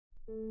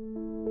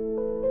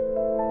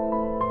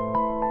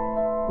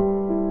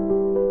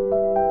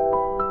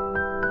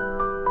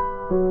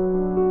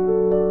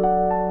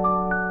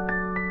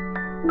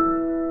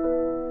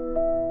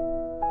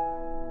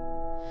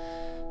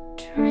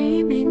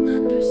Dreaming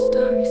under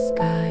starry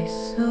skies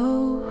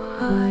so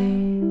high,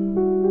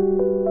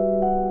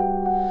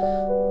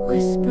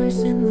 whispers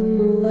in the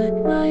moonlit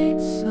night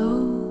so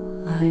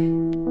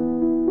light,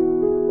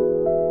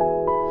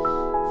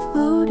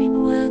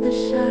 floating where the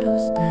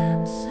shadows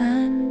dance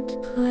and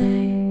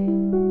play.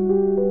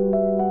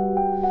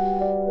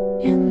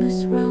 In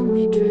this realm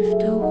we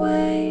drift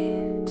away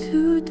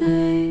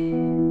today.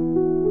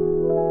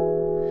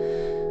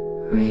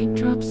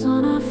 Raindrops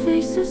on our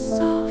faces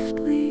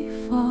softly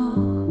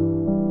fall.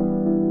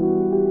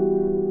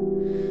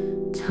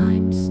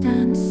 Time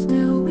stands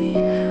still, we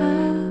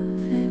have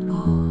it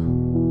all.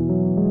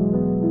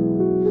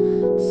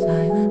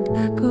 Silent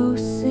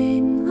echoes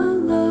sing a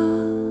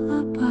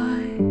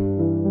lullaby.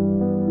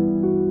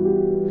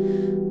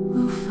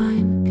 We'll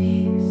find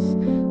peace,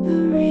 the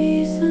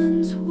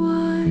reasons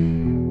why.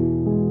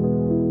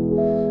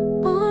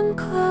 On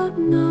cloud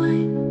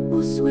nine,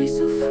 we'll sway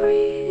so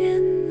free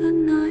in the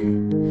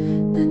night,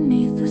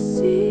 beneath the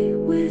sea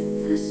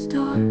with the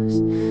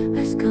stars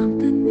as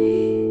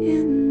company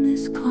in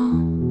this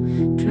calm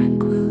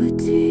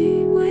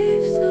tranquility.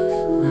 Waves of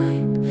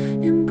light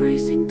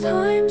embracing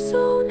time's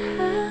own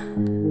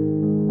hand.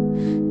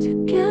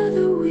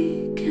 Together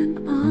we can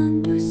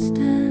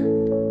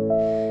understand.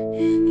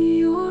 In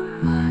your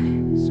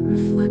eyes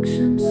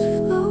reflections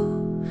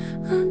flow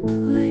and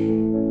play.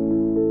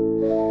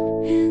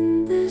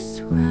 In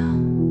this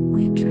realm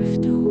we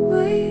drift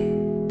away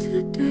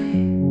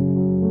today.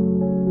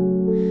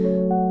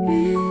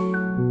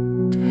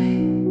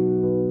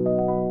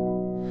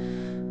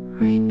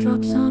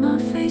 Raindrops on our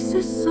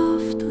faces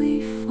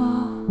softly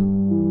fall.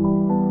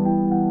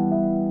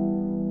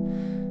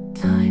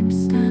 Time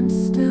stands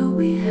still,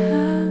 we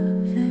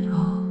have it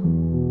all.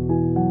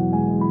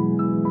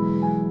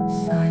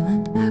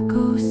 Silent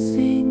echoes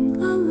sing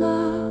a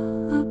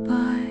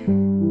lullaby.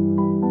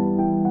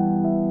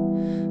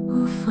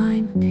 We'll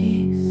find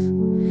peace,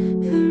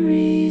 the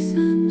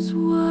reasons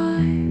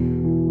why.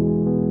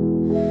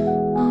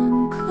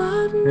 On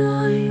cloud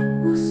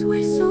nine we'll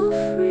sway so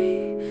free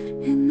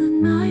in the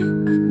night,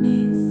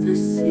 beneath the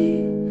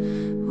sea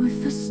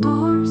with the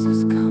stars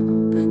as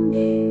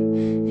company.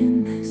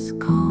 In this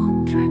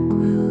calm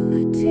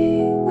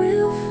tranquility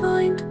we'll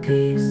find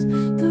peace,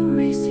 the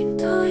racing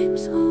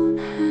time's own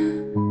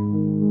hand.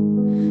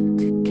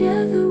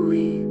 Together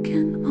we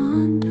can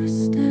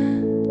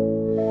understand.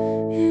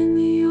 In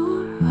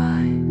your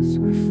eyes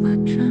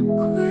reflect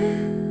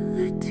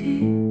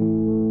tranquility.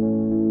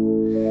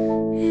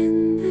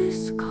 In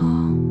this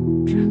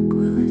calm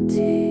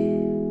tranquility.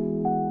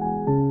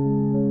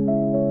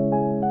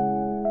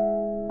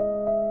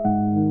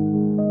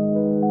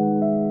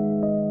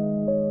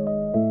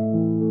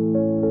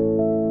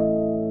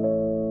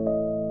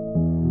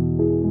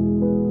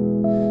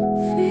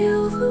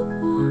 Feel the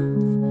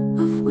warmth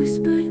of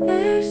whispered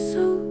air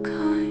so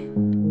kind.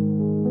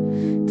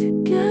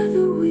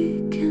 Together we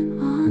can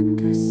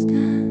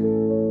understand.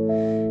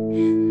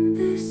 In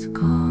this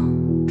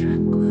calm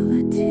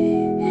tranquility.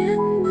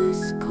 In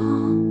this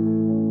calm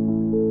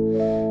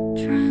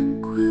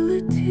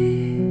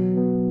tranquility.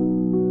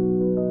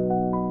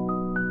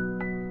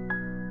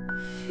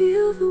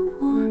 Feel the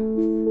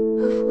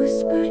warmth of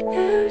whispered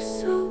air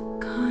so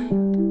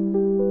kind.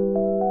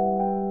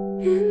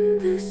 In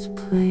this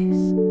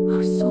place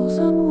our souls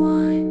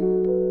unwind.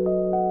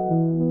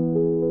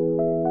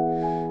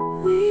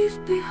 Leave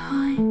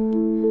behind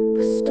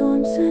the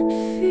storms and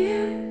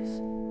fears.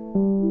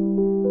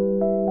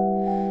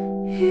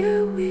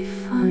 Here we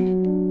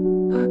find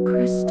our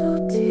crystal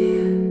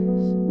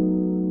tears.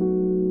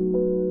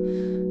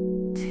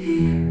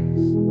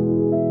 Tears.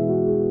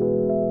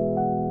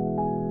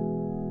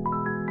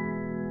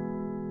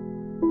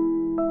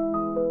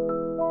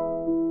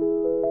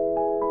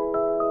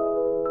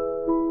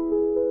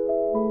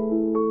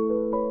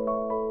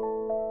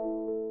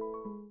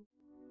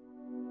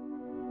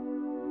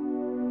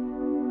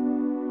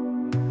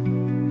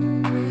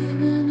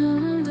 Dreaming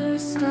under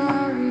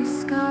starry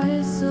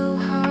skies so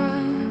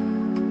high,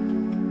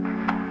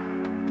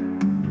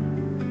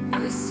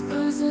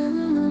 whispers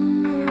in the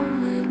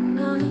moonlit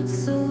night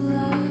so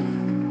light,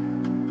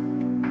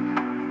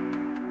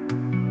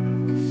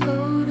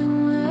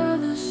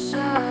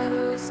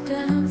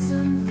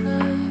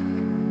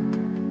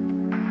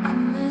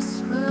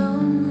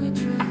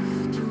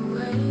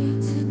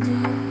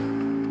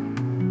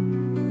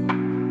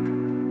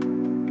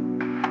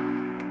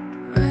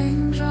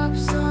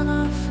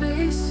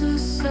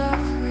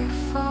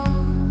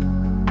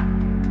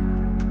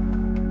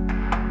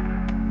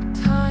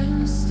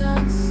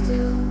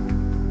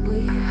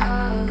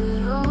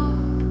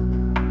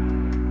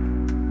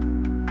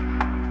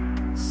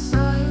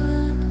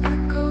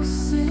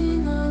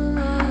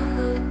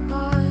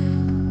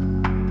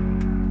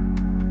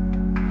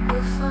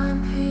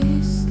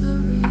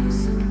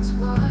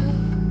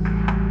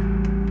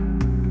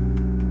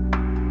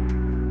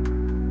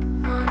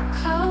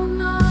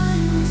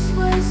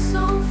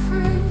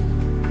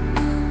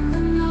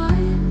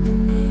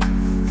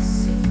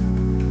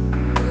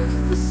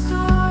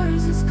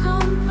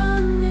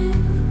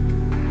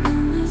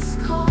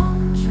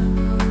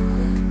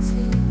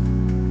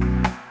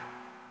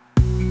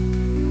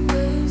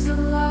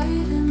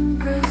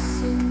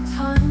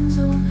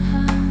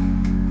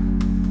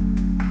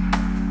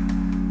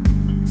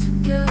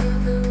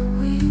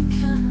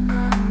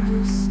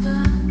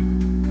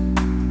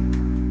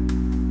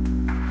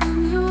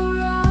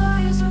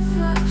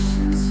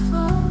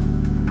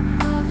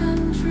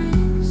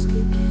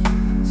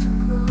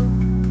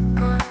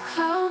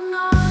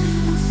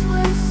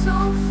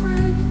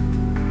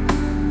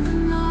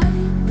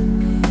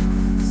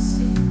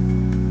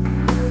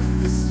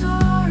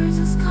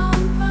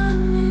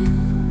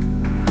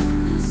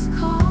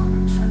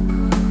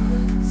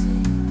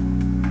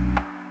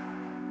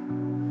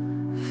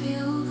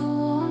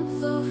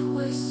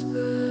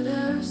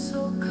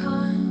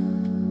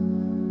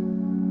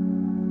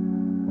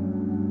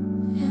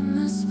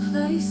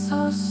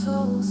 our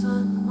souls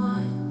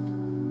unwind.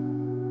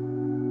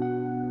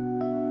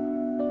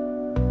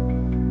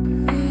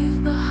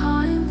 Leave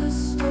behind the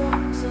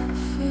storms and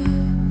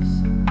fears.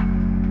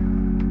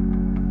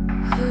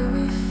 Here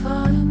we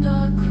find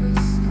our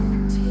crystal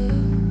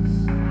tears.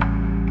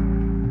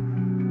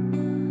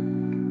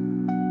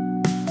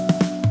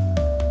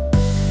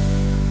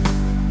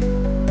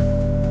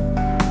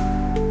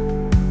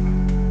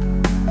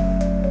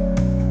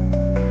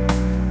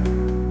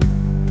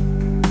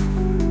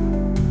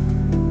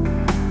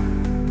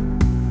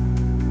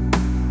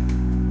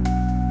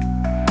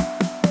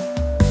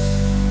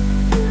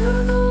 Feel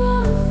the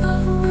warmth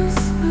of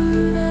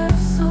whispered air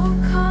so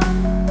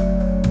kind.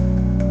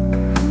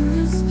 In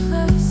this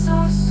place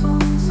our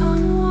souls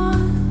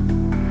unwind.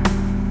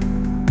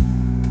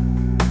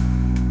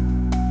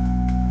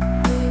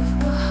 Leave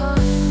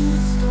behind the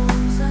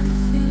storms and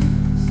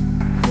fears.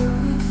 Here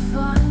we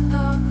find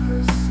our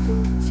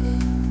crystal tears.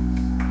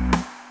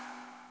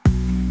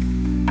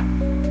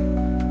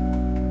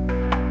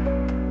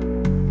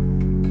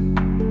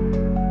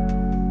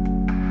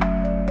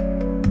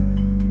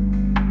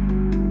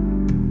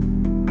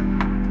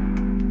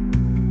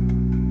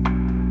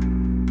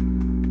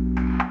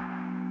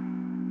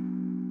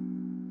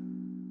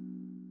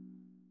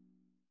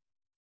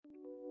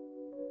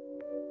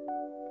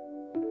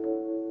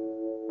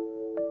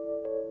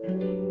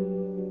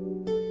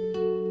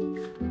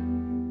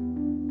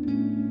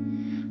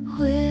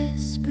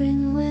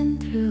 Whispering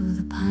wind through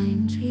the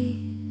pine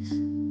trees,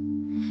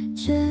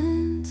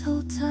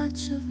 gentle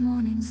touch of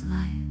morning's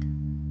light.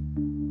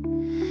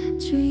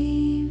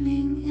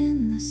 Dreaming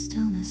in the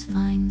stillness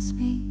finds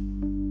me,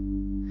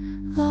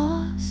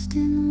 lost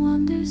in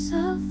wonders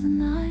of the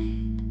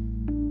night.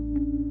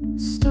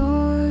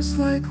 Stars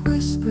like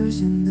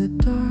whispers in the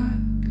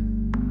dark,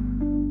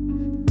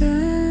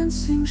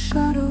 dancing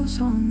shadows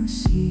on the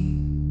sea.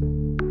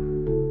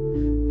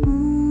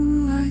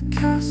 Moonlight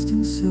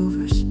casting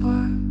silver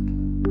spark,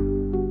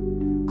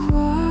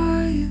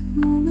 quiet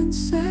moments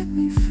set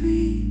me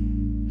free.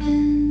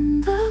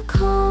 In the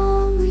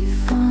calm we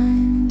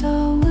find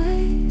our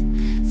way,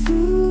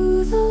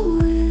 through the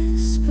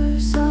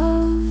whispers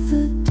of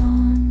the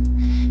dawn.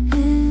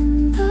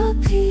 In the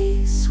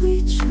peace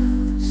we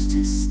choose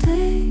to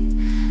stay,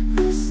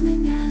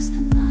 listening as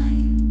the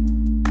night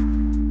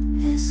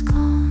is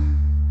gone.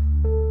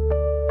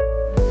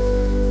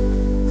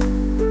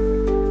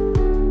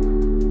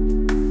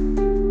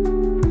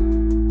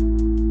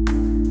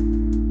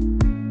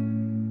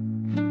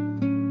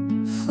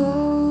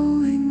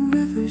 Flowing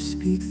rivers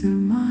speak their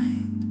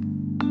mind,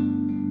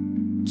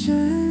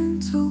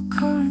 gentle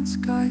currents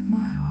guide my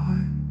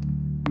heart.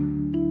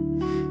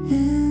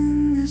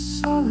 In this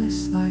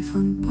solace life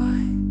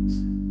unbinds,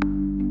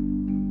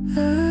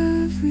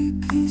 every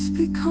piece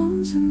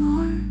becomes an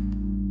art.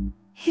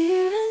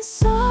 Here in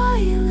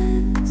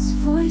silence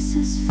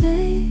voices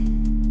fade,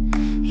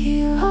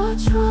 here our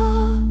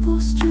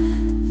troubles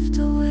drift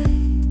away.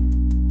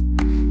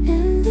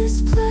 In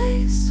this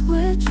place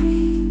where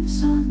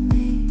dreams are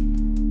made,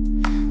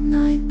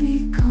 night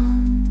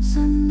becomes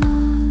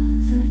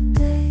another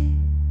day.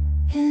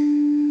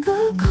 In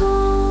the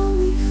calm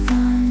we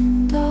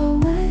find our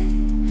way,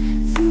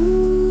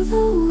 through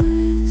the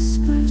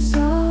whispers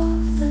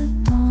of the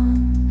dawn.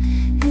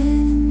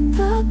 In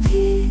the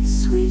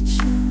peace we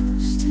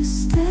choose to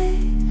stay,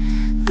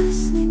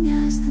 listening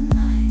as the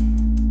night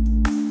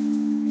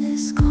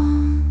is gone.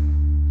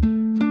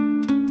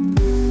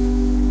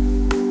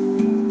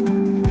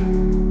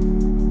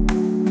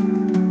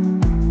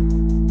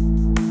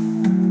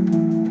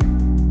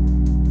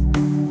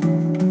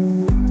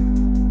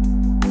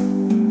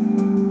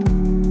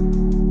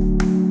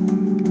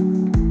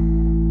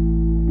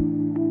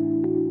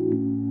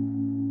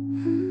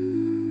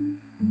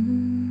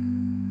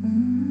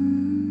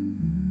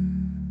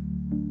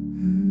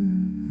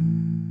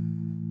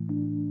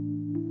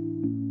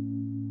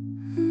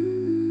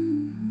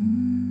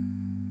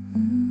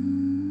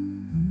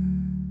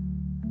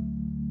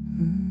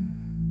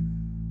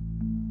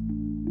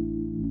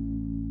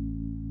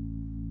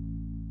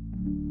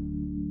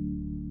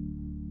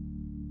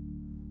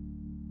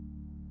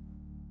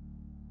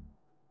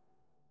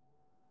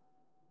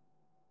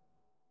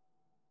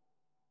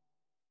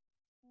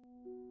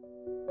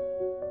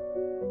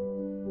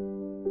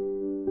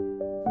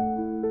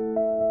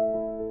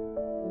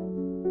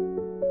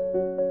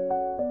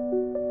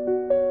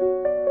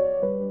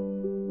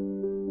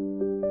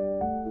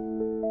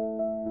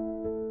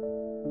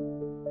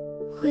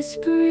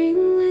 Whispering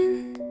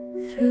wind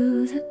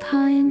through the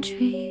pine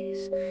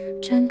trees,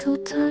 gentle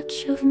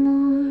touch of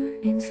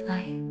morning's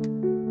light.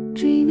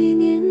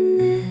 Dreaming in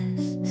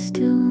this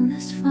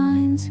stillness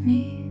finds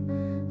me,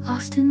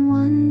 lost in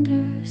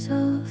wonders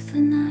of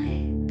the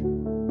night.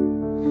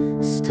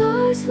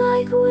 Stars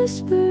like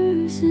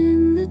whispers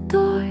in the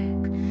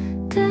dark,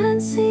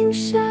 dancing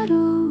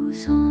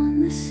shadows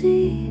on the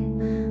sea.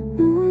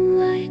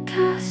 Moonlight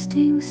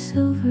casting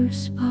silver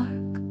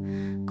spark,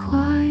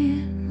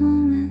 quiet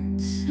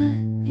moments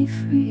set me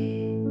free.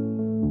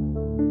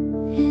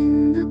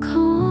 In the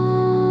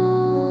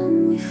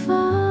calm we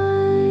find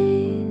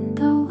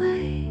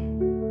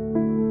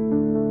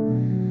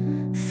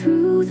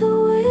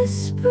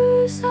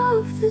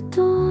the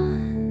dawn.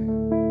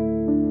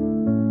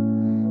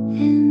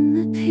 In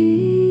the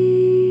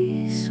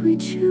peace we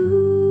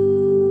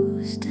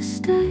choose to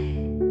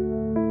stay,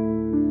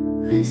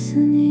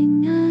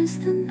 listening as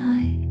the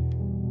night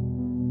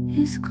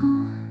is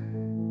gone.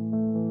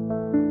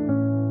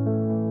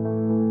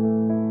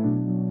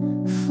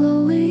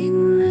 Flowing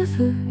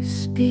rivers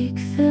speak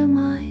their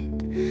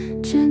mind,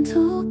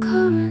 gentle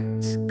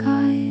currents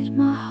guide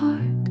my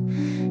heart.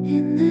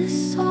 In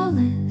this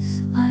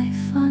solace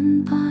life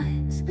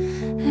unbinds,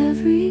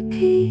 every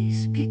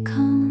piece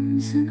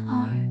becomes an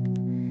art.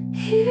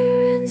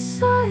 Here in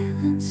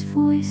silence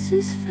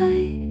voices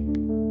fade,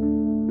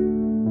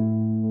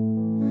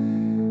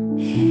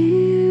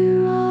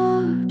 here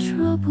our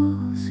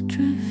troubles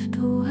drift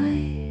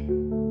away.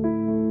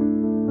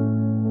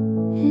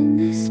 In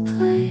this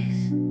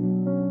place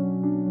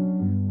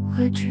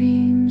where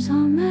dreams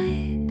are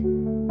made,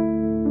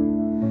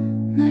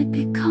 night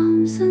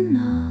becomes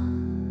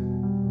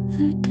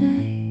another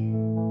day.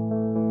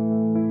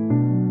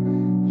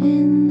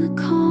 In the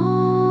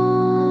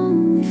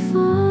calm we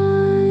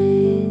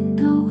find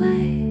our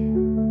way,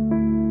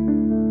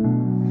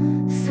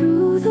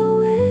 through the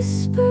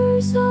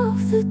whispers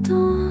of the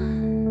dawn.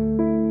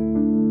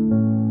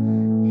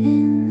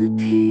 In the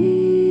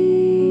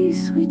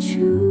peace we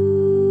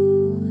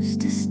choose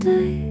to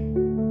stay,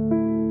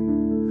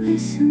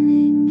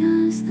 listening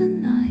as the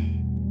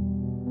night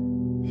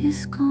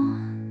is gone.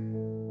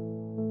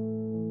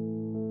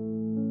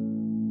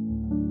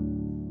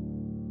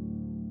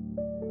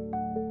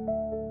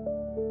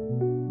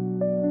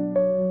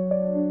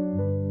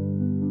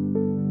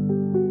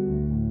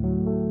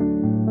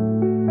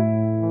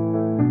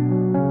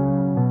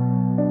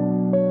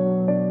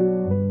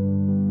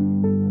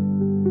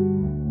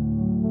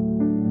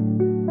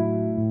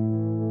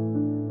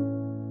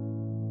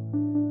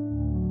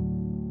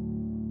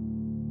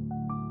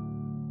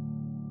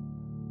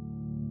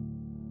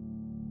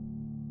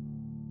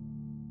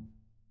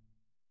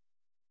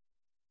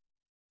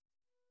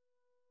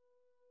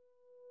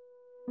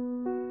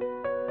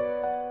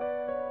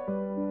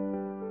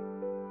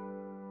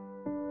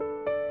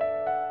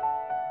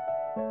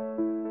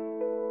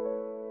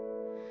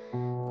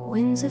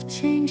 Winds of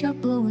change are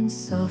blowing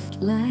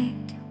soft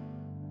light,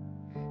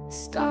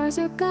 stars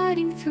are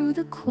guiding through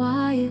the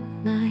quiet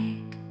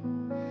night.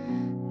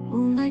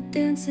 Moonlight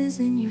dances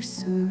in your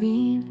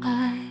serene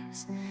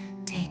eyes,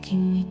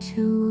 taking me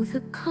to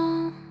the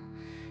calm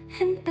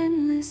and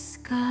endless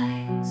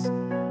skies.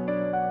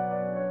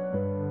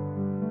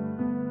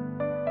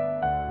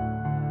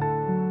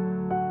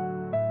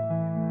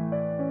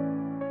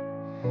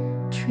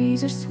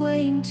 Trees are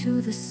swaying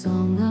to the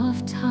song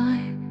of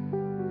time,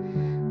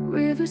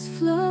 rivers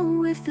flow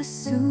with the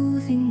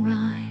soothing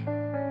rhyme.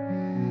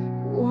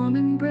 Warm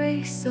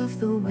embrace of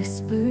the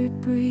whispered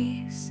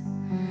breeze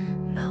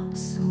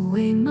melts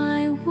away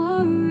my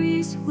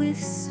worries with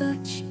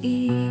such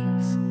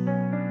ease.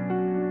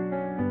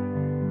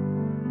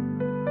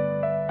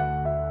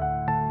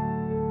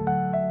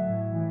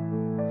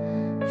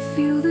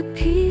 Feel the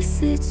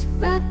peace, it's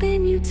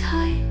wrapping you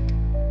tight.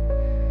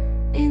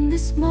 In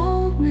this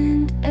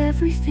moment,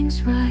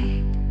 everything's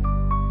right.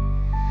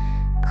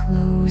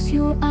 Close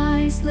your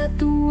eyes, let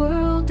the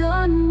world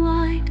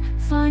unwind.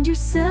 Find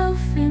yourself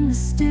in the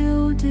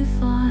still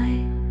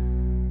divine.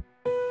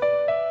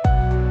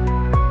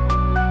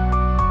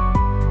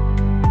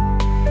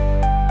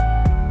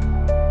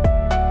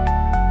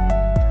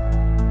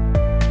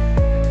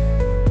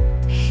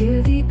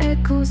 Hear the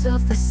echoes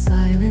of the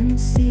silent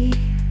sea,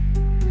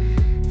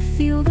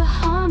 feel the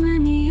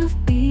harmony of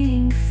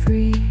being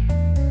free.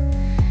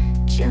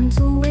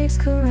 Gentle waves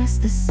caress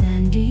the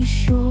sandy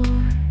shore,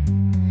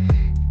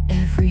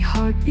 every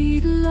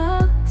heartbeat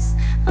loves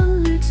a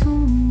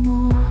little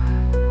more.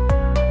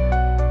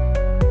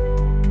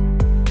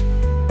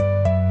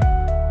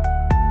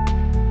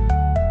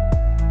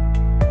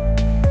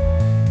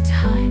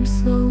 Time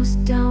slows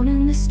down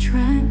in this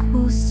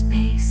tranquil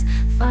space,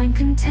 find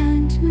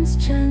contentment's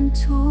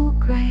gentle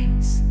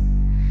grace.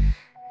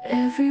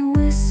 Every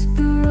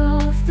whisper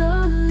of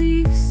the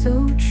leaves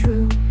so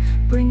true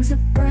brings a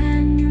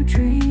brand new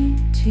dream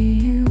to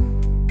you.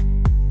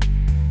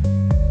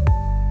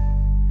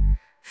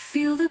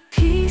 Feel the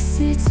peace,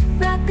 it's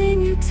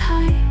wrapping you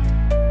tight.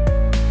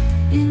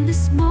 In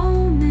this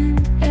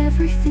moment,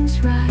 everything's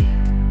right.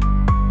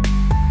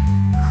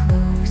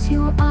 Close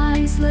your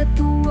eyes, let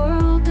the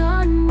world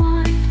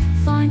unwind.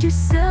 Find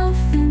yourself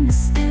in the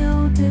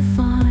still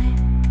divine.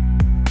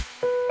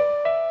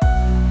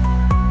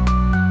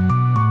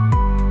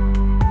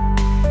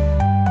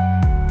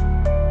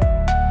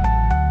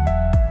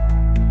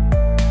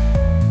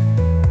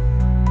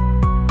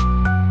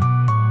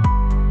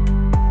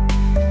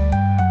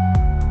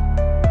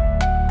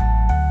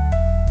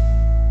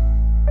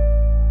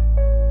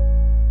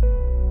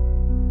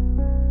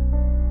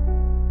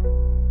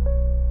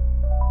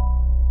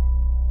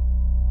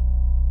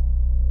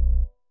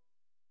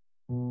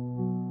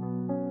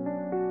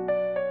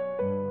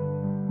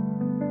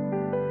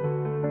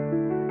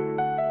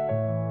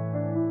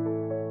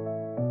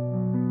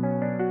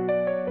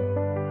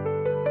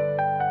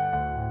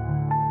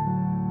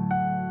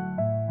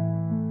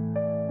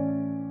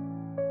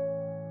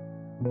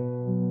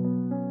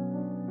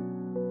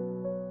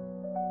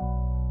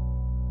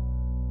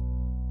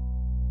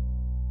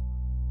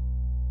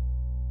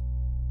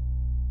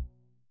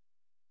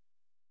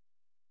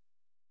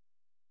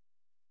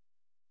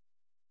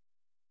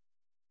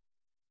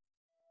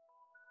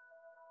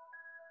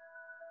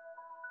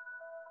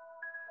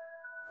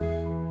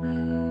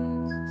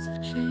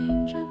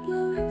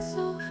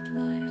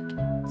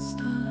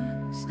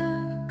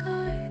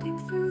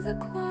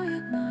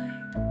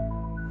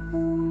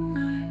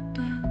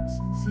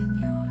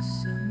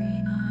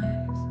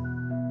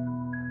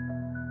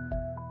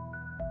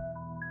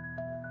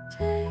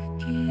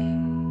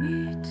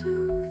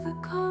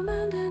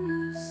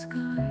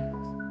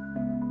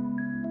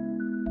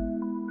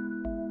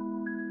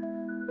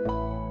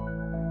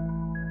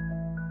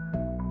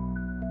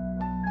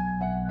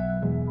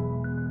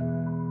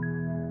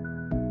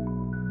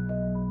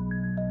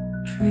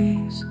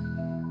 trees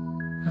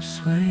are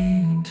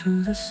swaying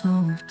to the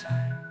song of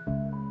time.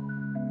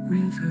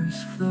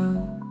 Rivers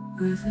flow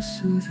with a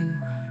soothing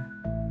rhyme,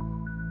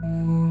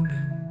 warm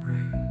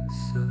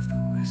embrace of the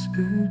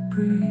whispered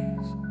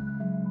breeze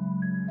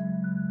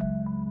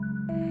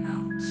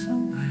melts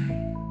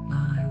away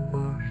my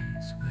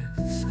worries with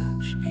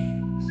such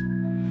ease.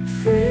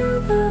 Feel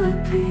the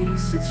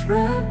peace, it's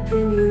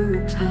wrapping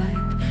you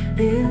tight.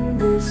 In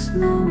this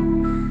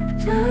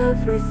moment,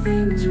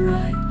 everything's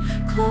right.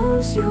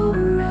 Close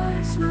your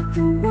eyes, let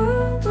the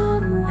world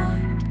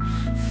unwind.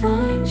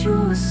 Find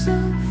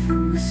yourself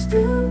in the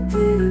still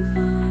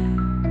divine.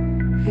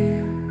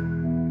 Hear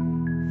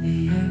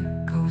the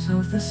echoes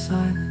of the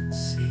silent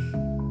sea.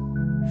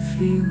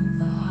 Feel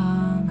the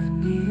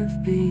harmony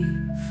of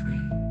being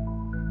free.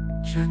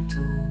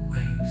 Gentle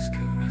waves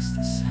caress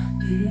the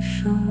sandy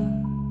shore.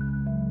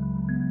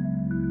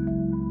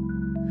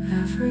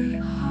 Every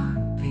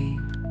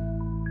heartbeat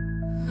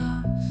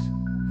loves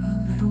a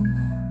little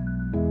more.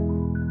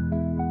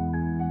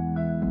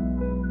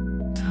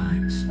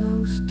 Time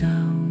slows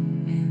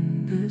down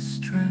in this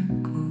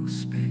tranquil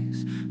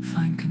space.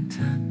 Find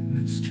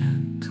contentment's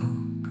gentle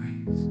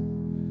grace.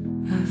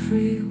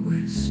 Every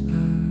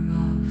whisper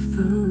of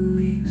the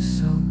leaves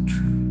so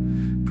true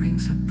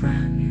brings a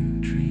brand new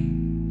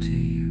dream to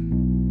you.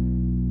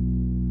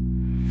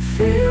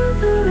 Feel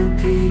the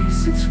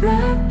peace, it's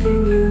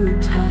wrapping you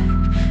tight.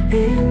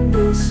 In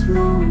this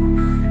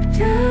moment,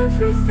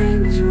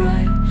 everything's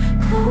right.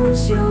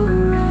 Close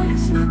your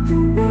eyes, let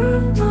the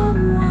world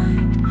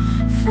unwind.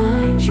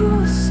 Find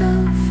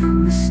yourself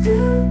in the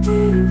still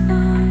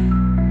divine.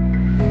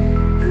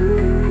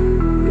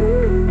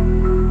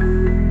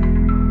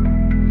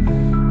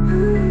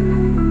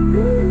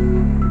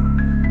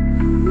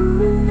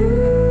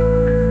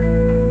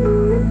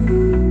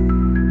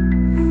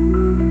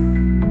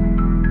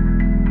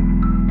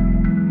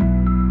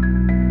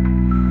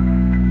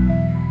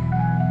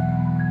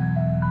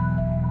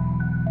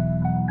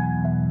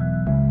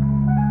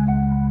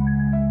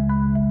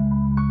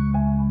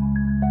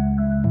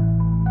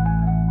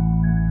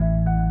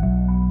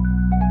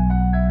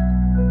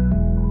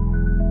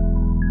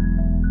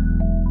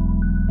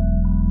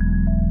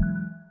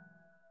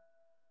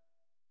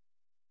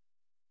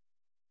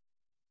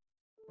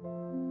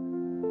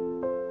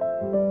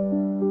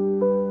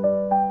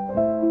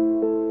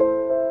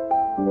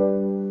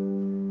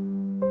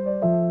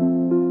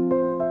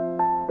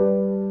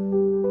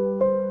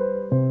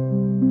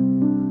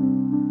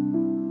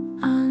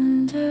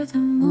 Under the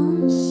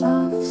moon's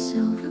soft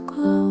silver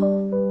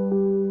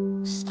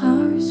glow,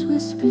 stars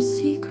whisper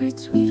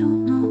secrets we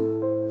don't know.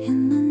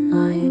 In the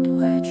night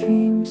where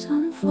dreams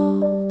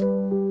unfold,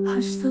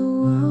 hush, the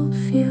world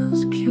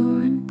feels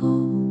pure and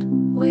bold.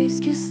 Waves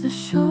kiss the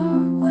shore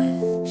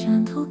with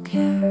gentle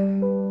care.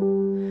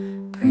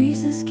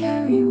 Breezes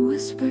carry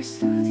whispers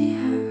through the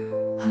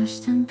air.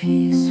 Hushed and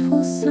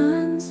peaceful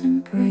suns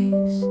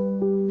embrace.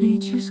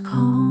 Nature's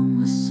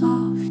calm, a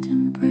soft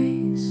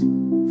embrace.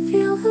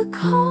 Feel the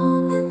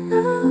calm in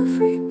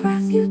every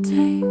breath you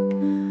take.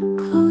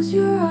 Close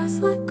your eyes,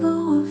 let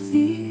go of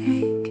the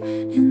ache.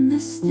 In the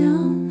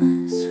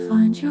stillness,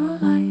 find your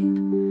light.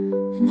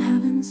 In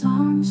heaven's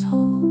arms,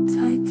 hold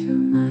tight through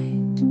night.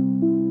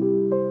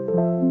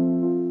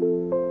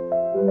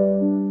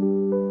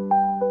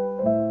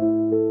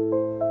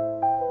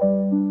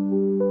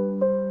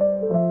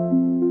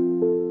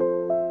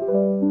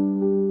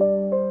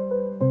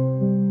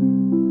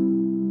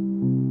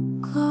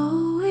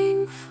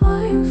 Glowing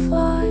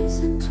fireflies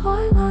in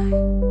twilight,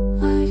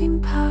 lighting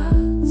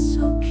paths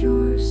so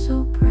pure,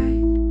 so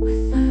bright.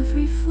 With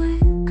every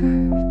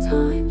flicker,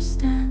 time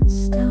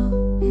stands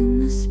still. In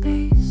the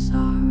space,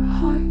 our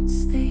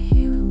hearts they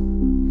heal.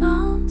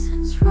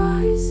 Mountains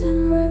rise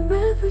and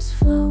rivers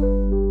flow.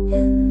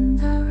 In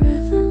the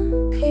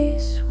rhythm,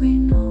 peace we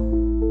know.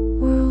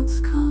 Worlds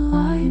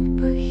collide,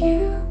 but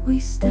here we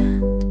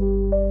stand.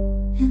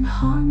 In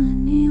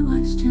harmony,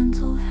 life's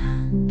gentle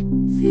hand.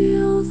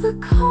 Feel the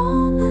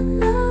calm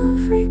in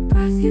every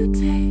breath you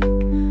take.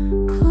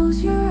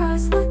 Close your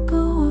eyes, let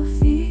go of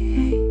the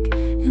ache.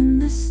 In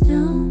the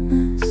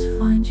stillness,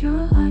 find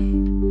your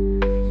light.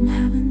 In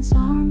heaven's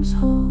arms,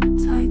 hold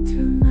tight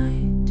through night.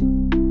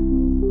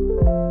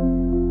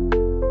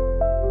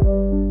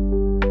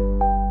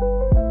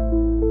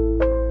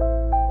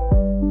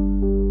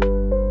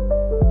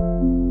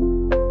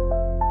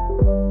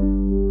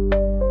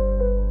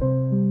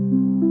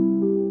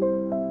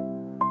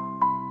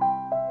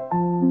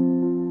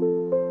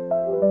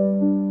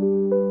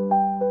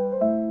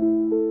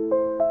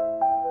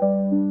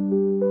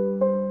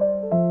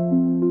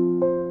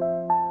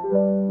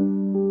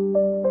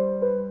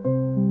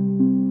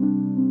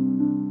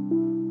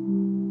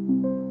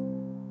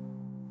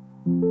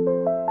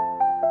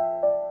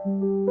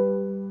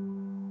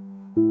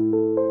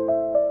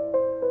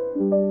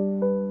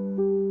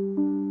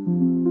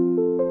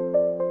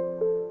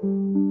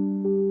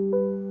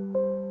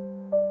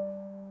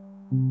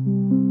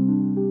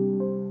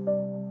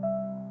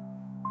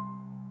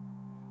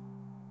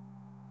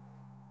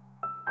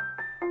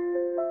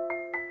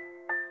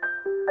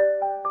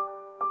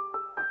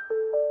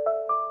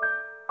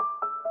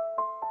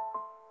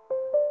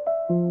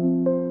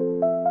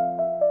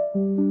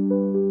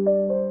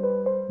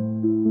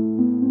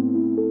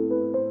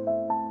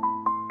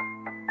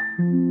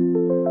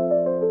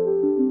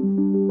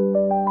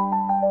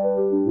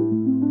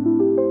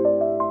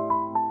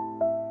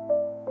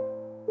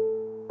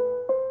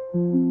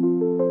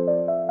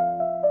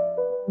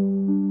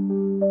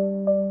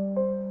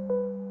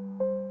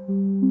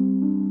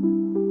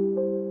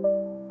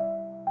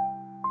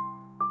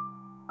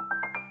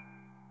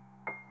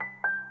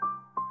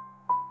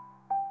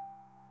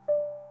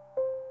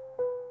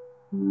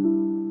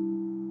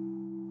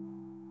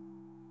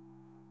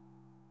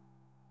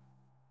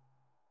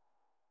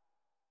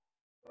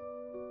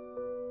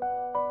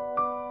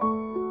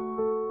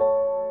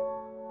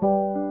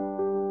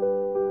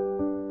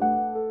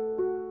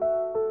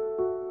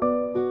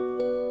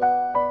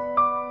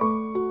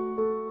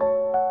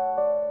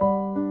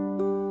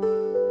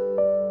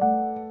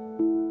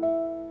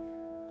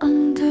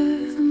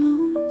 Under the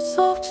moon's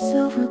soft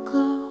silver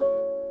glow,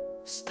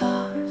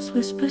 stars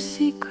whisper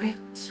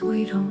secrets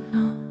we don't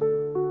know.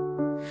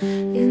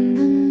 In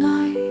the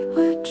night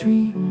where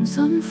dreams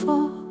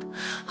unfold,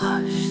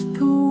 hushed,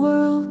 the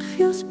world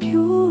feels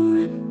pure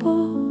and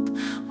bold.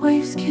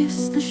 Waves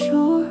kiss the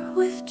shore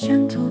with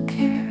gentle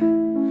care.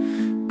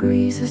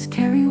 Breezes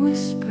carry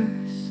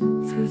whispers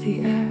through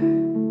the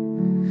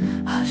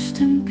air.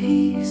 Hushed and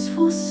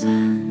peaceful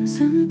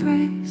sands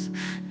embrace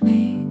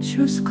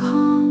nature's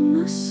calm,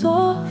 a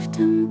soft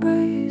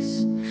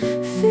embrace.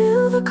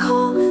 Feel the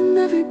calm in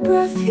every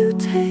breath you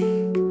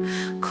take.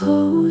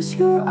 Close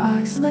your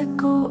eyes, let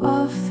go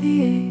of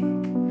the ache.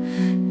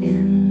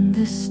 In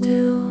this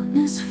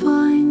stillness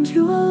find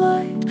your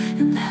light.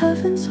 In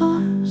heaven's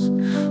arms,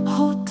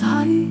 hold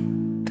tight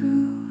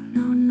through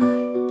no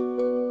night.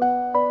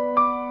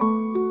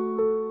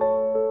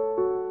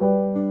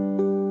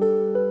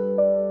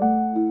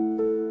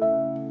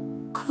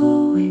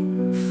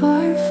 Glowing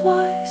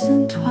fireflies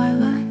in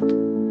twilight,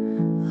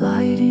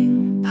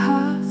 lighting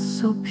paths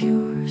so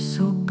pure,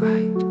 so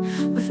bright.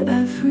 With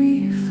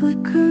every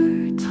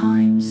flicker,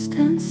 time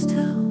stands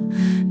still.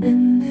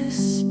 In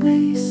this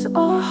space,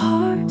 our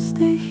hearts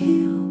they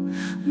heal.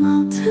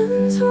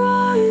 Mountains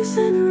rise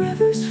and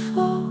rivers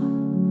flow.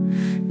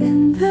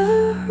 In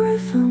their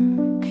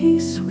rhythm,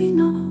 peace we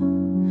know.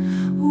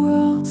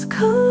 Worlds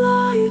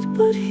collide,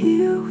 but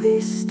here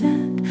we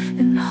stand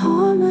in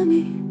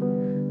harmony.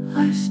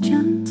 Life's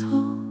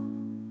gentle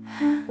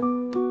hand.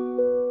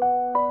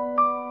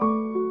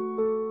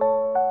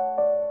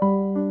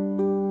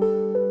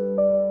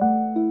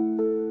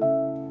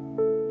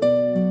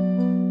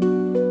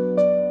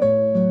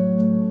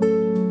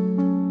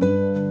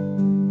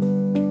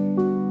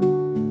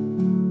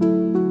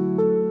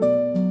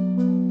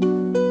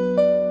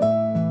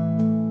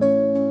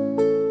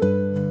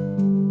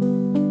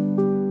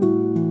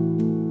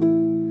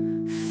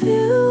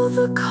 Feel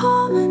the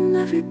calm in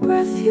every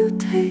breath you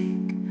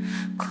take.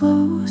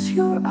 Close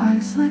your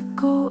eyes, let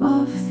go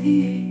of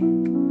the ache.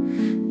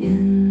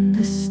 In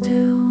the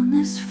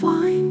stillness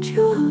find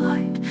your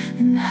light.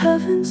 In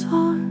heaven's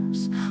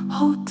arms,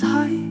 hold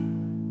tight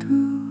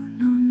through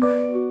no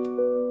night.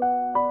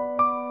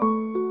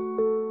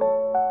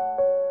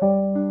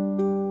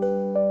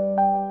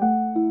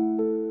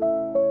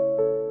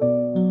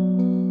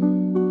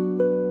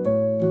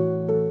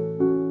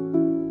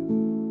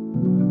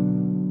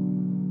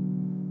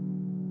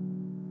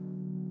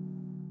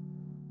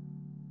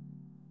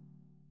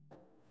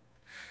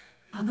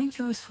 Nothing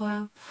to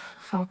slow,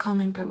 far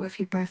calming, but with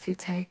every breath you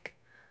take.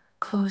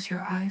 Close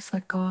your eyes,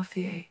 let go of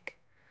the ache.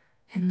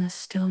 In the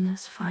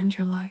stillness, find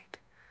your light.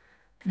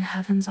 In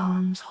heaven's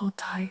arms, hold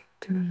tight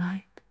through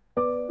night.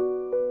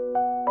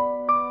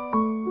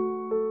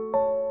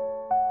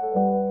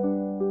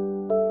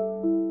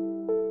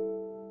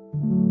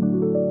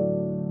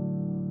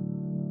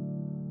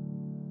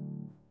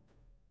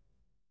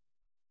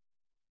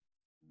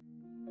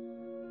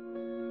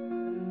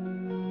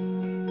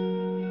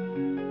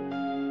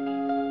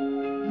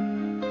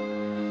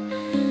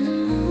 In the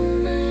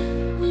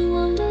moonlight, we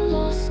wander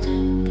lost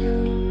in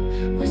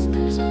blue.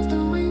 Whispers of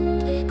the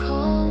wind, we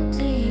call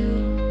to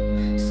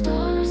you.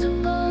 Stars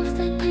above,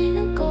 they paint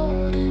a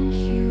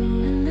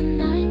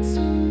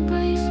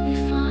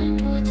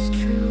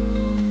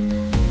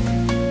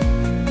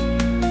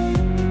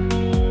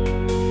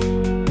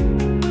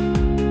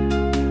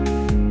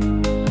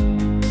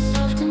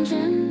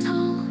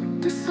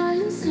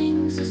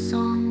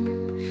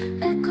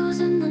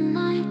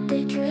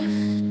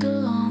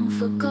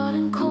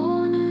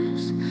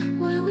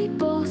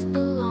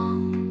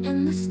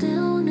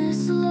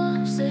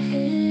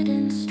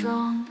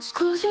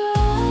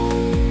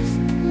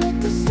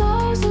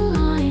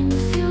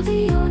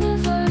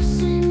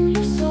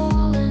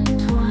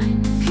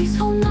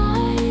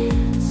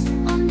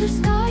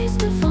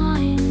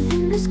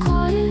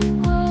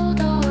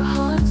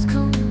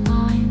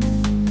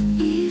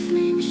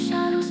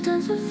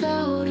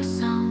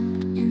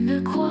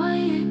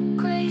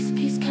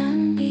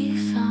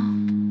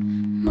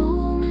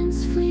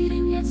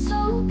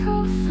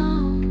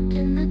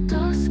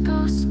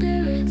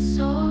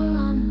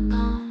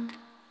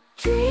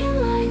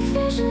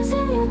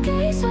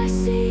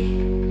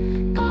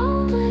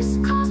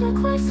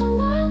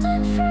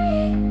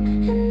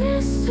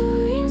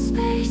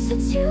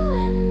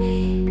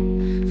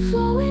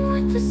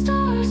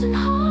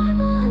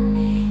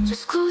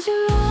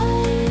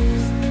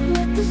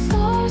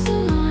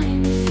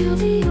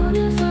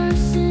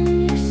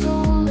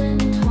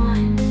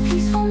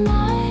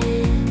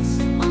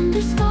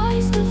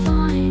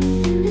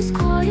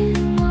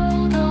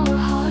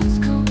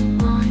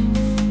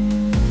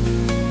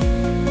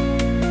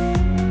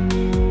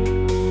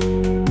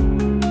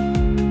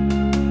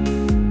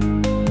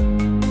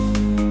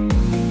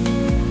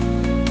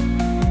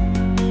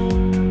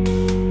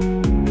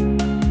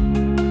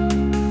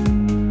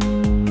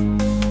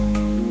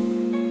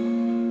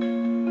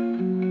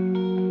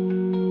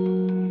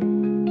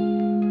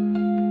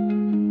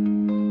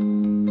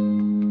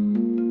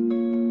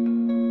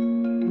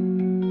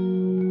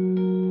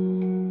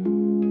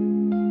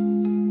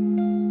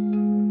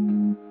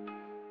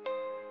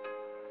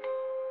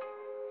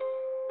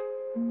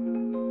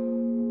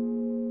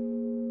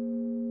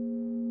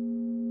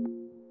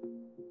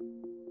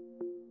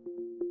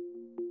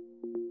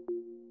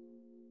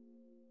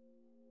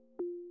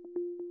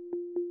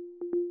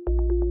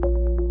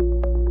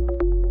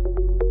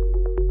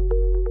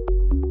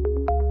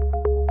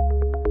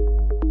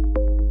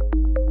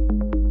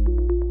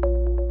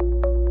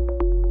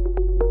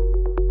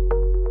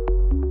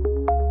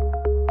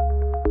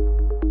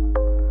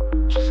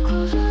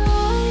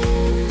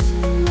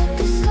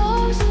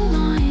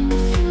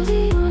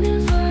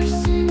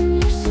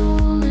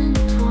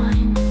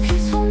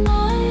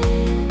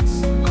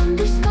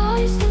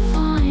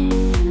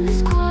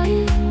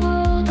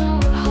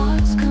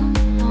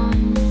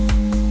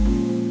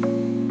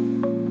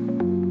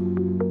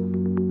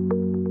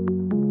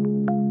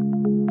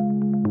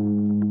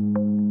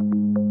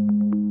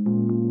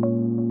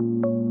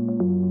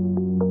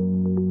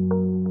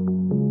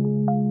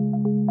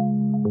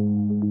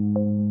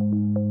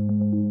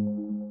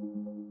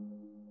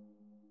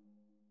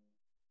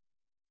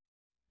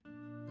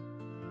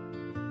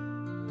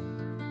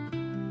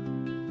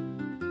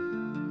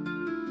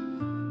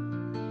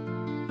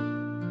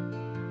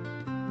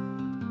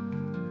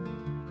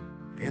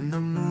In the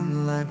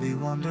moonlight we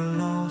wander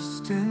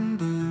lost in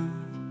blue.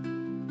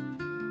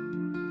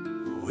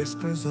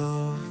 Whispers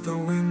of the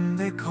wind,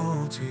 they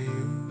call to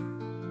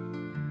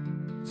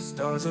you.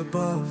 Stars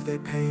above, they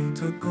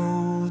paint a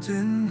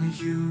golden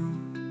hue.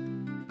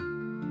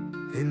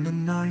 In the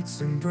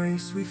night's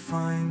embrace we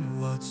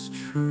find what's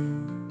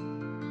true.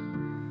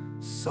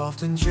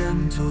 Soft and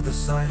gentle the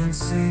silence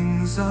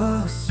sings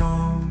a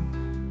song.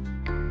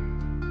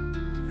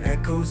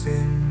 Echoes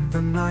in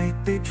the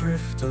night, they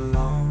drift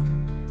along.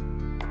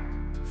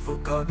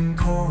 Forgotten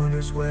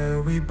corners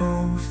where we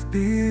both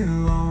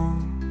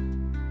belong.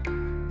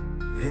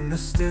 In the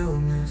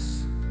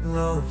stillness,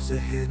 love's a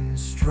hidden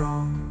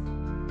strong.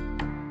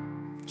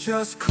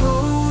 Just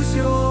close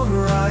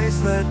your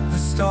eyes, let the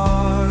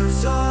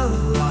stars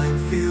align.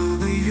 Feel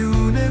the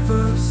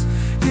universe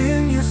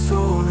in your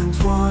soul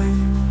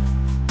entwine.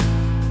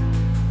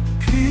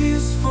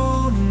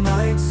 Peaceful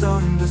nights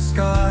under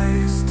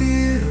skies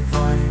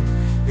divine.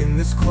 In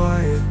this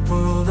quiet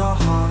world our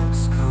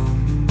hearts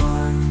combine.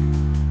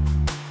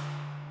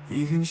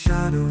 Even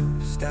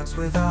shadows dance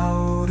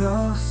without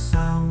a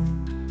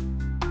sound.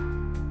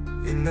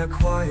 In their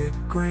quiet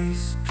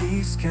grace,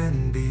 peace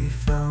can be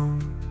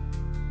found.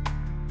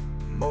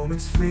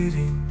 Moments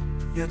fleeting,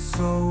 yet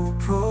so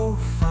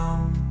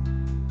profound.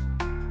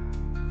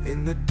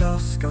 In the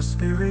dusk, our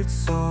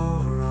spirits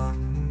are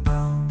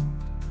unbound.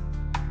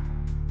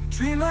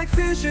 Dreamlike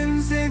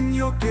visions in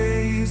your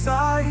gaze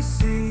I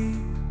see.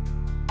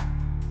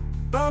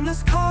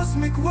 Boundless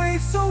cosmic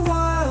waves so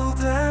wild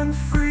and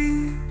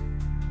free.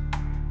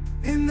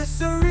 In the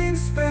serene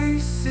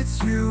space,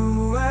 it's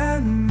you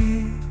and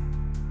me,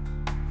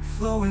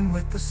 flowing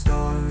with the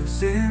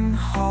stars in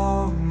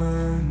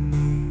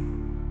harmony.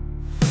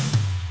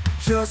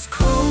 Just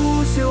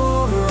close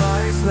your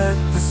eyes, let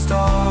the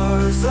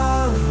stars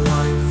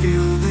align.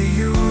 Feel the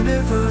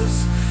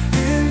universe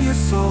in your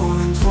soul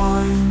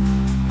entwine.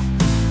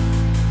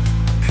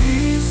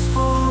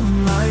 Peaceful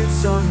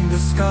nights under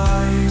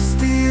skies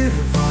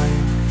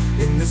divine.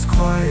 In this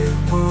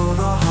quiet world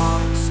our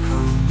hearts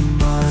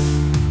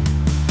combine.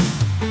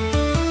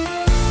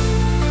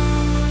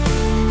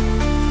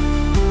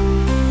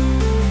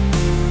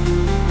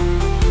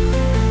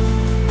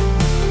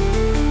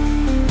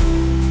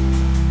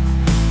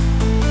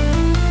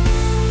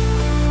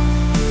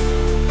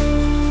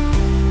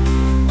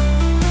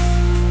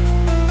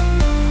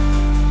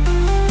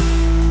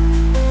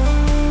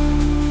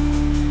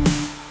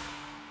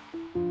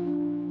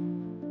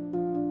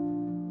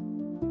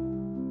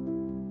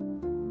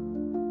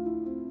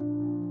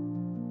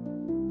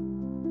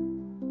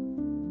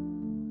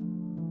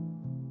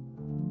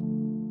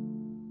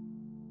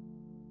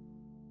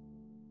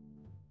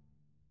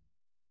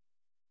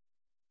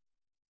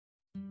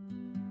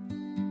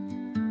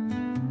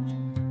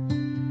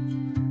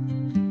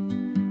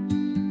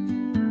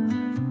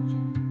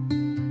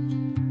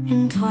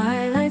 In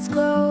twilight's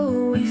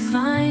glow we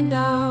find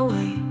our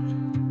way,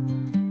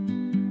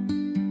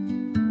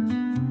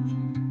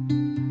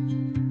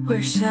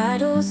 where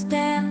shadows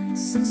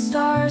dance and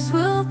stars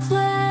will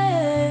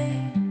play.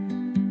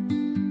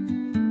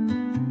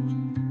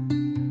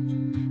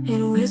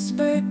 In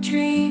whispered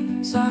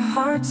dreams our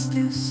hearts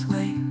do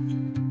sway.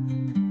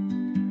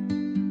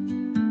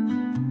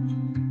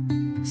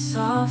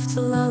 Soft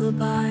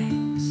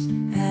lullabies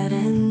at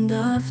end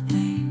of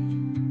day.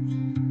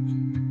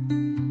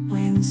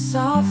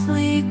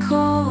 Softly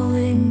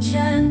calling,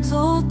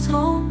 gentle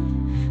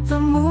tone. The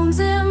moon's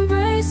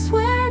embrace,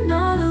 we're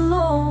not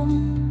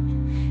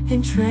alone.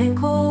 In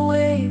tranquil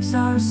waves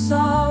our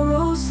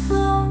sorrows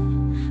flow.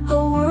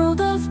 A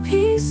world of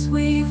peace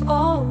we've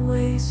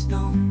always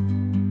known.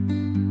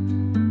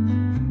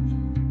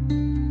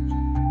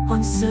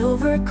 On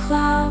silver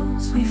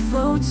clouds we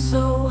float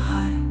so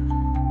high,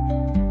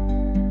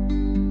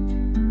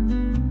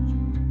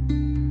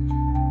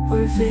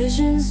 where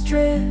visions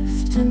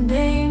drift and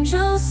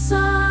angels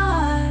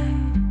sigh.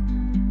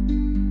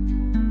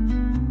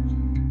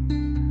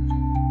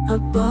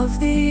 Above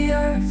the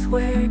earth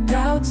where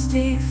doubts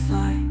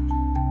defy.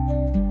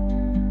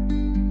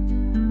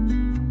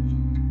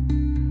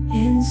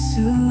 In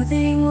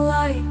soothing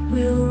light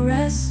we'll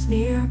rest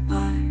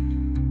nearby.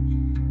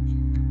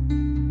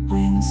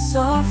 Wind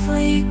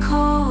softly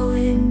call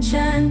in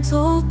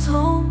gentle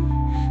tone.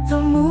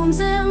 The moon's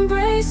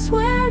embrace,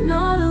 we're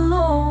not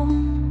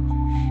alone.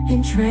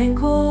 In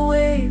tranquil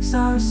waves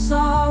our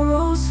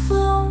sorrows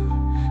flow.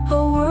 A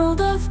world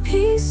of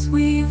peace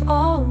we've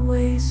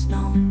always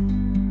known.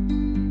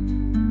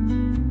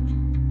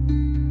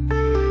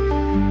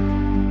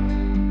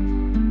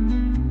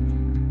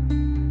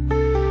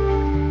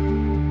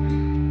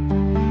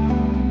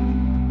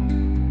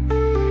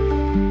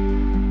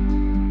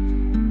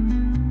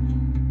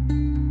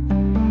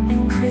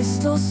 In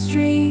crystal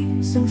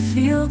streams and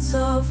fields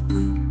of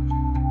blue,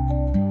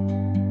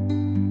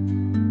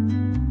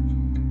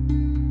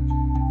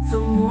 the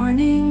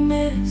morning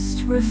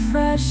mist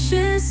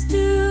refreshes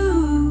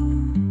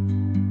dew.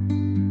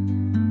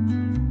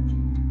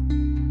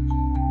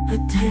 A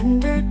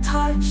tender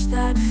touch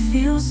that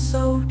feels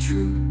so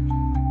true.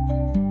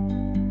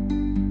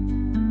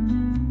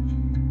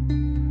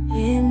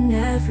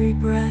 every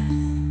breath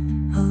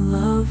a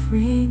love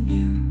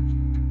renewed.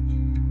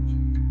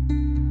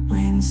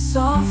 Wind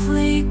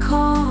softly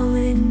call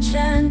in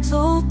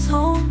gentle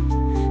tone,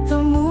 the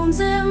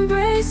moon's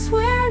embrace,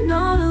 we're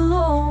not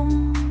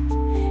alone.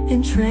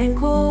 In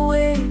tranquil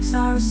waves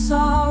our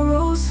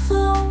sorrows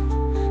flow,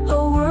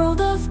 a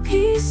world of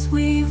peace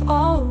we've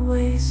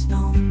always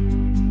known.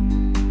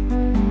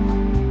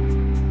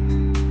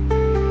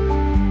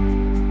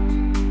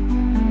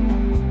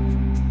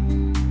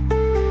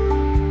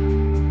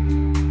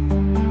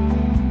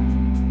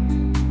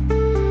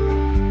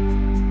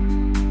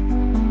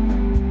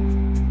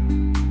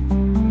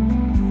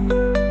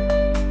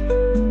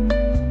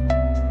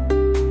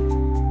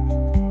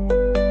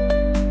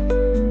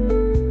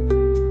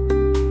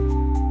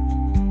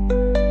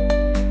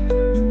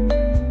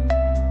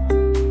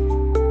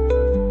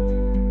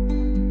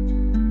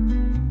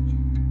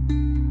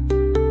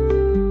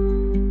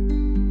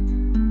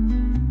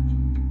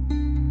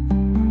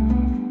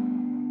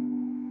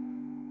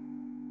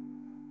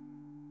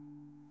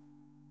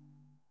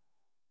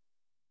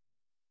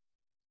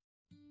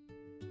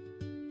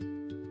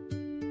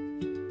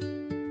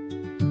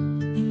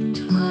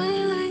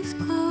 Twilight's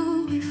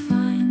glow, we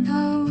find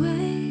our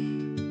way,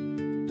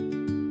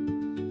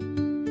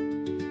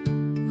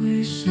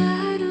 where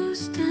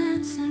shadows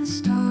dance and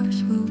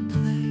stars will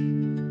play.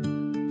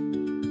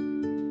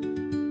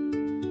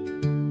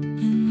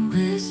 In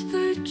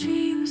whispered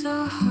dreams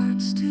our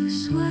hearts do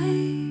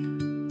sway,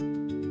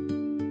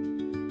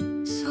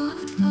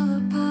 soft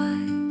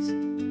lullabies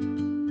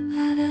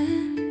at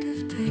end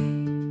of day.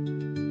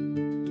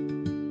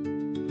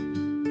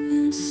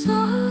 And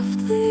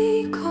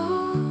softly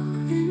call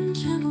in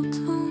gentle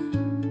tone,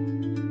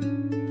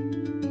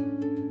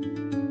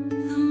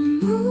 the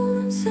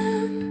moon's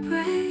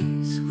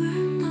embrace,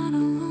 we're not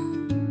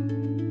alone.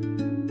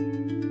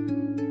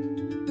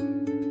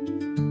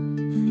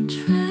 In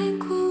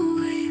tranquil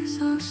waves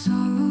our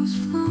sorrows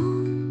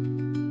flown,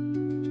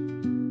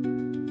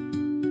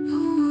 a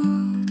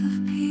world of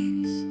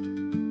peace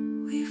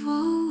we've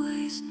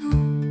always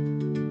known.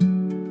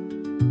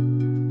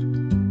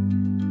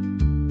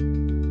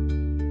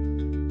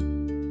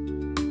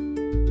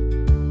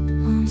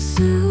 On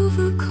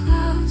silver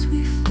clouds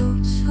we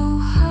float so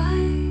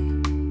high,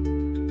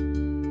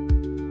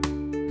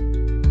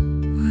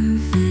 where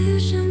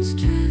visions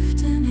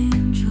drift and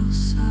angels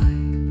sigh.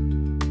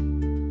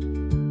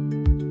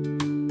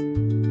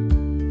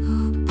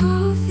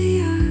 Above the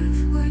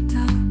earth where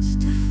doubts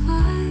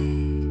defy,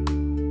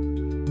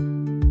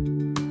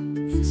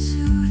 in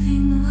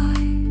soothing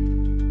light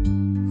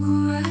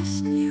we'll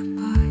rest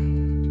nearby.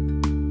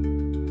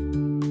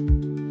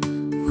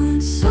 When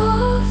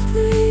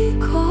softly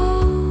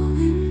call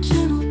in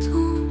gentle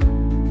tone,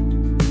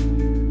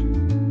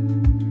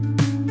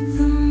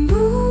 the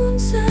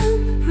moon's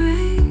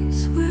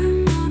embrace,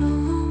 we're not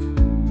alone.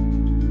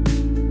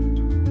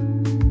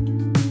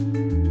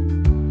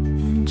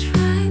 In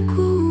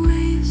tranquil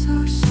waves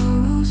our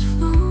sorrows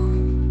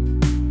flown,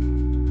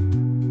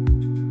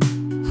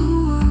 a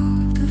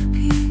world of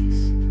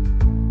peace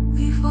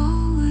we've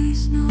always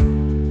known.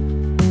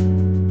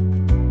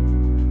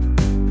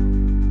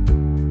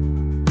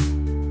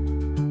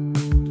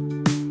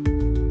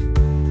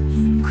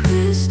 In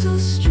crystal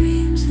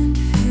streams and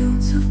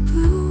fields of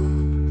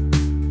blue,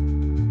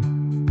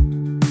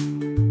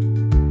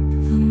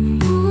 the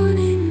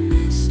morning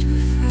mist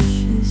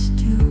refreshes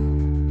dew.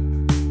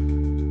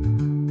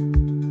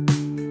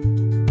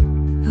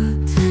 A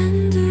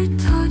tender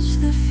touch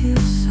that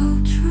feels so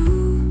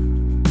true,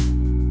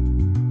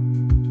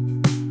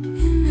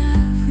 in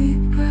every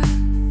breath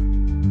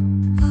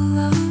a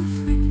love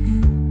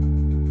renewed.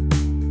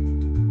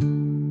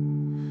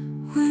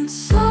 When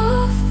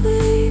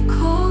softly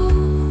call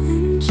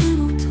in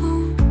gentle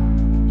tone,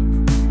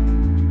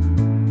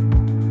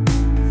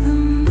 the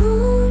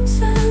moon's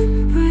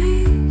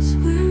embrace,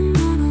 we're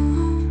not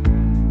alone.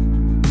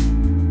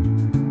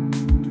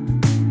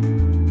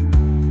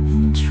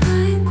 In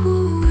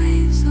tranquil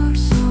waves our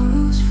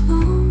sorrows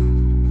flown,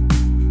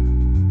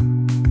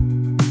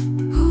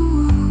 a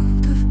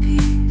world of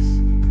peace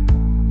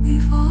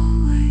we've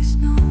always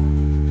known.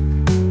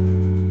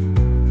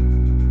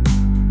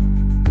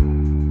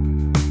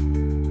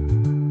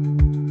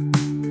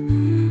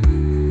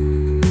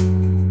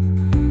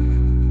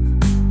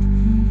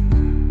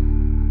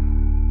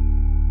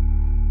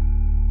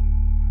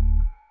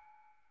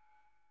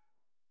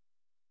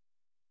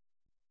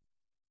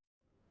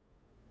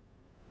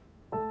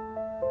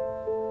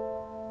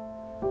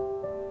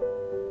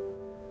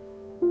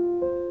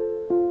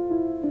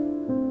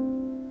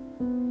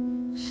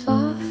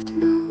 Soft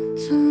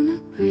notes on a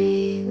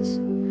breeze,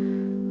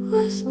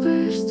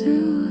 whispers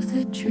through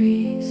the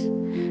trees.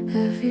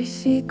 Every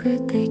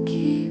secret they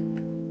keep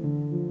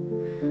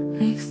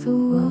makes the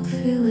world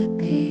feel at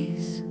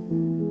peace.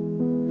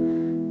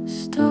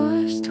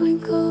 Stars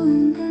twinkle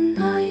in the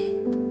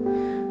night,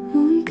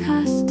 moon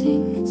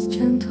casting its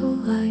gentle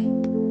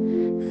light.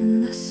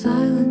 In the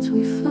silence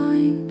we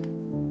find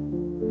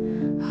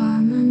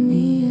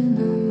harmony in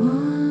our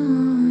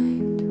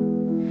mind.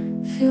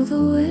 Feel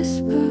the way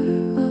whisper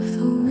of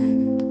the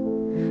wind.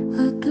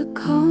 Let the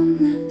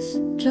calmness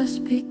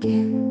just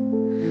begin.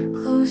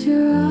 Close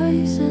your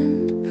eyes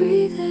and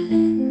breathe it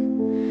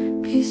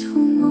in. Peaceful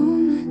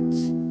moments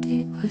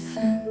deep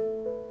within.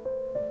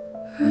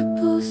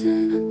 Ripples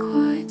in a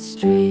quiet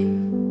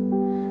stream,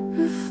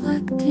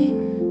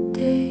 reflecting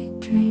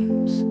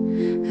daydreams.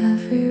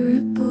 Every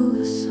ripple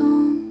a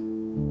song.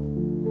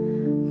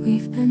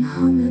 We've been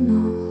humming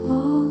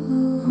all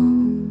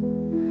along.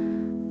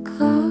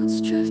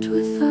 Clouds drift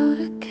without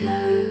a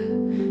care,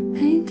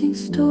 painting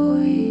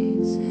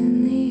stories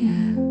in the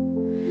air.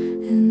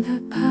 In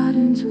their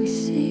patterns we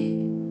see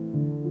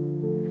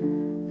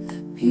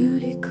the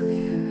beauty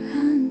clear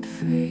and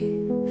free.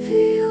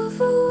 Feel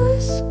the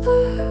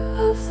whisper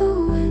of the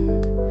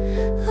wind.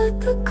 Let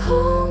the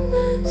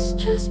calmness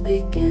just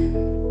begin.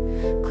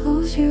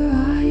 Close your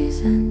eyes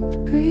and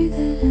breathe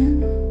it in.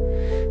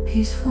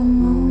 Peaceful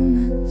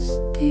moments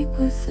deep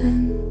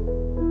within.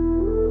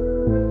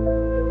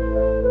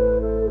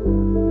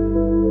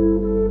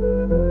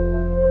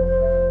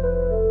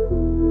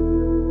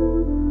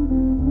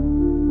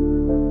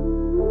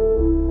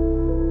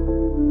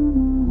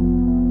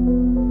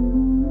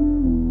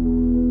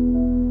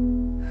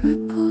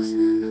 Ripples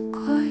in a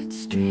quiet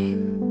stream.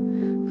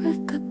 Let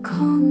the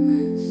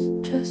calmness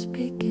just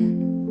begin.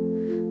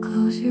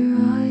 Close your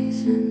eyes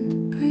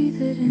and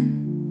breathe it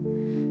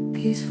in.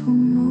 Peaceful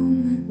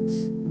moments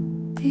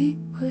deep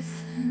within.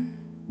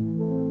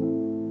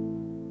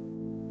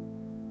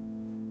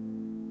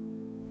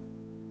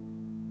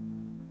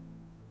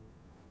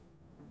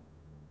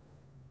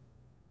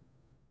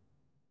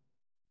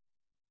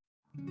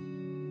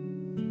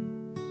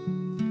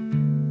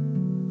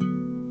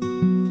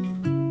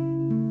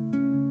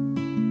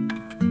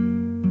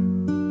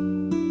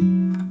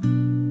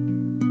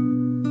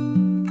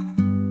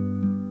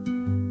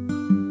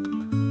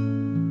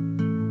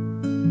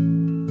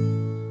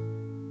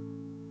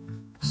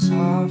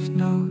 Soft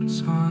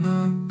notes on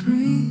a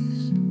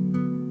breeze,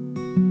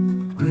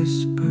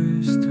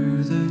 whispers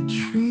through the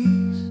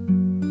trees.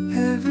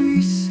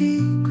 Every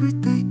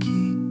secret they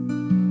keep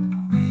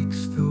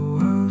makes the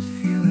world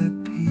feel at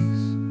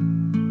peace.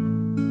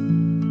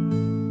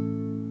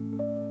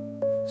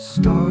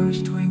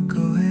 Stars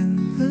twinkle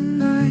in the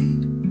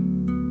night,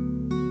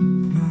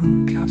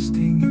 moon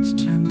casting its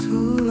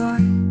gentle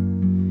light.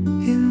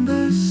 In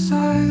the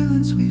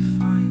silence we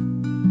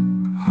find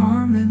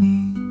harmony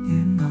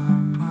in our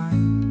mind.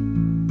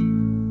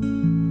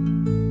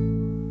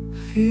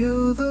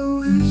 Feel the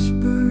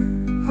whisper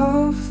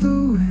of the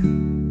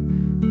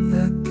wind.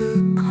 Let the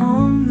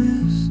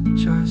calmness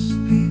just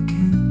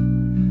begin.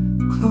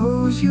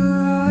 Close your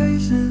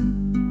eyes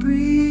and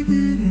breathe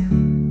it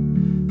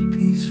in.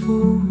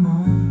 Peaceful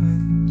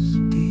moments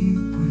deep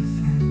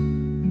within.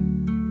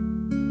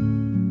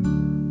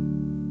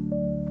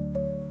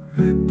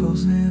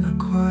 Ripples in a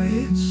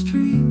quiet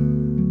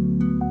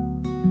stream,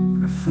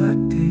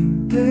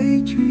 reflecting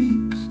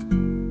daydreams.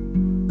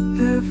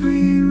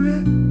 Every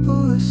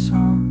ripple a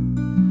song.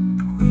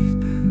 We've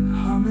been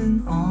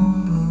humming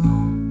all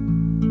along.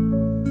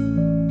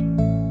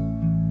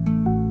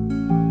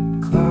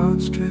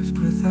 Clouds drift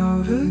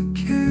without a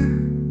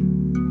care,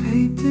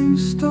 painting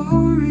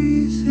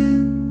stories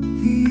in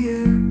the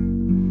air.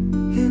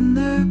 In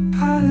their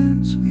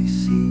patterns we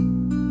see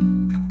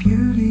the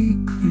beauty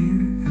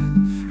clear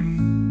and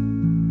free.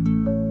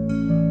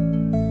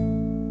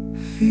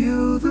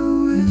 Feel the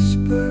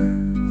whisper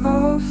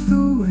of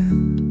the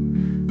wind.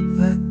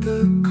 Let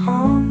the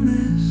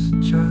calmness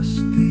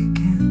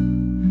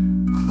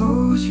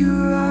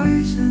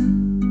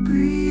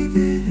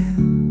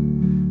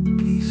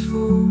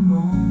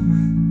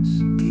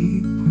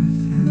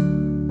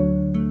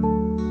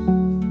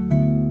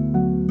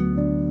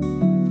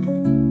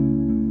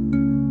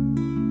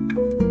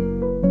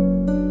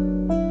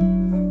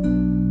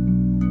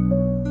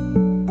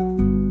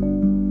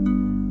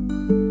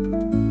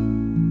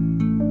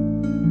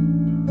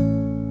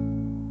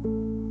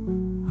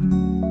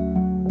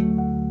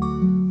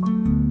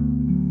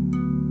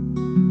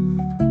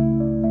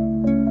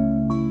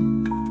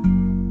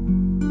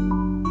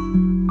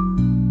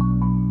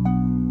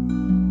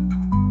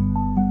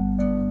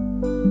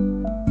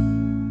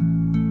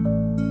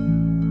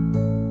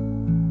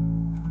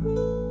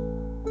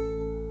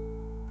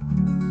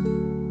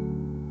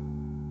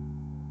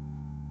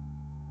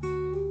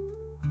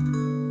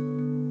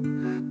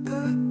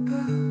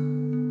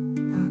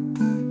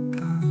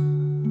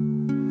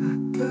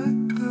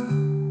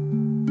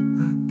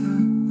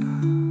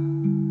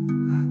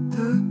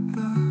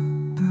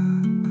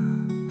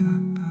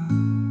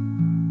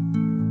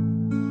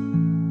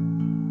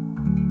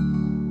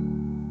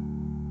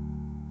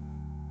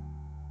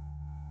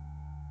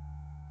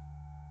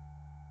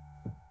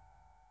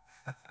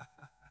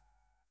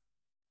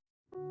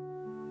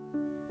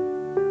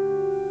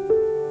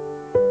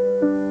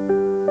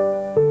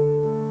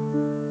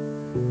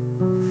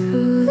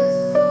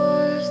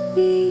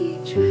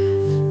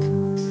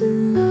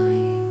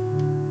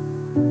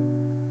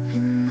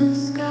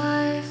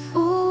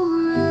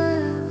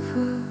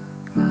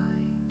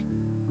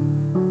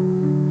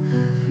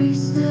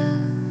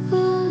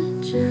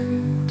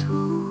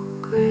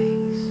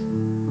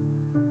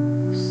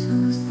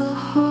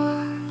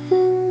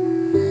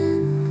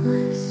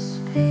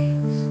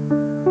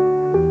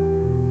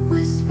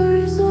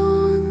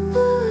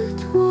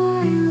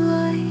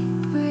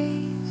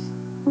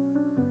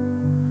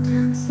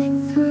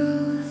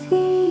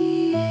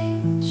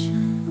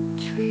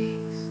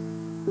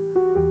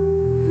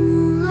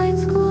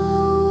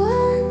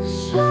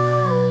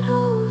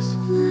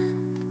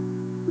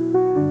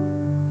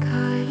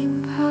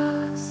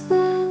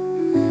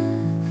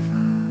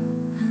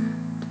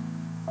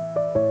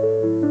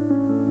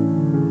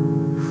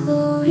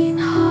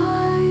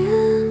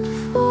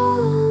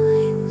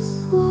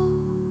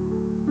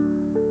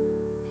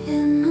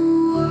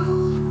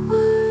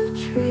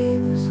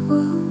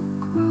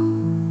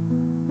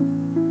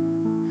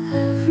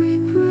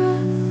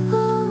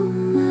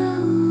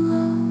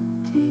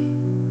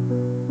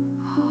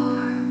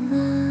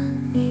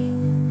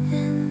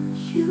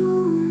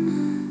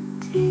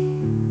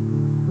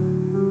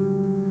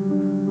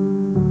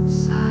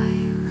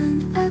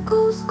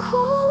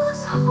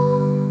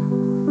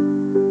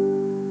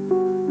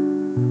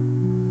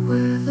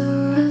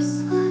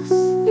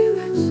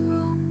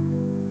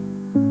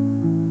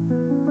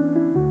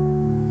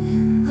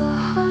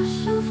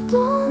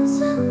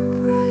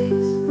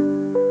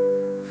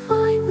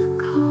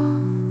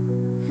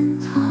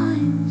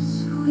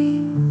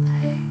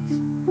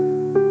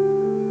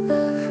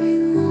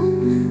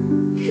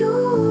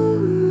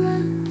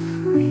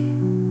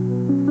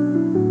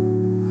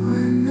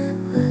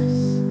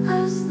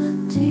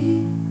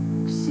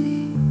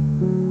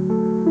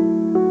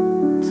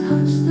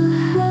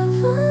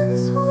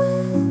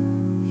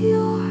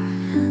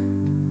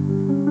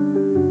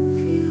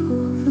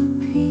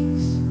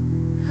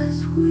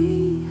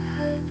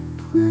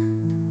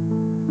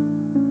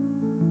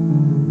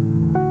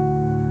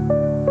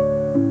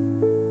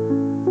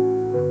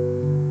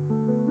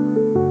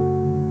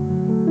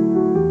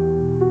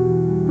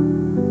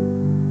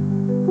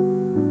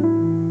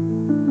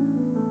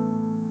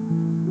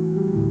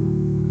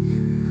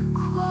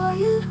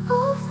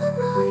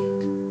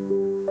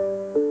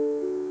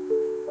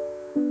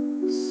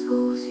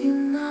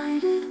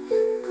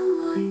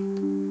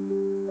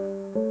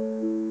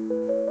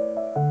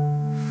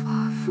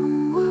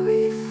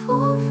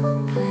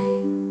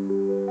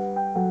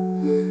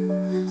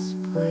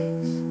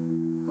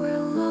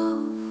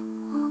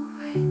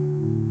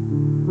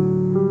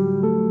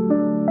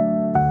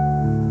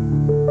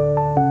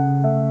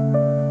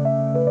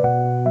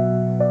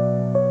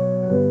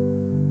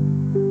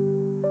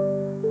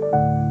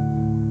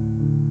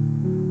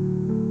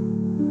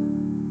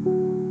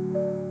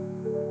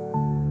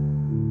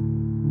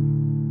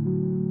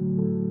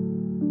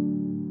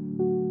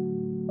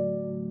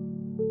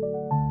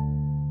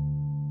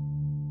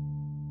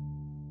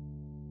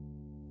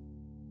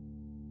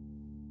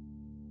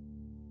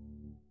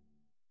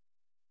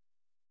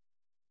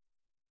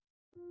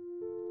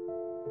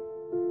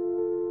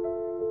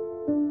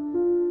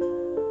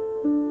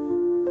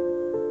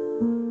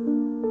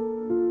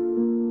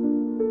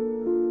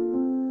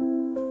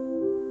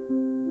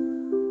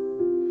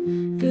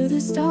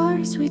the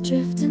stars we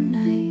drift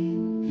tonight,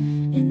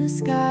 in the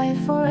sky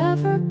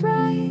forever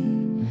bright.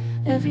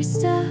 Every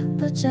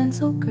step a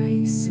gentle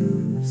grace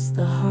soothes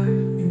the heart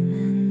in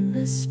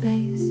endless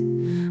space.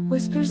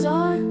 Whispers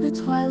on the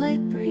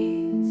twilight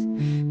breeze,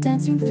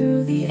 dancing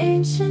through the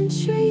ancient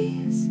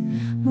trees.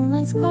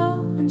 Moonlight's glow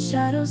and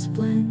shadows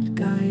blend,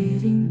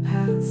 guiding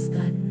paths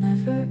that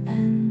never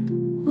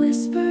end.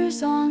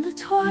 Whispers on the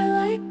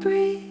twilight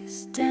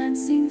breeze,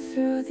 dancing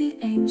through the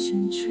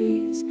ancient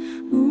trees.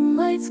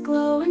 Moonlight's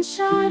glow and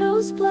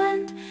shadows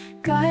blend,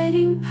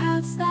 guiding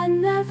paths that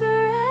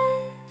never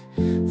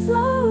end.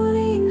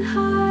 Floating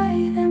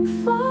high and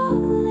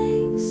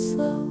falling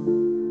slow,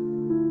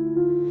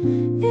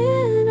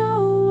 in a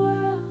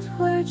world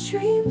where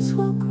dreams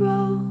will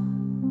grow.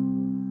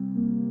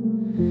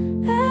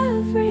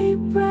 Every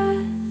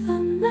breath a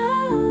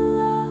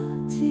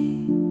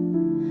melody,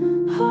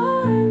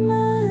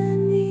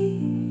 harmony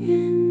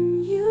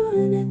in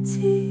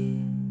unity.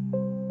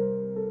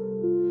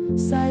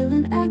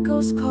 Silent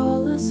echoes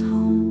call us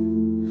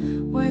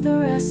home, where the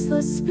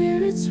restless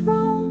spirits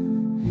roam.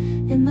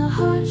 In the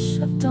hush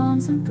of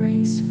dawn's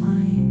embrace,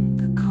 find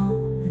the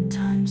calm in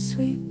time's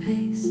sweet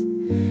pace.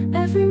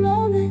 Every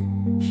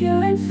moment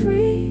pure and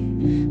free,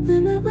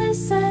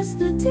 limitless as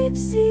the deep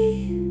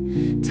sea.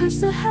 Touch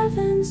the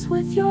heavens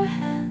with your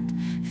hand,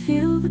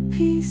 feel the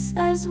peace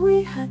as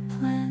we had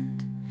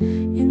planned.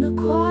 In the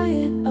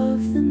quiet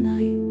of the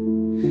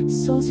night,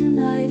 souls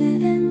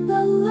united in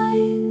the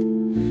light.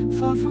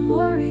 Far from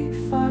worry,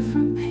 far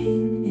from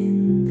pain,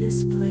 in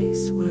this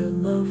place where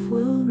love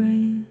will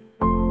reign.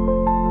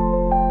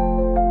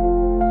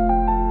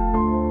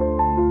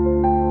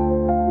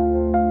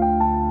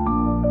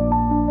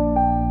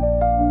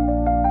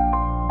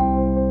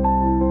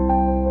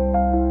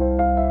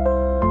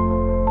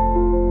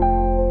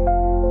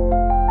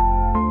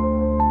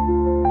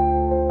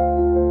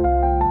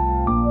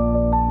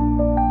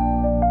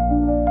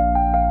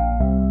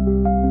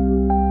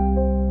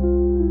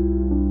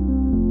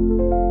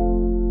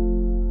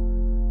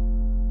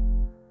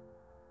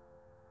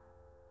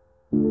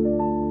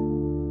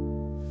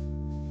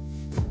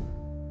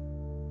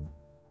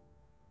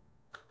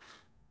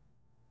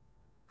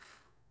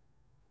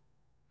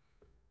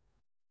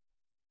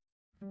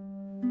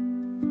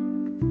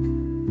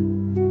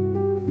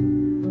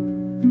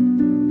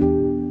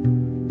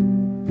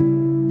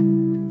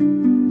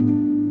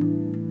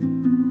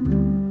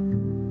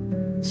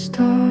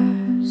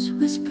 Stars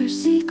whisper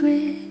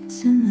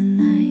secrets in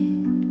the night.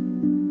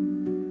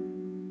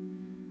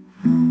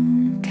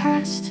 Moon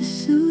casts a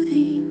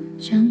soothing,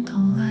 gentle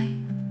light.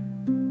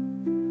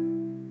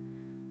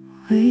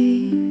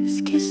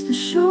 Waves kiss the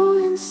shore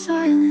in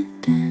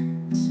silent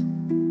dance.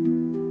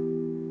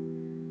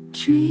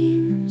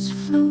 Dreams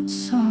float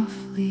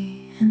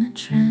softly in a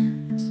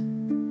trance.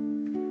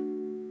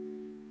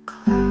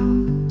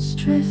 Clouds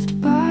drift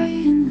by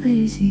in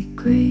lazy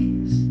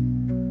grace.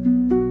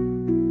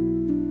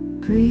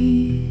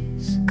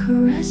 Breeze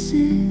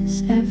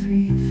caresses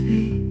every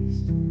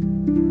face.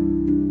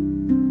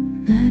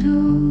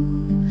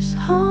 Meadows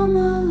hum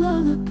a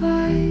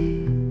lullaby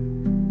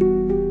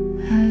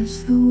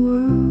as the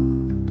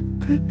world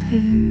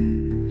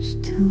prepares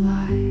to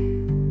lie.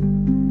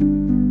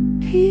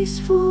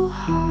 Peaceful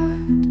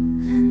heart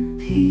and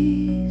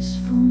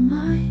peaceful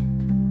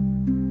mind,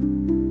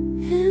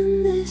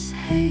 in this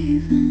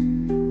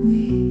haven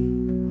we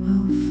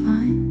will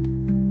find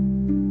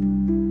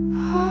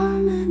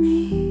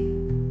harmony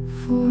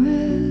for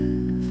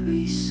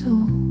every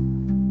soul.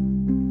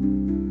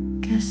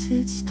 Guess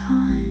it's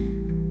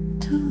time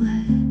to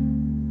let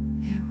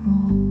it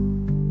roll.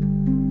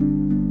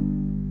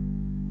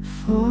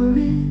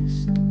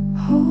 Forest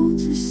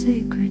holds a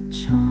sacred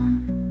charm.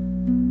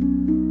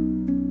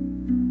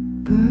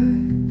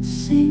 Birds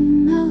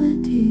sing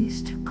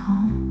melodies to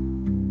calm.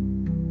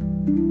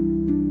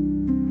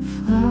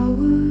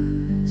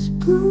 Flowers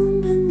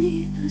bloom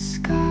beneath the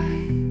sky.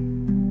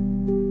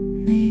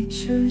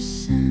 Nature's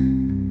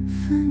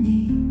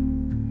symphony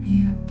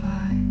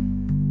nearby.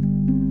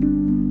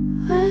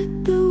 Let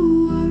the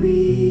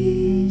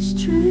worries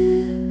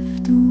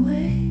drift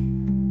away.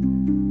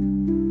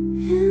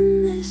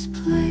 In this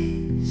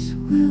place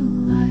we'll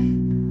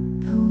light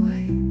the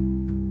way.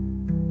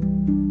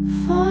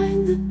 Find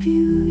the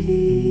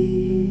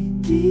beauty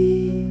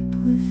deep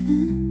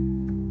within,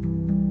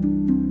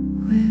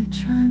 where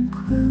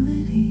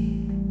tranquility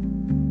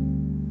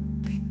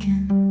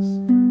begins.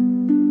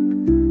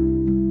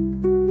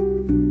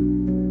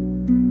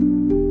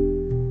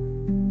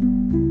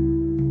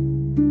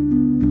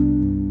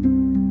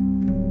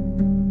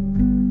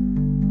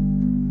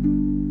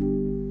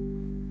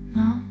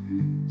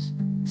 Mountains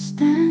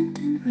stand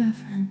in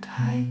reverent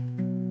height.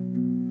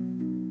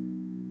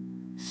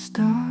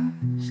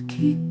 Stars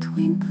keep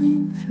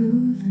twinkling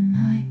through the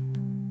night.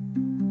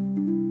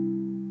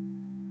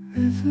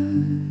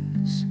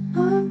 Rivers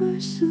murmur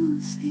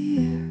soothes the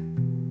air.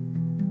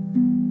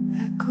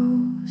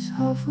 Echoes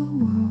of a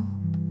world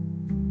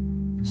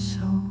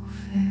so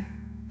fair.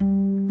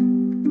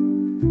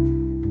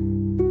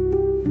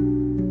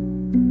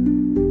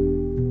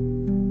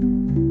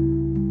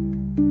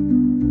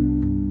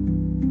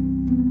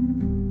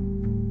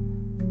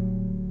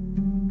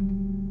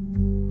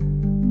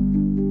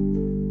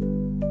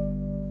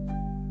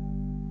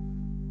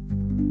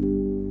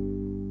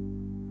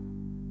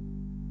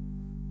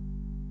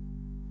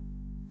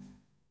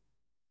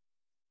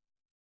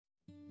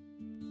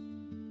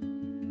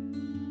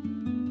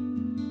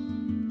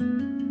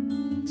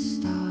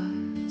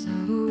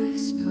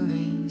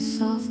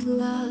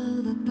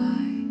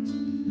 lullabies.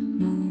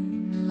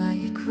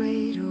 Moonlight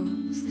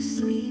cradles the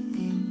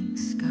sleeping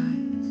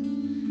skies.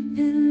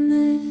 In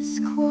this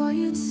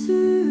quiet,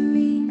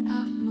 serene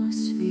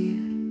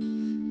atmosphere,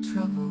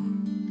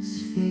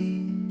 troubles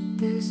fade,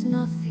 there's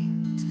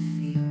nothing to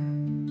fear.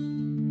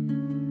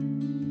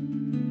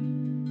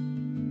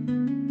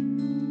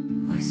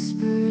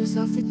 Whispers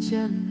of the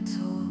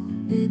gentle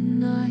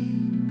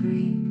midnight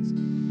breeze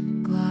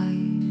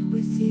glide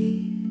with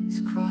ease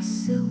across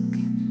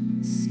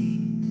silken seas.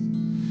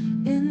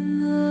 In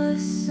the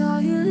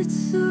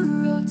silence, the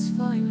roads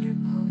find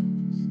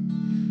repose.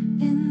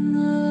 In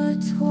the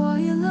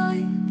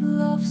twilight,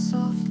 love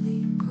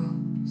softly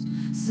grows.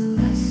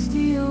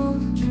 Celestial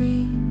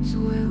dreams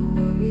where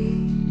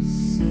worries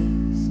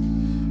cease.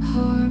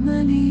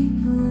 Harmony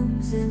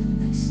blooms in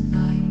this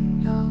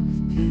night of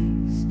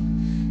peace.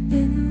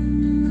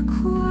 In the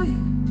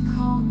quiet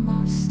calm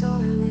of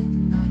starlit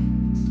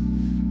nights,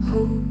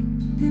 hope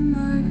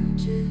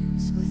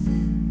emerges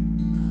within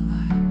the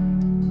light.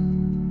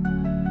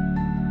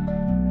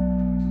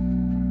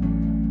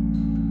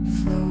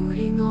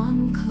 Floating on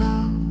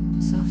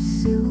clouds of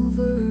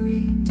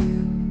silvery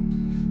dew,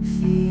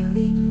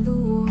 feeling the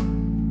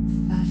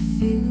warmth that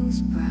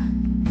feels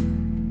brand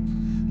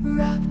new.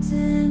 Wrapped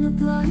in a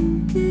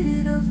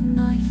blanket of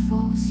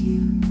nightfall's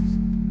hues,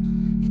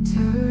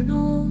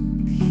 eternal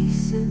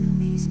peace in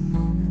these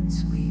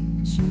moments we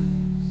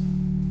choose.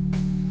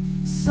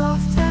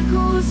 Soft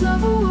echoes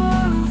of a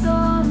world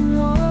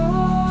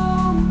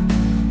unknown.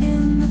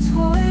 In the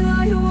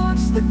twilight,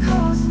 watch the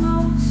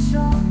cosmos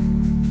shine.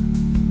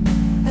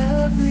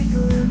 Every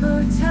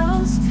glimmer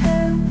tells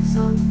tales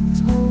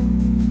untold.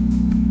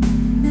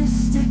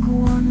 Mystic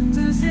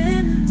wonders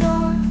in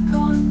dark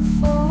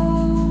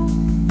unfold.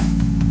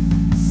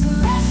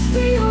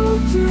 Celestial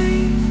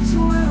dreams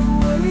where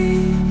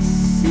worries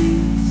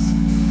cease.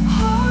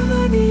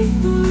 Harmony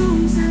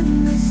blooms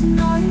in this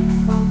night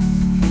of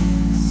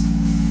peace.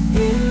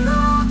 In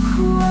the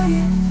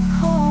quiet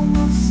calm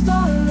of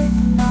starlit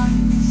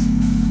nights,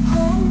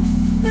 hope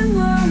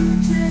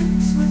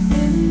emerges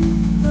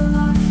within the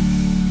light.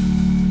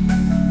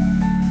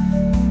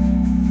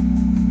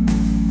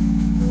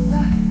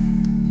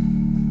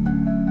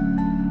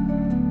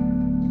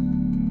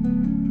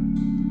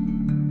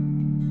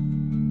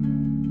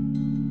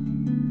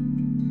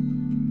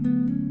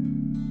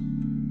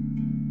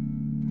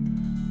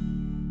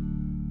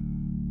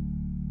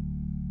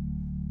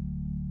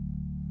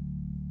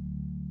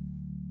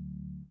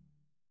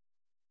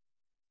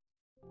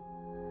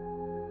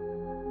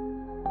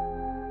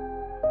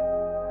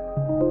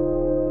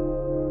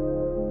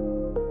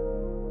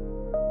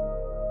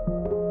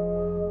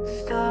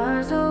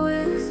 Stars are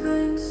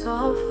whispering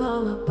soft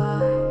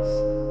lullabies.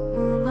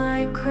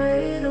 Moonlight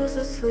cradles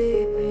the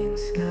sleeping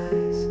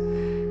skies.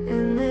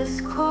 In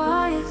this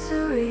quiet,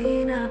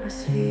 serene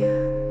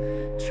atmosphere,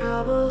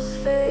 troubles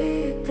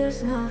fade,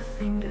 there's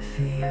nothing to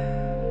fear.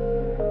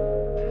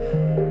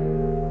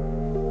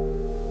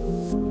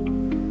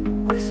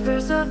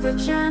 Whispers of the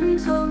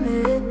gentle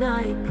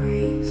midnight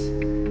breeze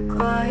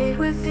glide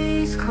with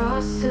ease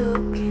across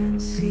silken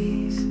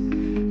seas.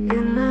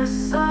 In the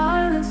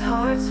silence,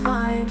 hearts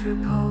find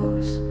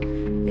repose.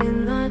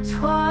 In the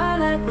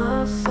twilight,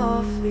 love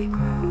softly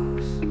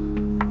grows.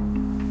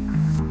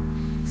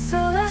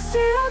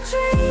 Celestial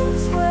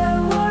dreams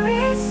where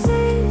worries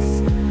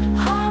cease.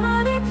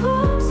 Harmony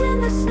blooms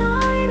in this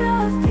night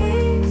of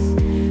peace.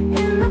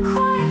 In the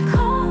quiet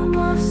calm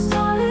of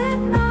starlit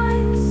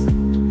nights,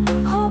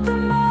 hope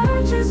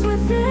emerges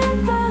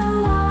within the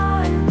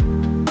light.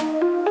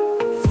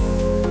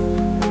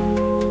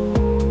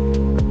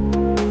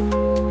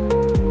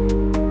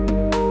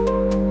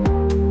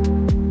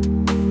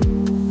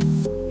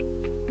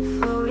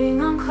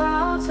 Floating on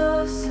clouds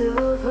of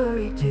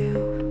silvery dew,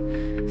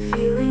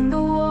 feeling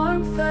the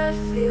warmth that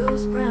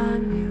feels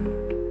brand new.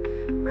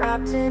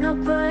 Wrapped in a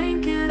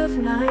blanket of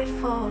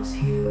nightfall's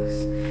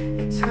hues,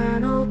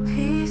 eternal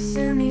peace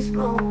in these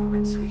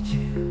moments we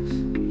choose.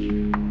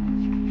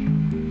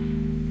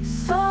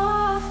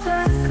 Soft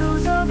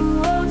echoes of a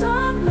world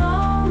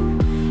unknown.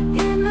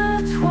 In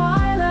the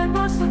twilight,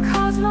 watch the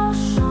cosmos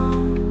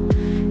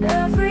shine.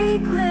 Every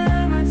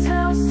glimmer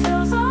tells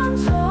tales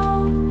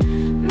untold.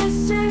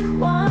 Mystic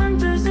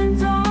wonders in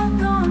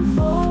dark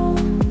unfold.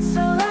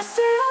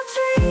 Celestial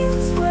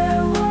dreams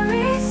where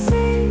worries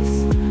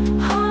cease.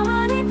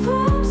 Harmony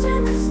blooms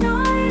in this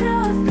night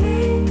of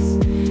peace.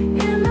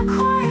 In the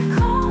quiet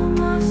calm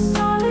of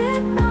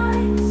starlit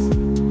nights,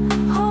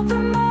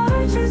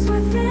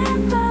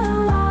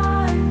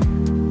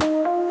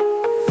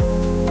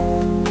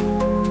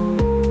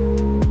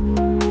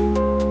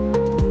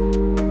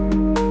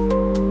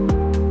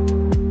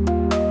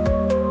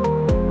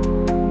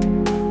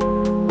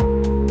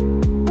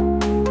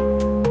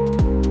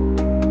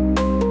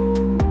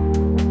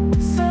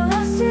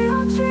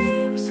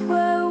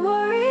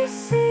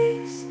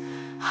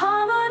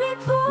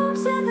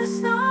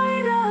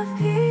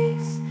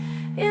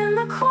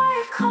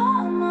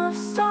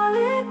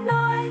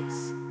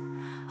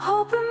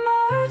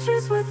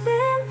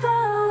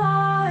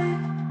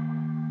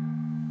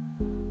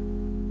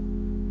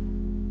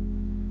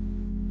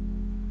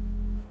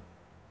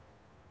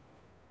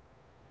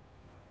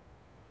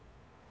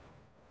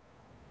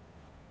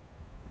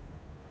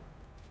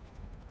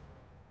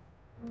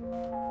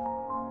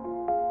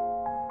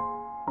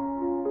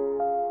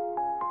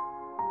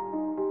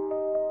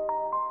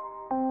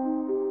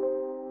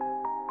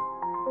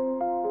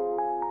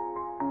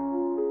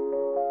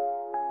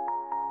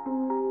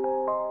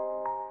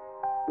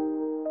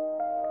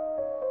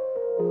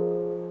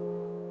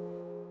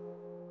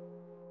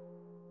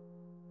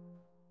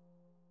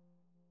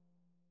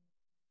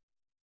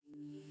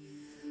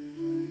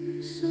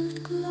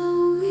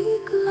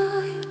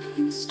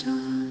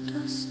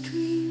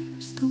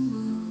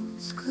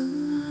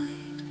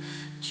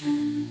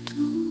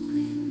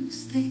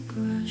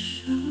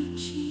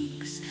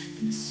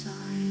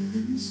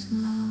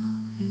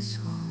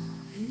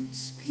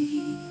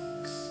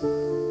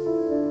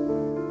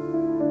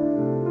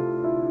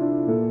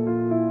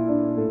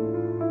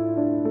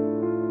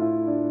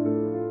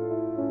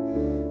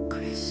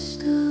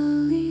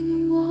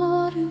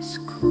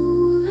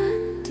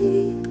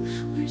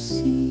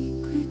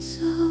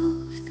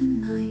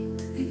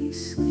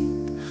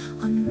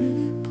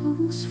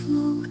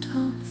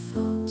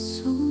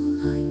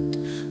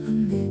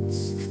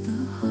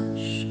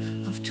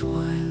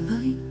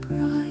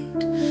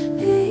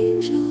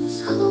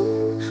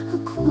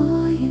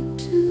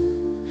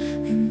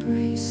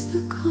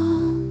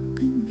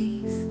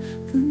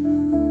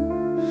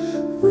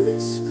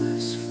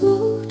 Whispers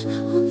float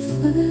on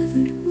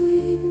feathered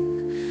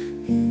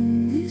wing.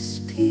 In this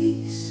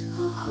peace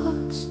our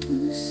hearts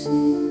do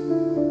sing.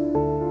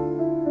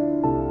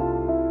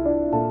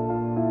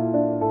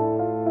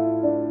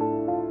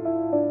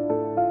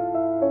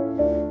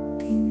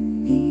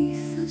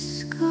 Beneath a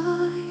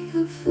sky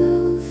of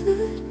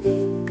velvet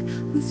ink,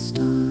 with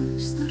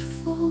stars that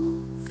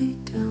fall, they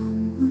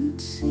downward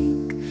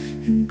sink.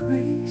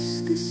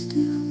 Embrace the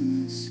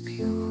stillness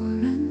pure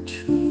and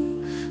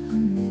true.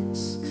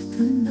 Amidst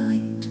the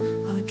night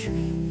our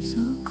dreams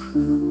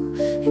accrue.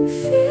 In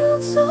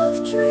fields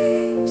of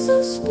dreams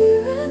our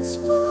spirits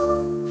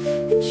bloom.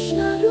 In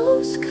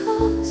shadows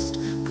cast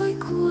by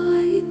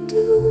quiet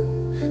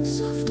doom,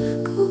 soft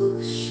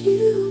echoes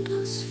shield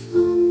us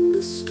from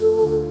the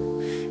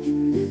storm.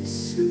 In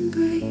this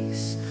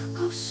embrace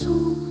our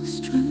souls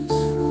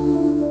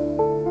transform.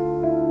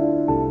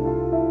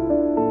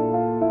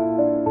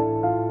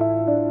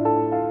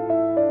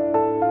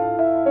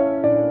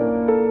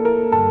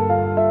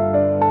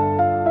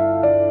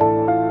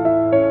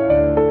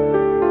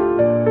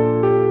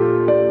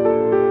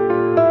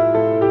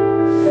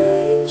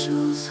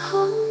 Angels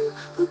hum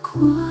a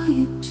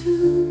quiet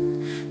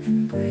tune.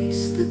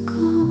 Embrace the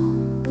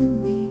calm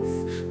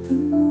beneath the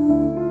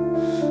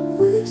moon.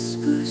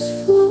 Whispers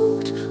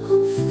float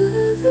on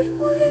feathered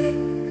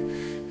wing.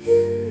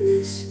 In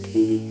this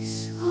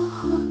peace our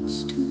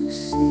hearts do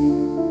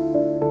sing.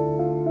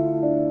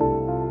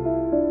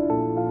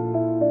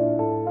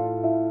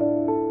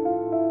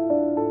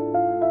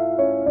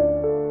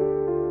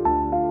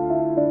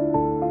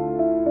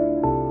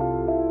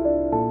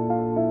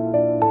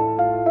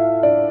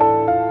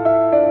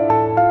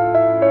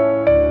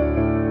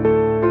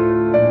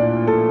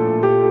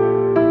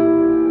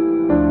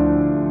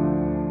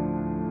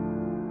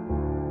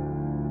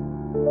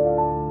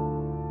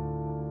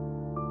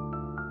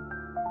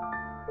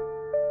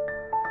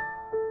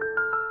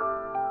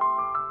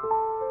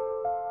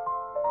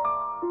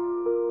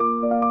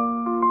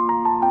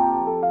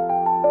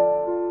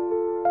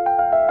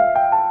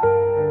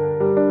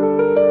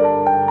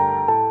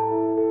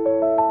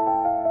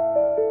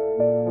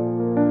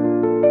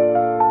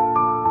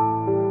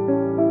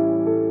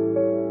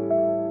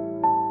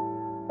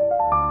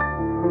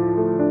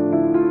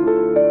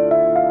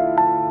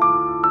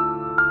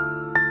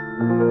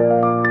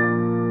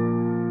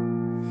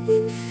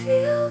 In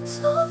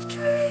fields of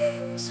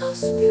dreams our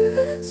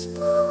spirits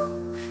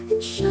bloom. In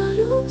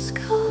shadows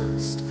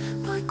cast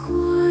by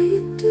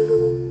quiet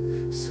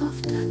doom,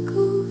 soft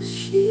echoes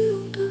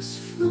shield us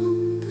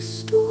from the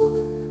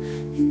storm.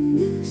 In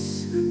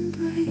this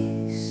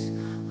embrace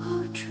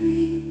our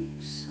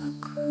dreams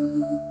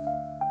accrue.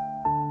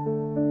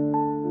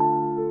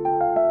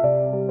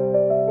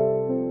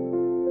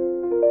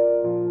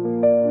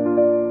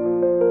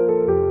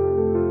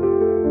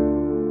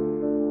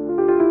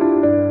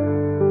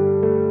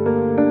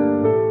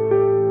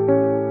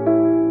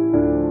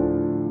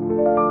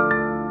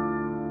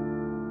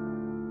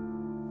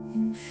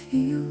 In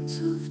fields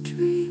of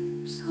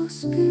dreams our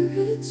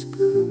spirits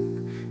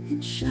bloom.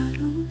 In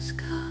shadows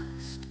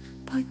cast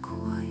by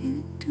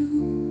quiet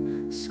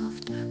doom,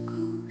 soft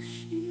echoes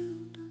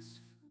shield us.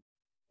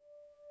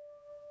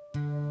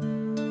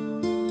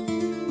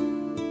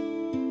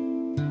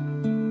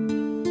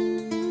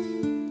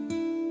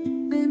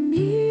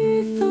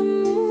 Beneath the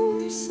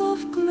moon's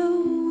soft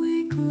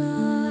glowing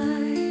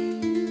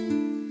light,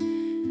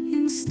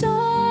 in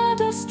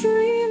stardust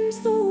dreams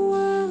the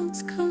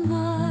worlds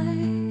collide.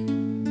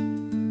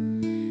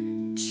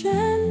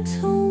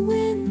 Gentle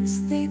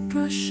winds, they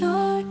brush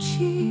our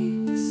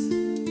cheeks.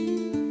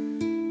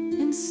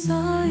 In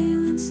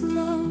silence,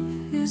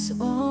 love is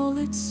all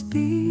it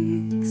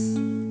speaks.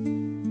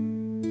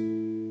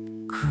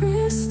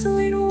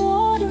 Crystalline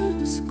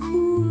waters,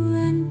 cool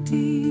and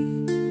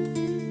deep,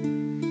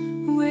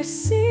 where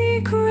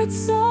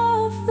secrets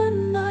of the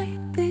night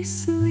they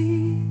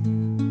sleep.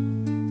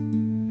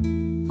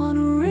 On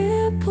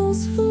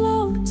ripples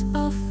float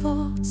our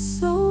thoughts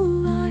so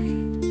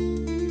light.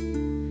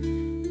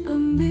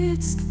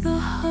 Amidst the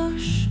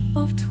hush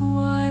of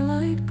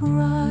twilight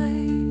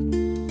bright,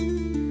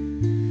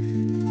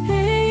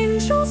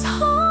 angels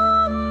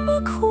hum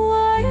a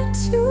quiet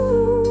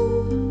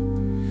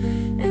tune.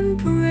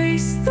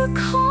 Embrace the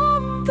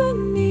calm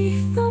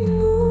beneath the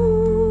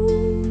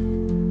moon.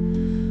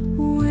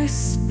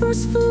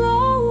 Whispers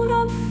float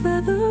on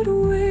feathered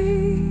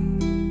wing.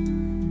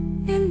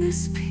 In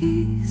this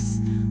peace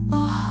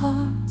our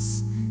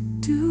hearts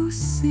do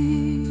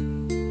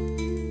sing.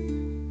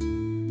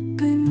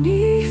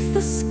 Beneath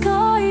the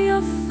sky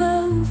of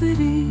velvet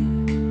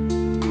ink,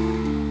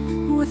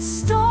 with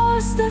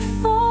stars that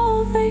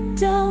fall they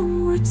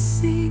downward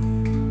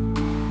sink.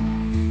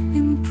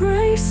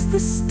 Embrace the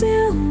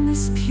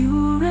stillness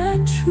pure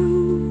and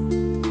true.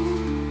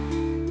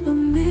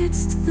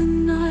 Amidst the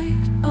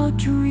night our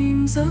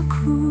dreams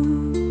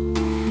accrue.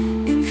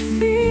 In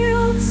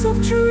fields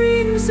of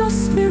dreams our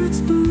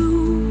spirits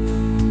bloom.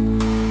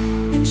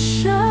 In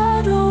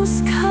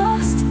shadows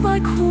cast by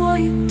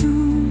quiet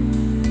doom,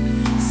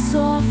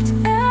 soft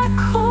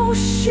echoes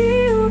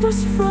shield shield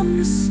us from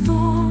the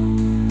storm.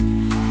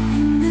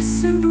 In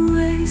this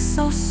embrace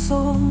our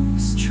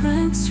souls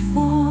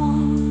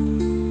transform.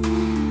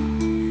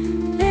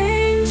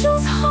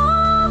 Angels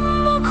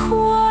hum a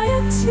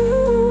quiet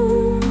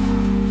tune,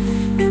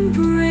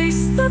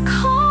 embrace the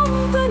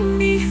calm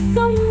beneath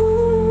the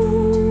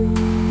moon.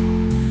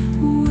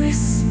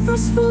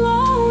 Whispers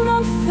float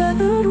on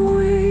feathered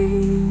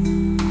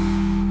wing.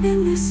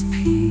 In this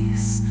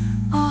peace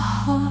our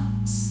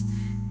hearts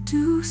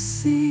do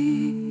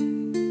sing.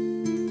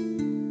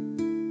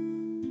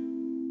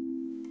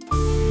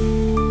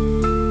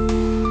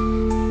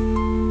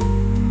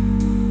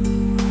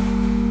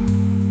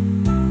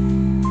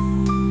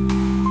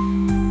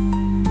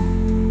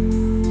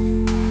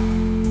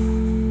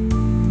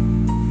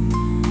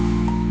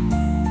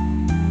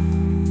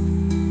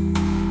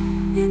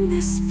 In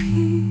this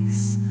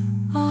peace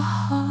our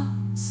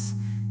hearts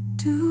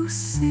do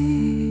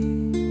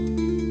sing.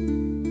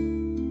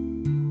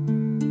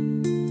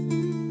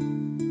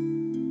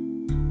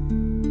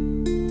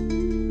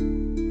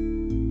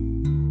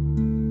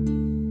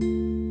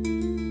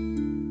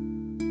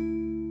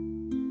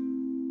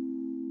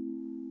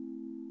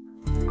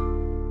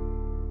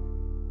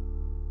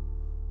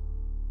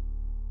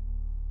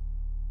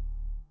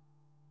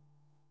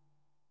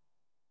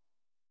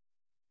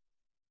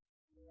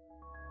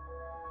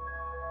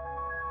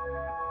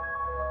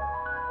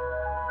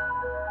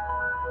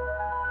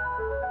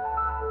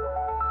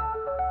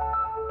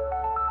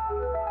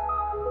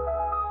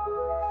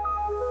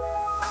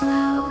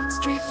 Clouds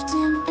drift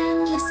in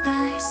endless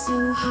sky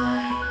so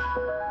high.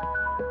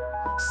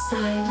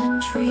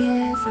 Silent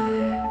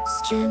rivers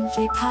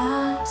gently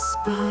pass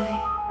by.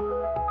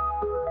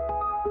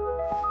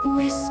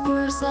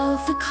 Whispers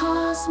of the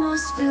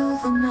cosmos fill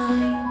the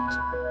night.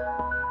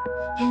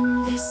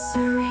 In this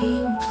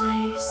serene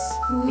place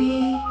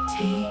we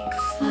take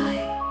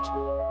flight.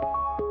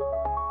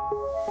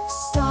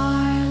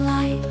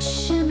 Starlight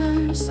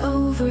shimmers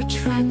over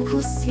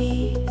tranquil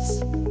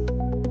seas.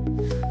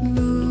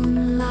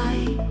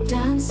 Moonlight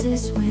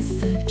dances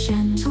with the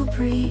gentle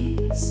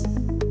breeze.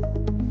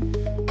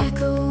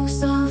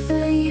 Echoes of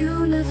the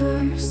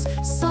universe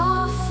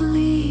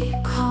softly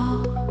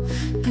call.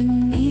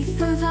 Beneath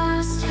the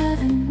vast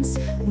heavens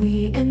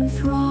we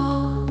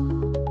enthrall.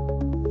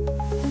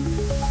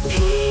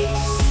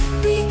 Peace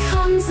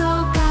becomes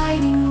our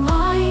guiding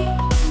light.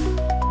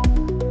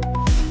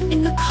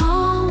 In the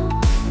calm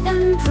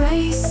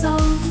embrace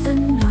of the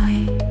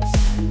night.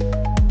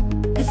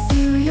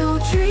 Ethereal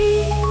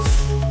dreams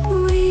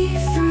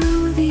weave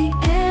through the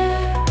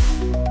air.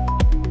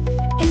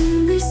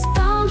 In this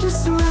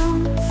boundless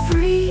realm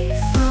free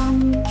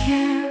from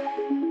care.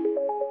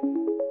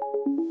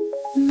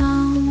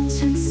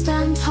 Mountains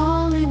stand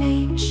tall in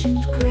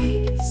ancient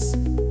grace.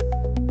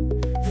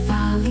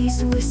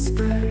 Valleys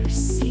whisper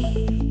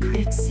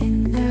secrets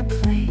in their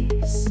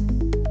place.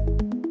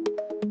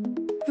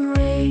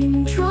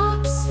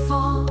 Raindrops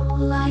fall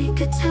like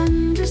a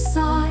tender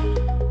sigh.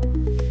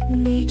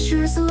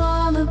 Nature's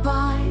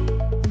lullaby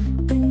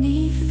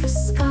beneath the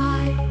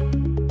sky.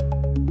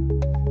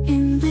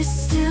 In this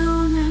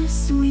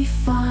stillness we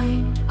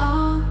find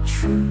our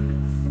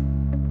truth.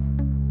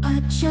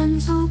 A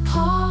gentle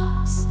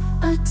pause,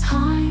 a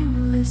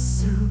timeless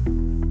soothe.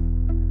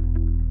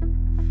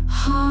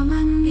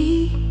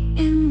 Harmony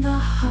in the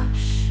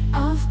hush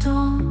of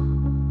dawn.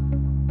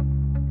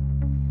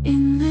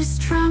 In this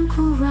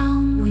tranquil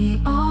realm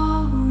we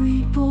are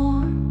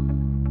reborn.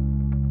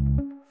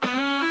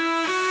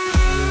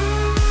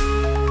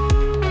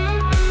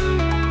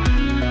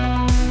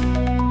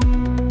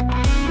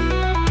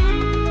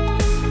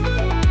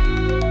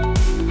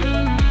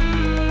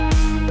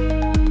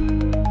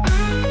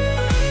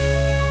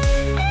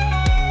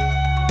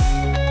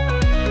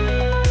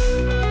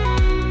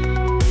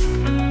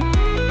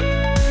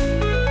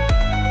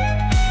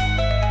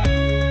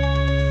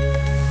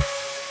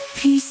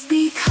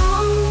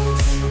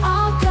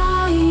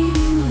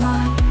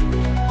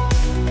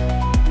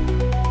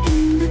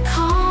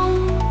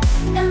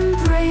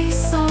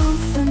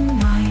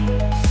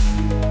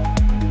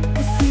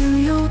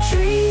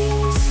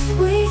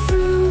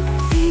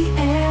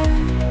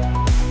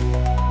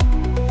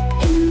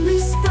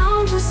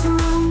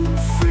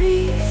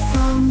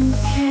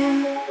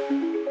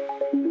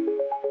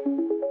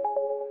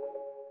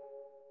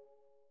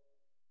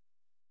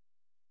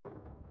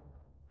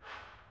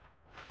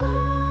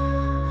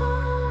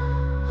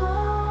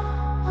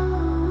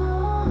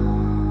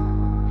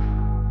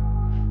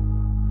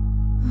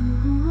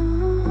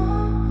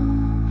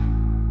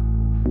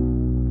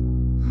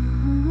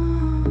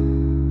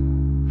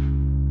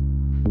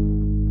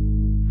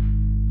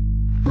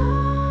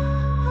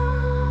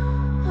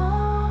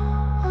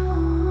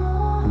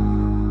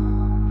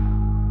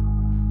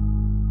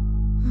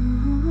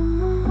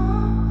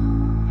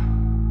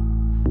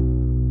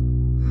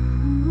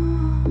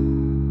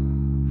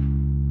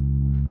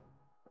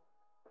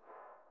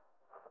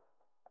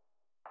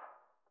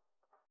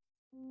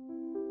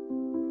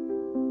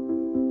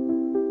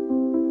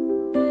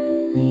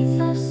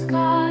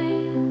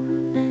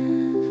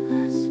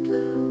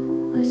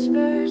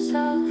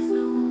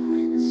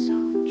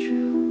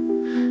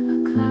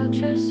 Cloud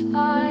just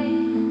by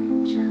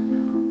in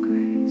gentle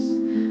grace,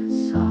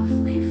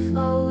 softly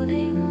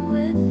floating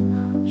with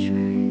no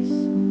trace.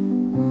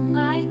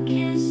 Moonlight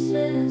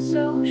kisses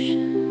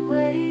ocean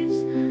waves,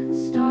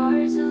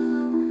 stars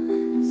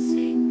illumine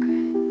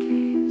secret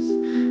caves.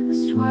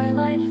 As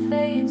twilight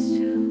fades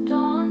to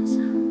dawn's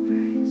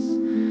embrace,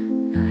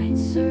 night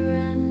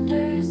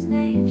surrenders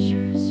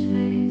nature's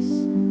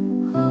face.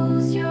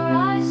 Close your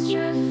eyes,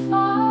 drift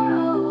far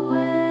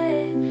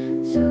away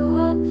to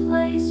a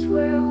place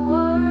where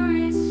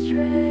worries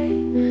stray.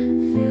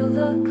 Feel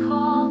the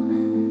calm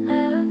in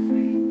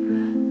every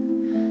breath,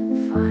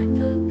 find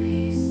the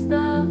peace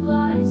that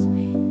lies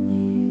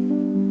beneath.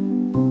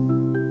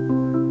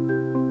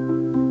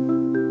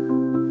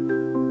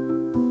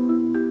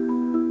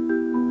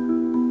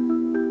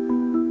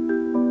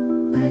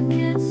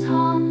 Crickets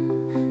hum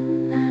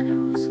and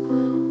meadows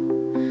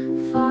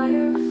glow,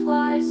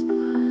 fireflies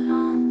put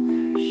on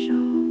their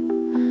show.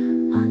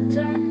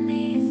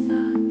 Underneath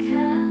the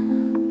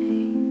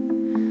canopy,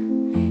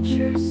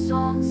 nature's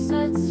song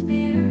sets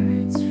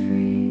spirits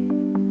free.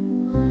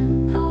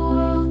 Let the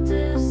world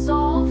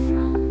dissolve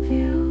from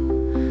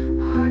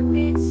view,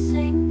 heartbeats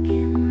sink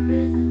in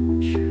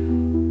rhythm true.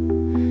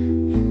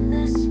 In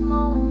this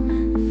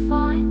moment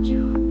find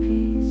your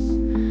peace,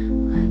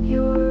 let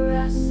your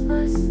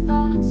restless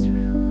thoughts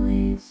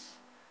release.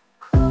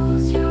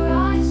 Close your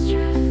eyes,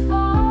 drift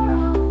far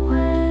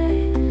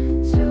away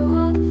to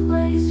a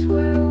place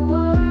where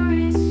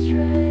worries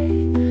stray.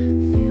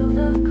 Feel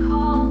the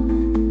calm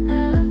in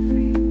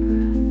every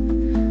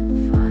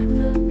breath, find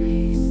the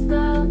peace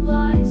that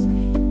lies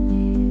beneath.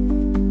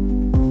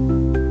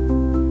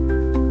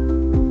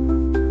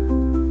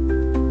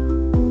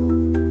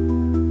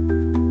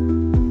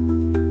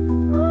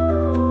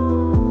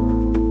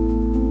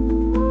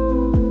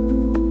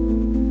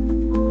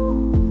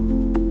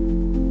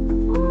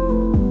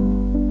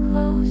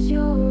 Close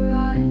your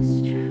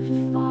eyes,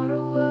 drift far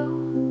away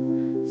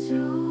to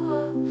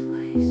a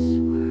place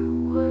where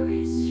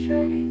worries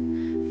stray.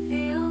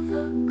 Feel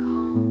the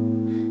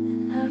calm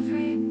in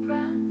every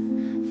breath,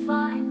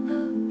 find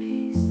the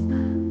peace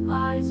that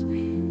lies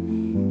beneath.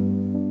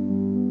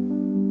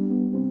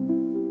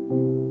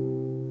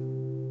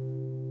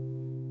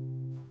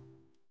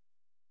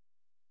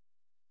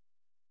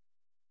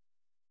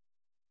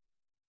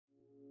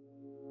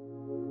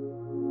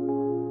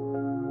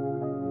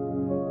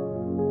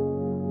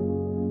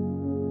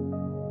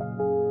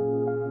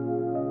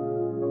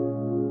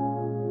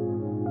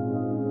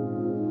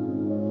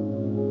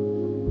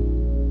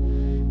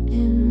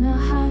 In the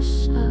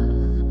hush of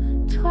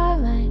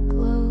twilight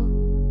glow,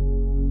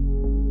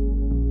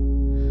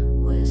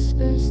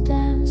 whispers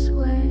dance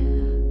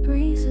where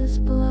breezes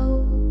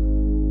blow.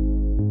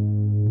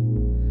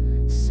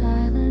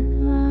 Silent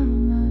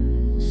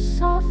murmurs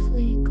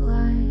softly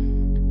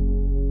glide.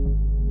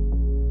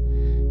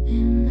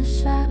 In the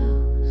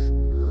shadows,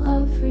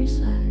 love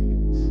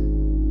resides.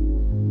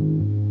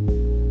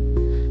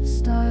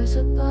 Stars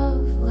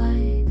above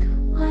like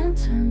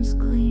lanterns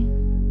gleam.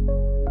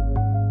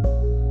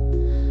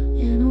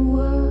 In a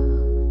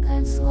world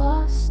that's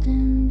lost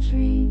in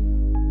dream,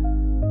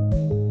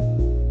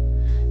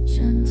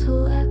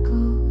 gentle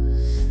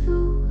echoes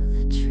through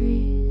the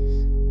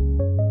trees,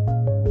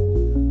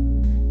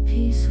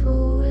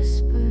 peaceful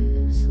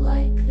whispers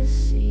like the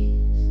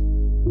seas.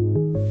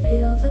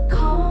 Feel the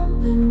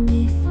calm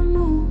beneath the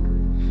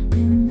moon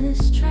in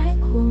this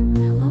tranquil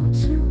mellow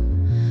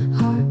tune.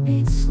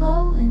 Heartbeats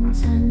slow in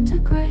tender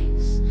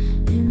grace,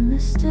 in the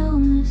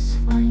stillness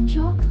find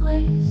your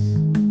place.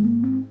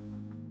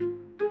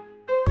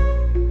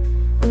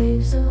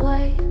 Waves of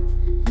light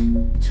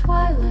in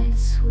twilight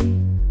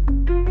sweet,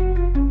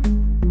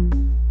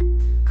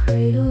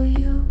 cradle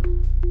you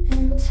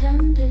in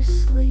tender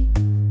sleep.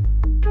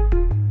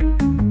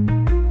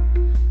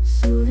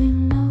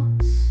 Soothing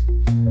notes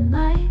in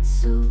night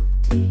so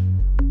deep.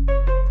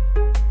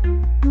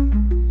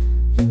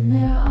 In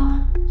their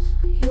arms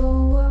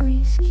your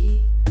worries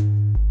keep.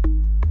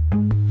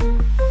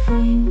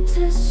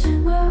 Faintest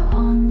shimmer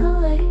on the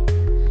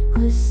lake,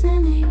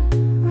 glistening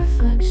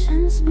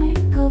reflections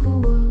make of a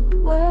world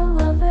where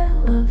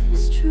love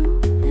is true.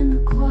 In the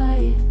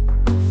quiet,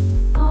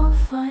 I'll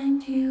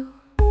find you.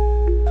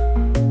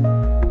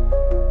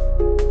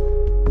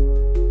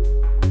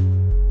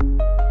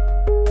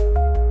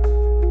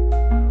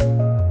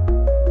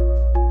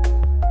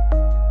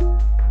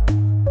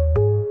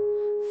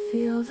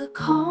 Feel the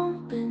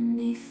calm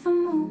beneath the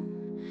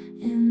moon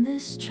in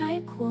this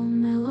tranquil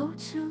mellow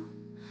tune.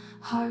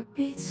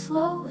 Heartbeats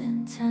slow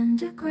in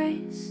tender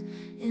grace,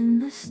 in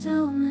the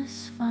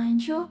stillness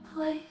find your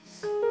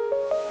place.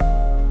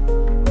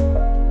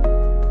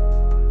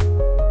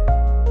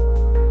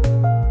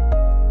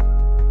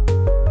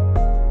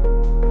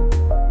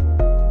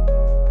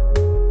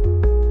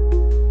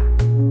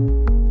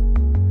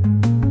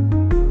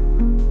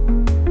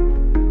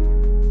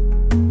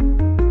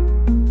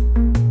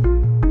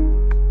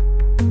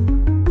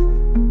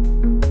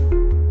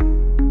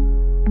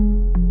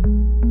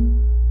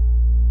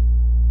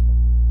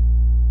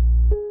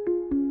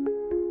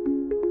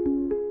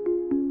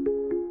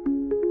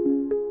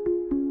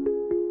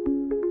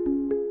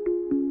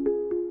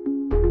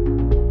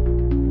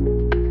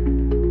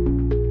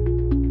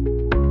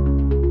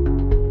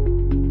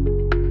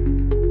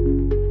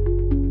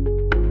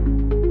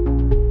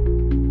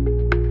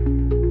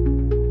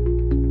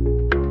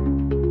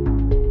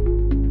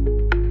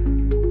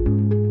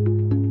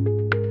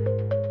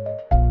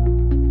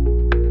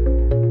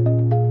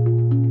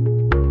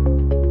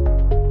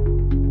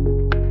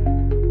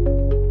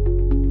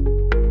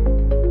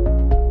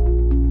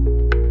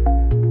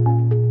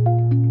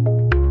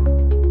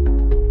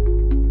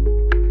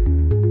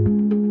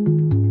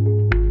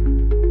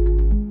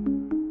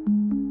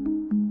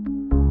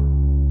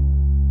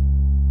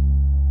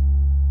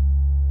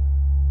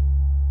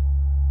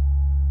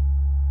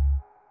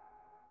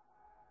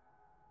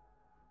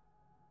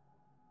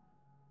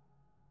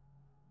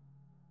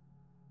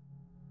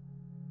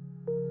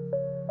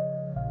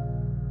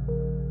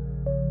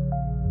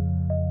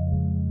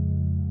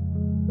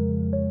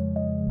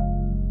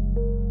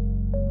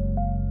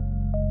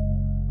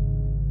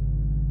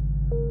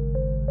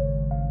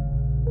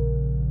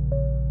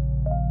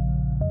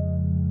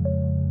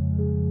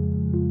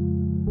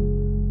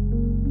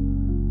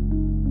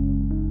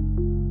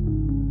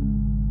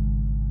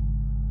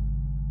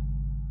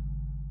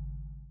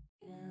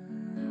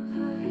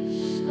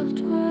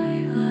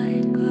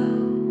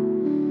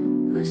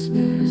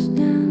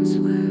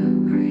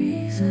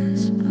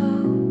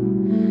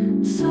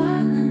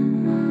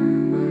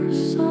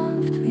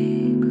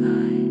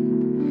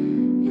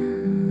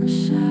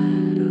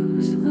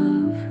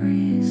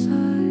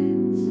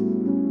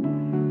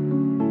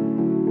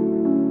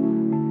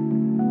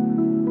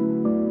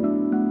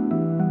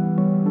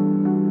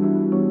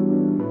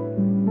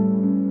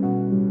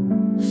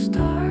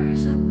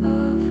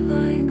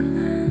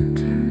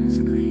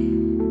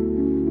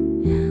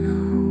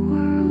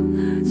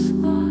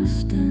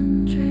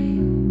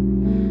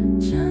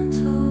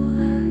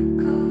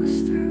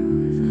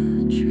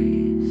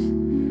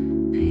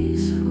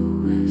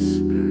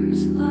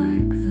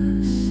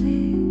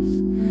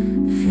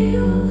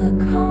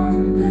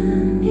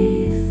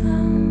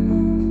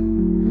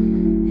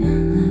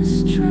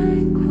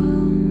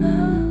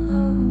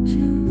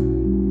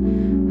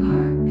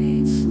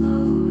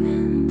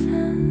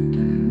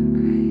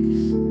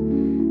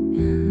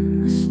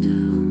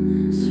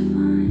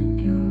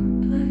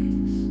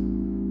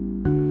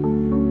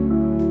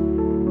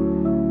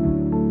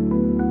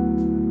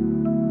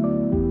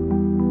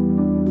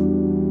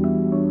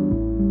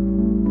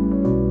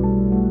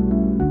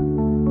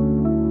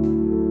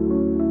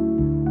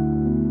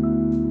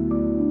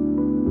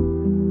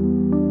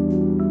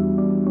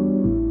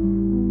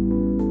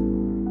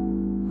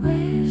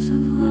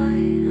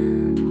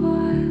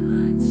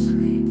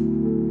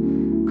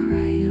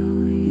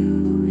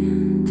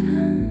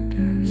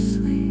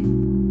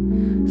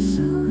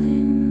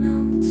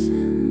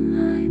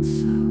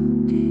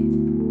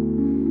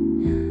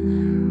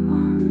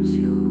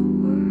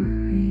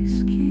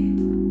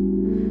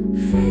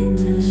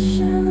 Faintest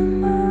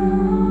shimmer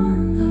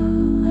on the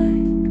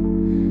lake,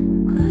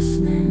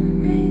 glistening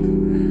ring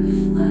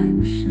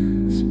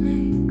reflections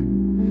make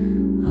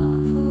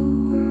of a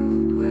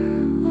world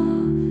where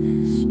love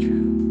is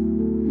true.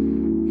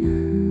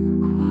 In the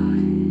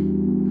quiet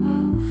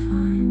I'll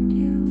find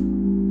you.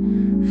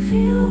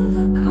 Feel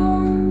the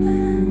calm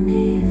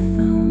beneath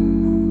the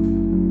moon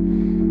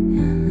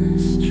in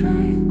this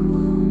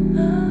tranquil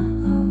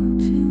mellow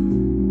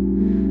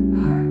tune.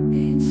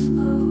 Heartbeat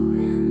slow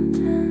in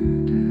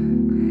tender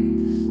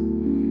grace.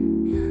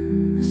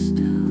 In the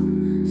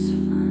stillness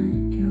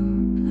find your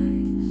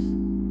place.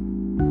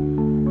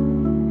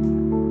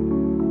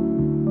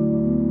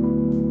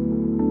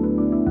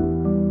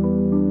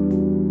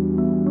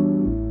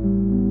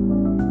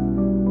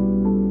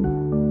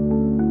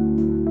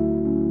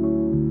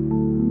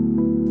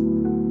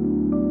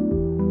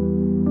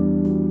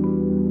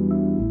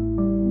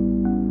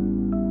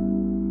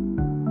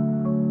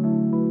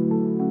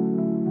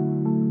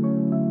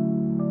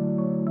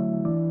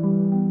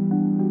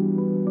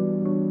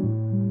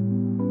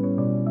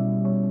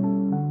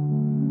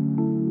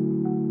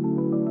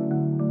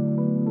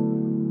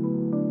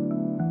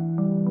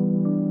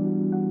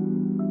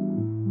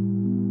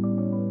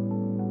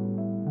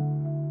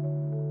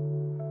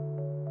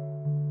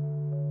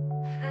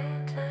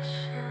 Faintest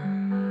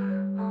shimmer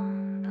on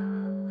the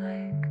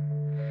lake,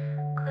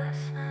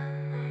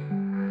 glistening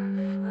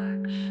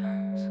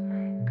reflections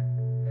make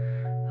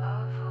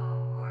of a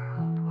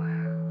world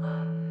where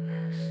love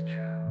is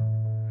true.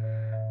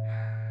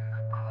 In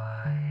the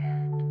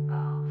quiet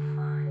I'll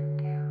find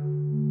you.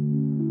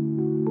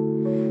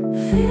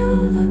 Feel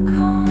the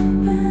calm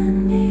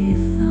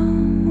beneath the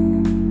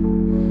moon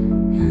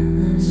in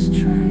this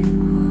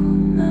tranquil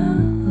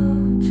mellow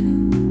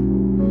tune.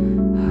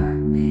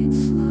 Heartbeat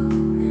slow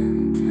in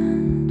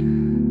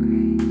tender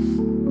grace.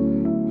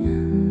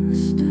 In the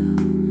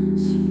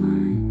stillness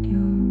find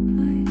your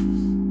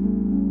place.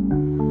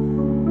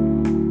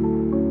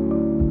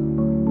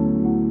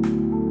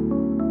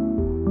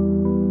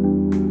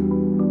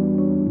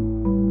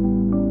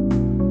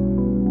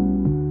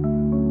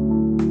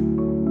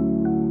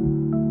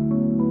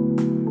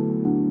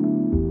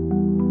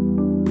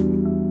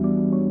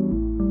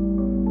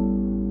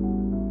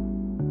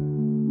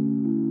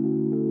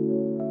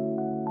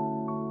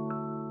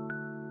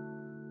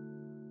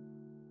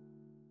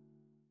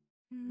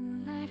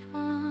 Moonlight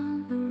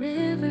on the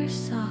river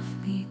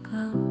softly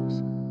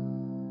glows,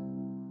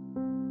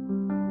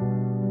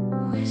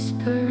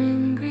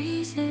 whispering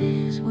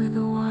breezes where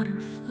the water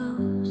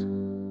flows.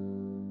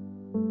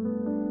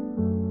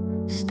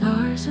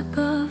 Stars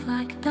above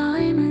like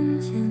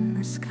diamonds in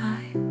the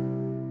sky.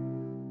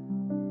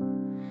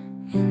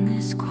 In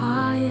this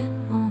quiet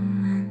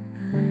moment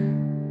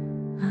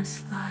let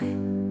us lie.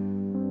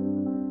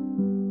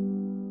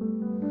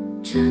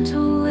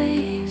 Gentle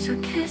waves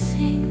are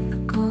kissing the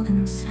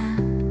golden sand.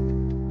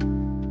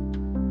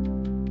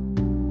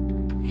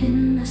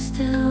 In the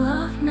still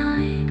of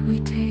night we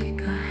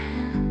take a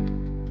hand.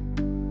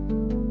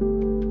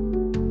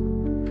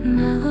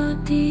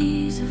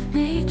 Melodies of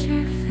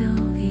nature fill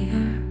the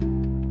air.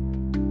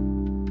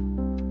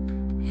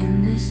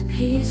 In this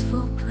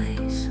peaceful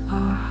place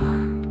our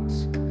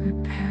hearts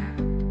repair.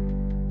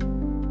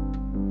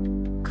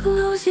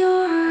 Close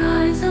your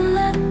eyes and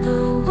let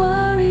the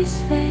worries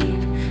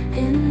fade.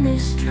 In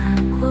this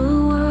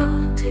tranquil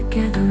world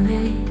together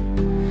made,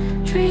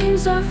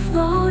 dreams are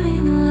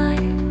floating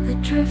like the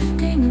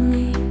drifting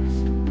leaves.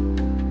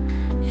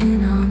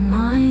 In our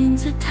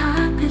minds a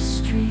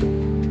tapestry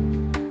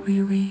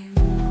we weave.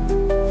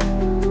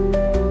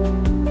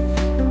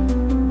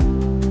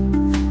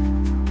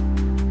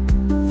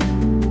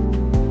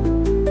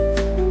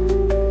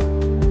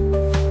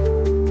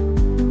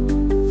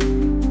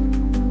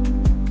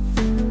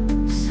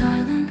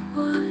 Silent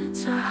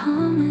woods are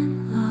humming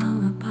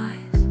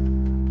lullabies.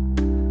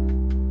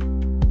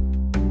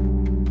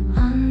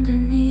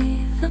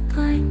 Underneath the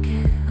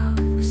blanket of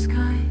the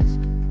skies,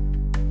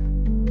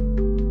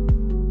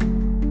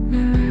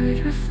 mirrored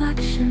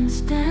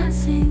reflections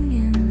dancing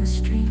in the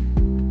stream.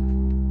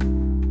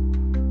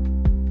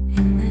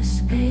 In this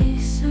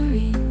space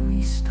serene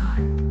we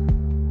start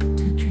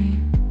to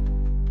dream.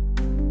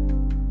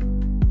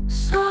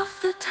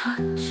 Soft the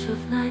touch of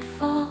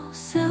nightfall,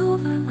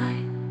 silver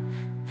light,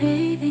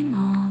 bathing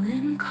all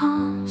in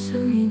calm,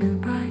 serene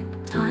and bright.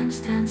 Time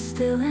stands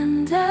still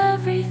and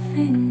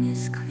everything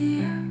is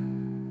clear.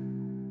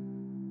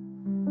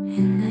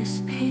 In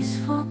this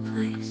peaceful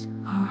place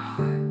our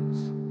hearts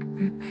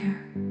repair.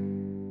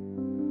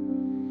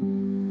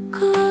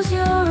 Close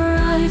your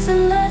eyes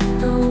and let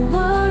the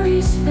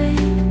worries fade.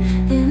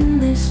 In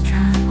this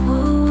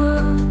tranquil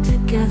world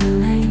together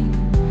made,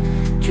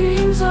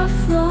 dreams are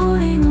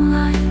floating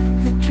like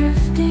the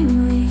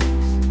drifting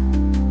leaves.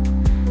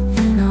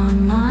 In our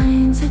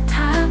minds a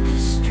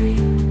tapestry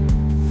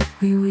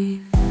we weave.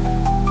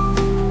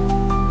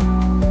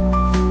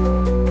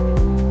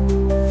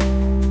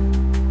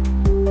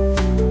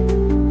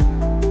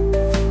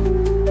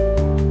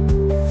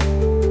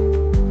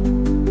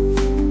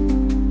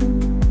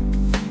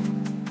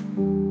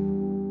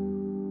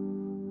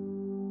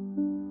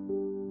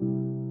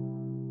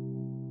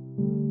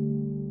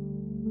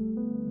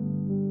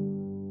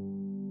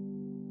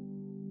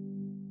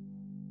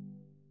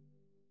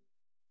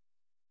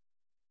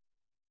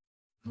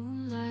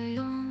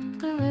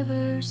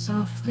 river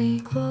softly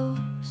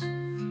glows,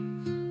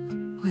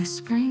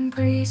 whispering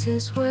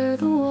breezes where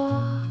the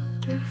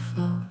water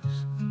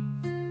flows.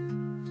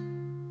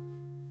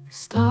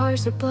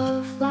 Stars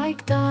above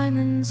like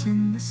diamonds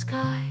in the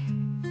sky.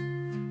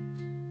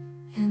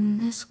 In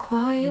this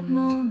quiet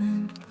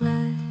moment,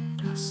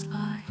 let us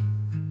lie.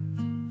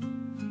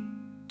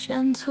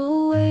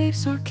 Gentle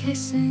waves are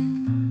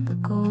kissing the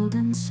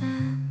golden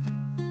sand.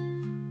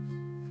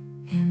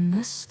 In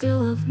the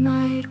still of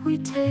night we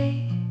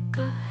take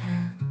a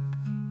hand.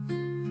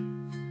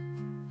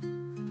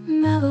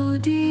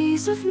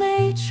 Melodies of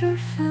nature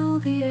fill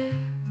the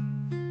air.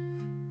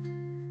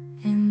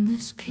 In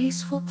this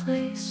peaceful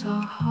place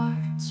our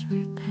hearts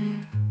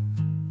repair.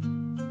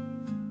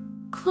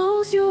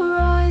 Close your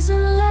eyes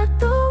and let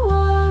the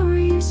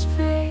worries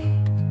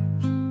fade.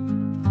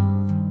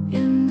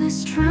 In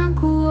this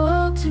tranquil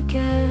world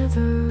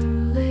together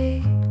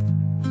laid,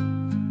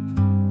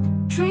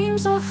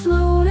 dreams are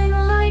floating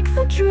like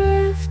the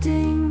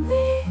drifting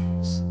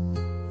leaves.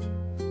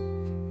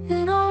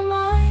 In our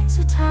minds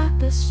a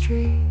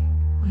tapestry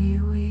we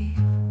weave.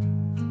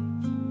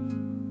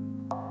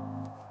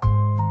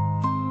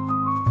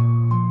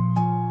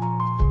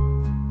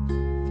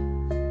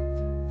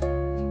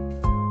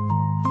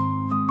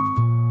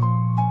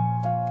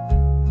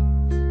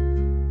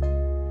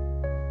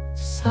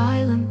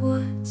 Silent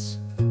woods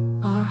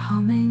are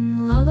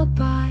humming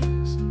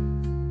lullabies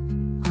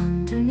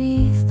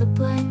underneath the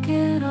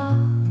blanket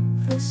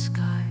of the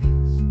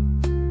skies.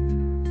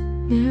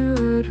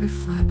 Mirrored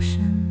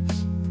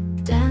reflections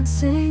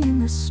dancing in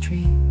the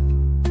stream.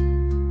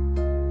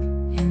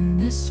 In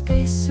this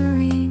space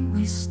serene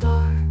we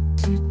start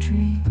to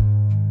dream.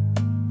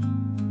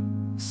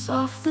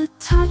 Soft the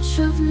touch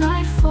of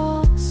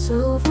nightfall,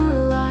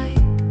 silver light,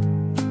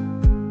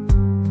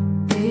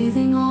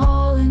 bathing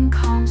all in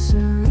calm,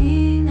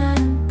 serene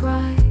and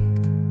bright.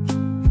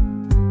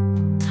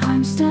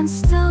 Time stands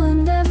still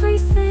and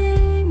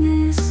everything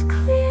is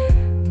clear.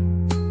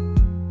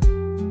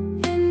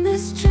 In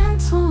this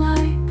gentle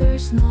light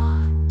there's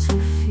naught to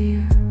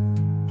fear.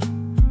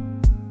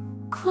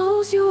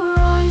 Close your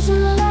eyes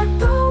and let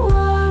the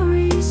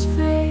worries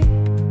fade.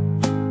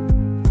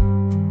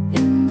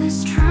 In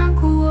this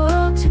tranquil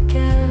world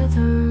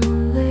together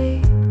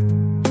laid,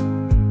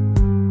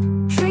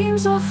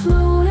 dreams are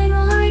floating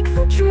like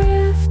the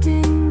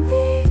drifting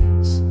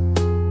leaves.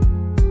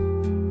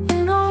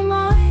 In our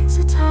minds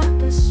a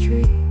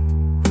tapestry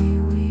we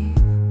weave.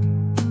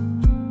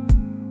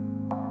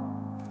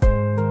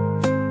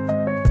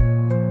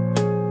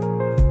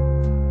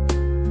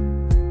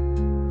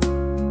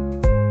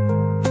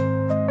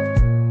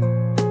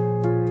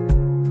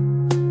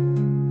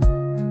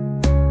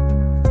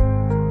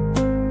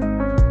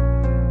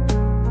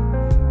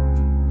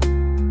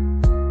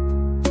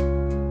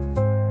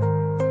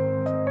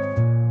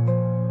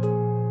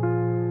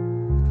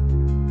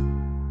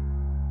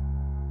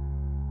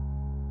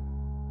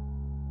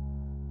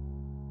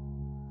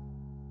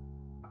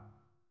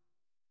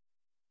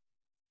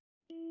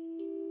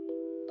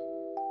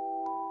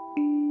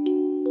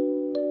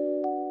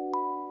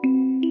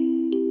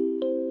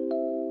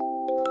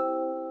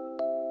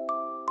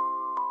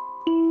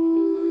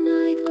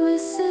 Night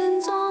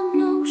glistens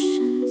on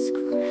ocean's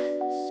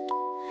crest.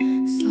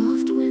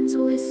 Soft winds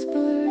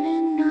whisper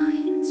in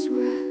night's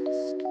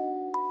rest.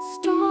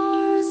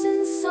 Stars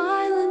in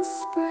silence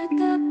spread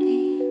their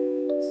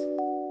beams,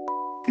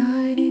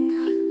 guiding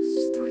us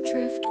through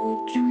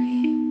driftwood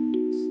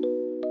dreams.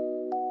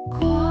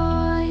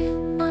 Quiet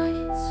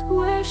nights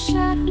where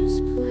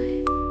shadows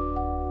play.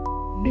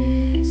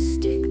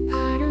 Mystic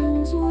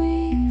patterns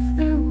weave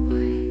their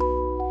way.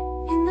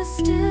 In the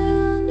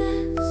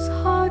stillness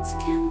hearts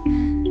can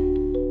mend,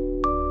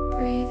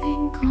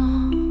 breathing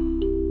calm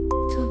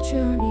till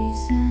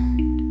journeys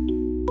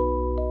end.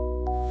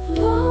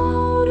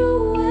 Float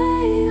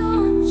away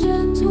on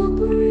gentle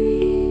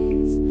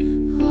breeze,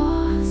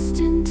 lost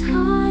in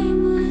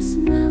timeless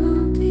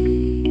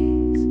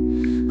melodies.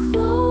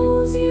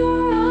 Close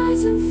your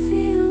eyes and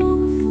feel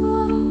the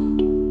flow.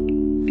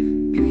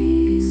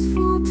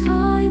 Peaceful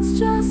tides,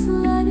 just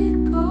let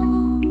it go.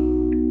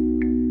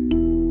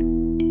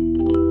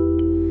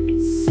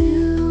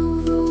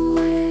 Silver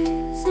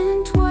waves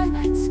in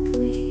twilight's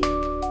gleam,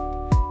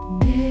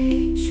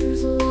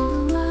 nature's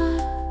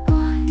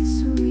lullaby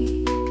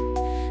serene.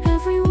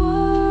 Every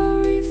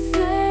worry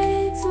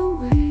fades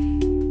away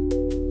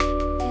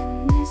in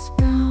this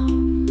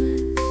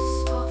boundless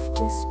soft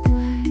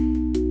display.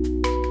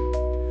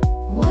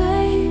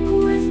 Wake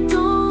with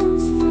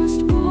dawn's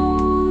first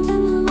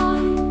golden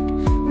light,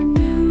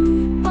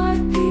 renewed by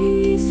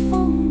peace.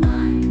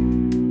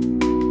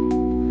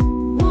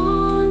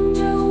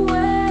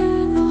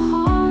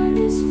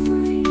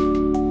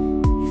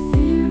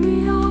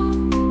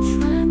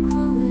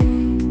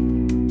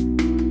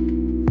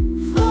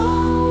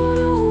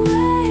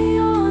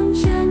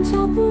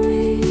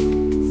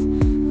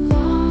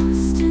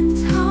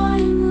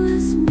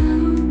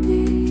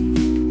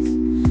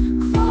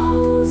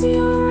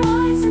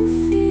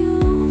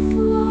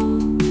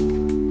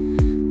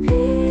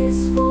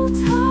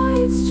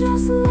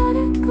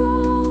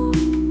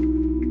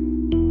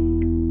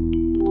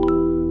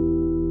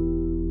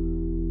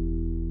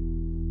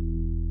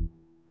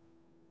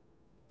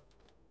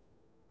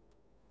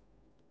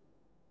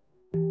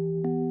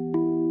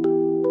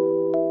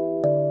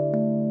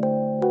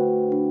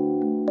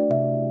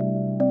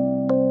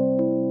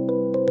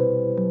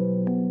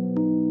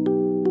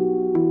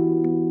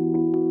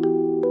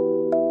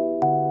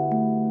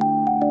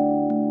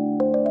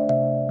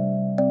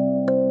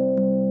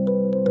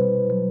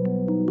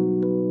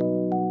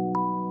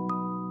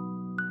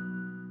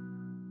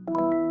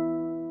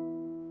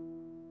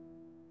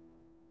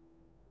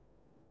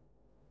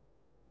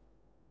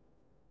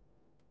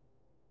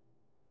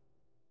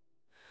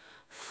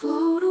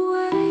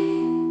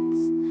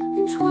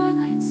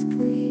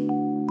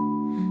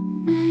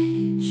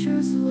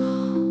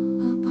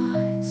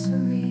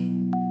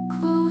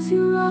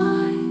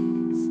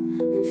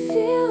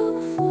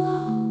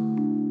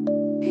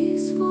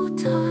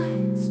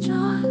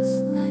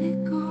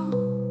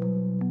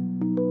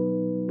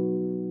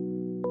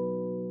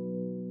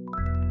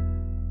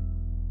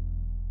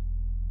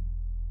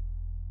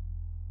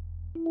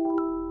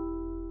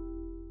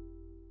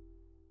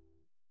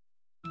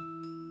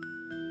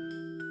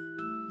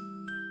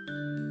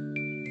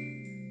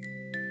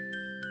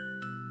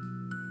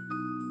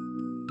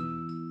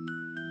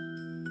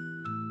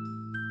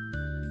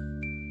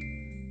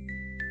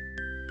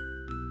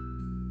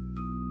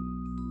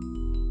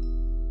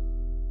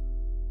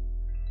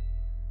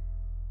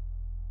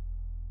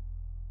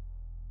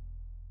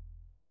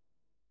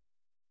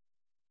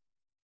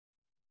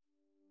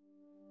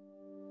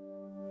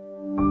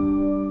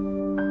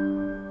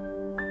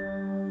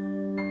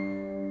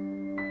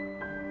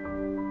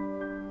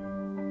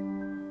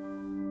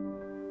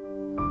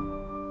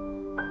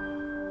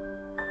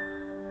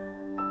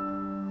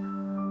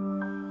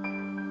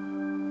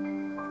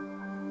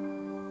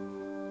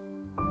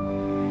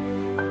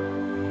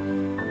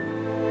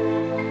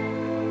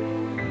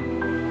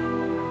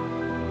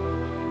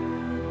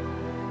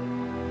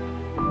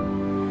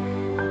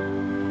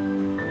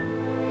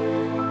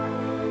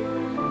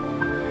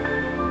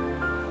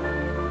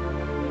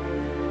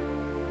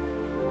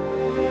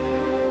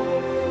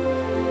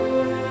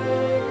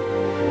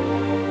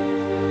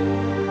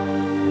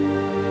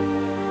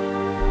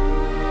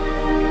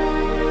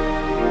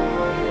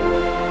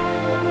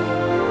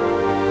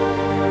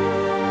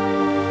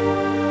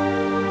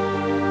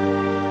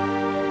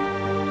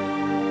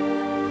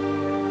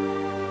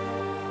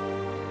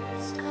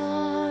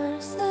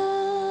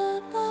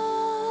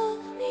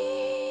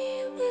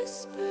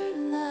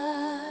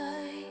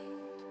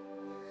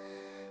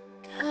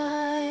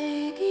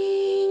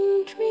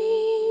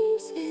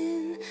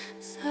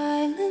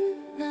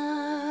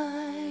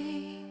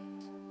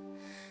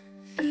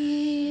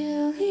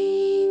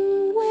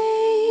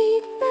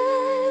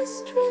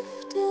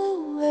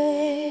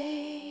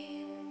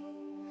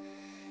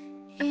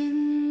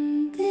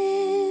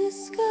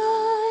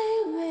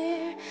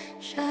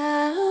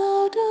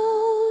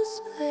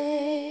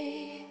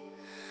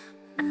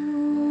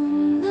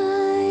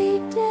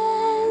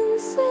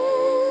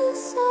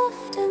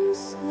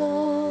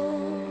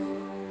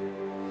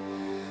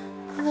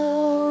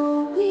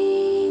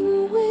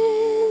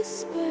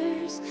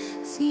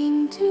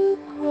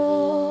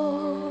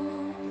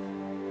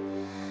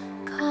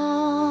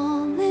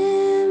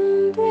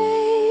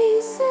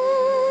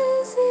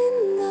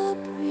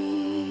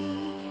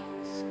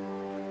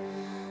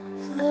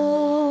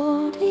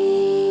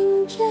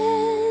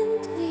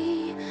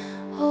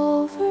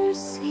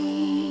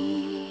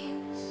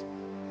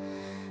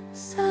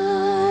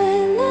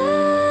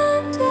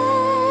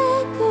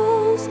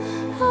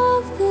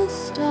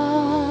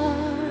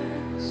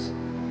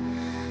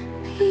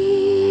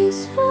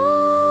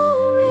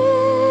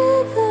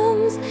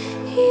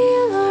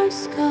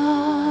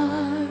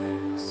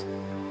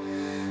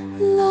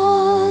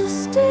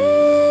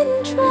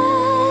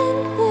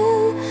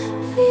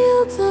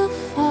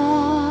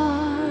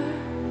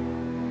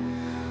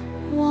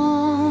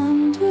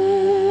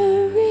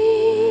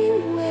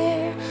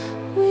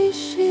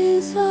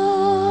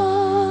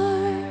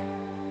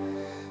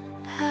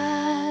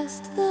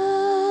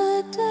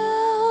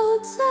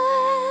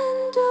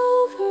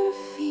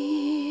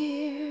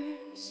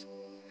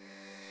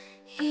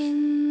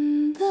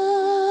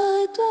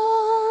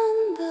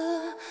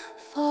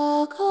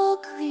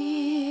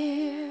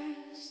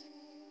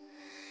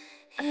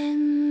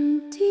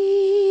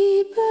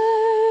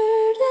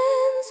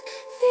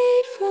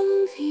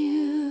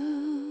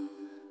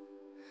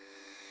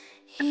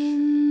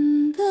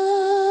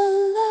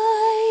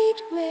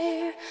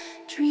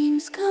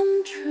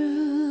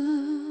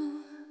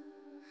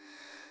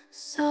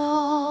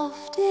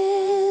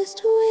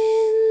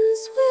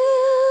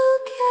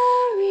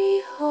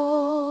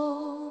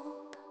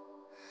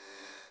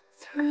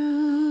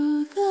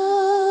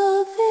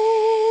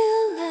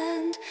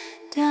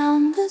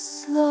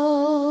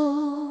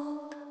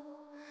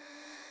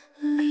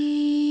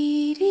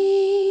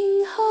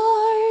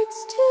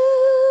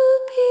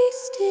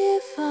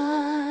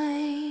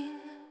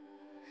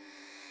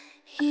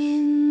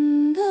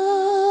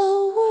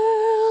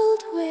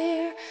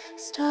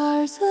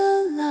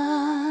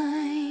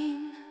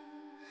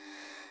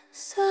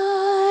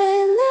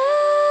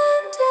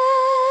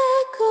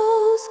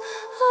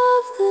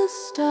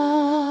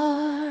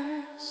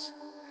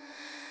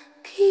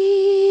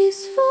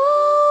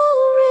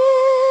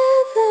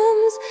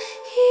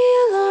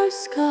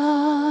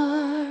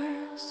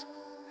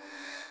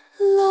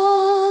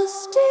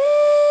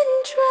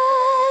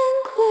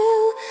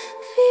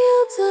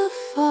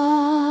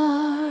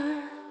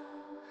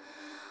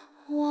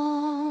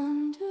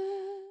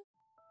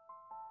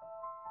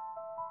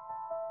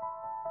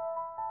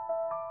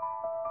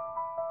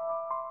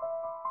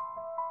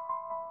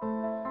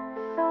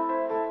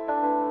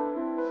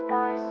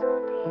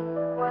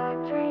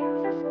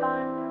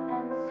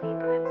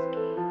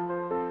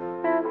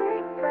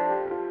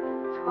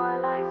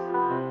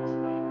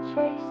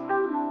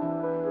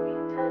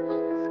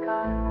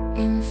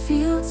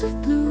 Fields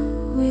of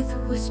blue with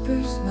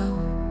whispers low,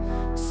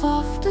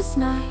 soft as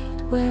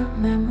night where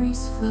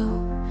memories flow.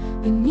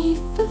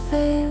 Beneath the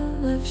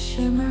veil of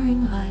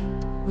shimmering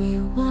light, we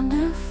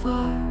wander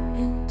far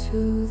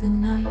into the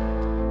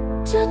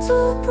night.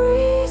 Gentle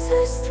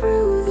breezes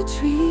through the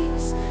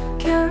trees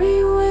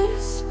carry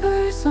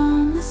whispers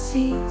on the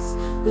seas.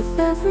 With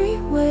every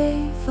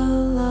wave a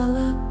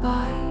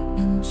lullaby,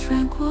 in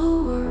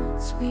tranquil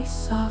worlds we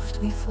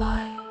softly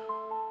fly.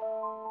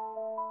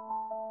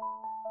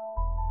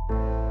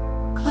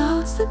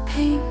 Clouds that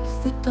paint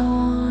the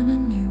dawn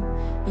anew,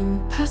 in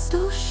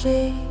pastel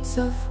shades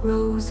of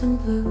rose and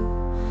blue.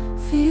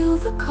 Feel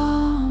the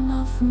calm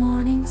of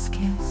morning's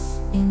kiss,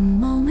 in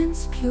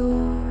moments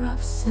pure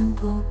of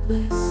simple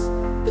bliss.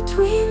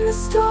 Between the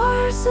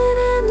stars in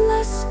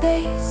endless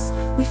space,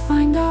 we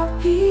find our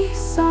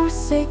peace, our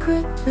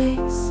sacred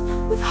place.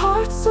 With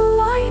hearts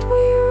alight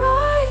we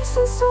rise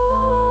and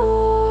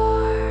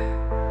soar,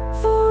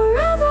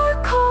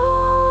 forever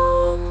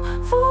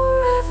calm,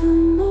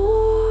 forevermore.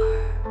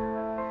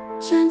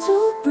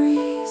 Gentle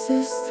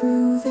breezes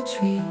through the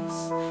trees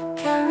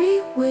carry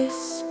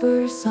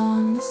whispers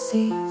on the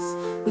seas.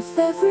 With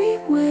every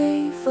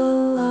wave a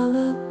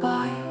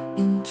lullaby,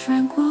 in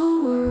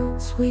tranquil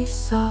worlds we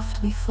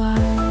softly fly.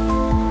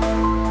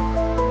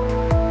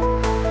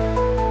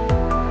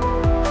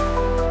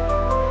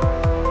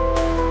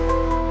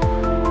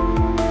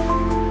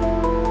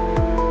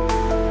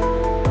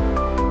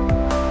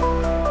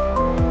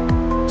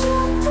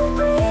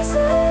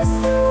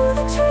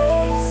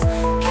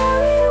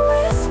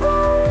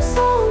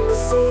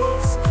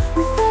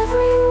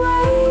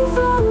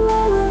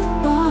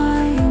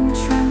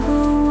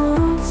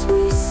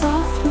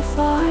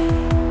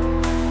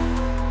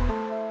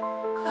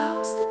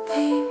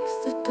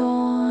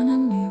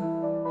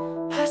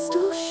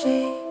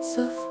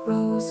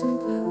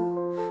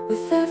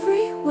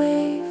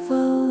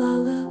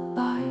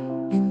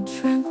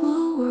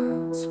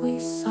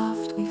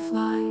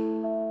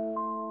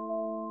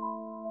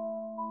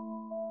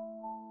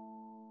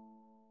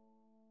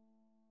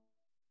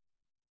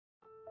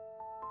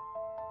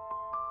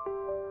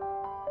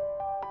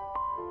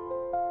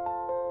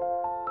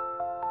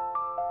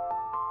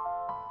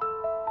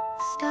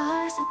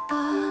 Stars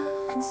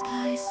above and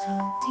sky so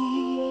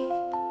deep,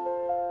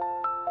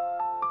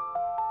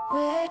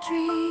 where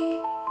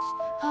dreams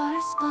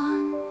are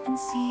spun and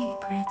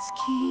secrets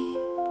keep.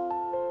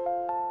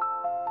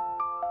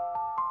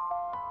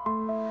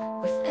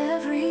 With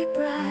every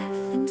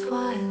breath and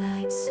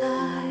twilight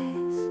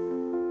sighs,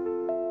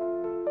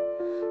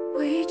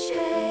 we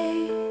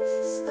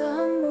chase the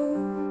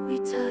moon, we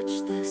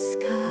touch the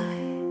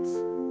skies.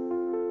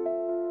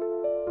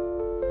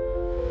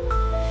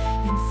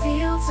 In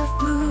fields of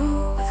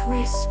blue with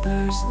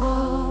whispers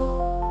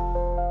low,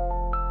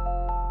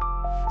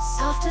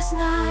 soft as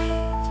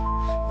night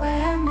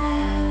where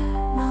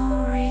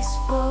memories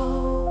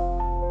flow.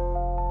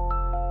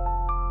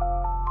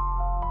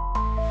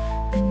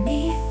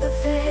 Beneath the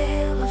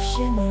veil of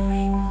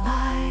shimmering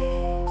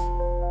light,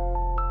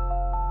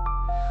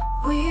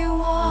 we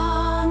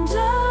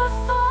wander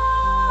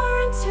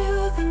far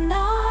into the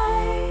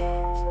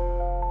night.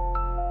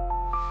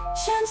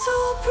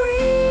 Gentle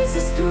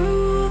breezes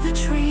through the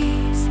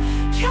trees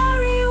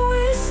carry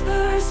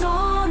whispers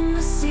on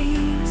the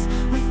seas.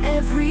 With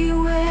every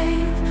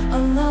wave a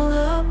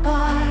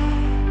lullaby,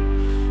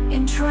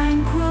 in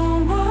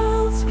tranquil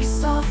worlds we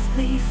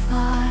softly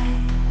fly.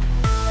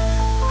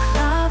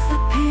 Clouds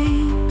that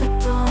paint the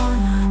dawn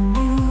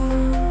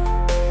anew,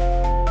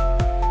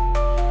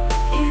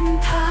 in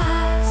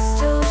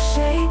pastel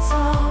shades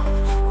of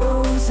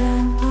rose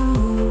and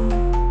blue.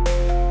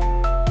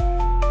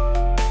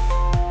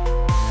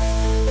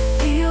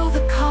 Feel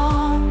the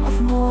calm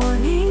of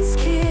morning's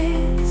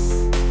kiss,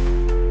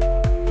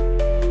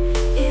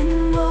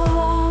 in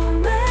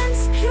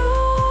moments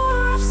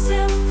pure of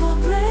simple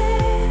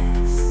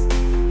bliss.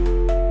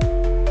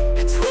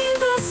 Between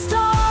the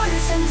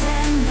stars and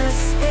endless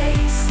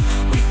space,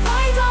 we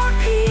find our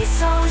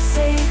peace, our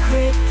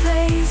sacred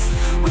place.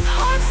 With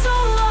hearts so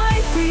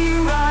light we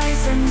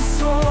rise and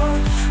soar,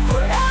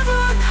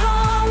 forever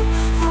calm,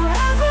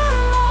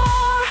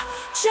 forevermore.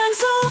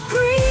 Gentle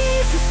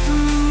breezes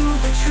through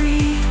the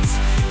trees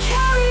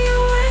carry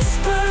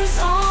whispers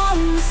on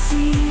the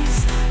seas.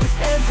 With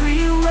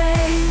every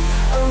wave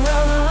a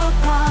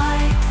lullaby,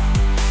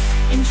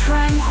 in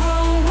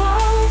tranquil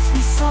worlds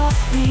we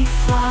softly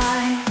fly.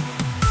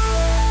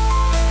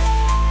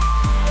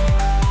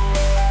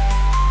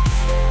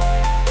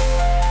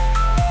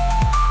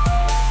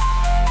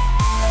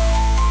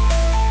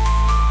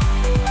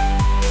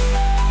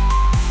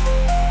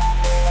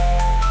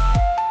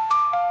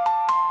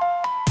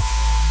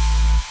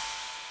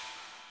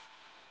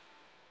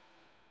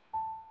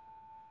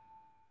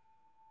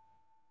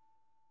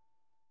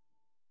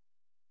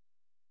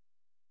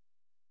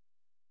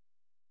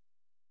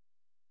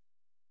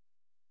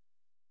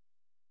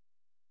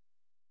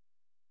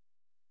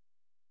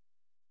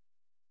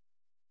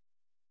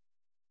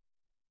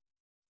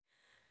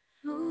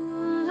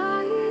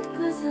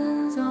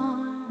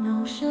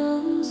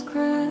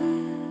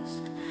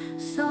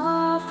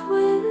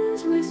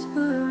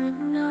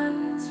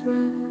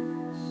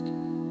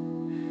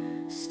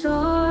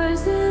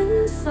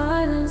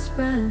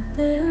 spread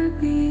their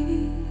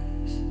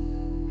beams,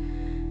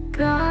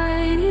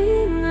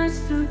 guiding us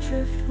through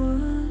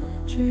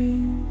driftwood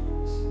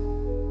dreams.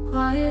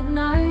 Quiet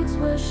nights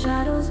where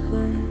shadows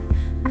play,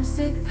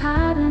 mystic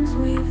patterns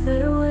weave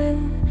their way.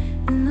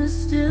 In the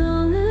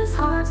stillness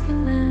hearts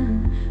can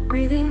mend,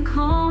 breathing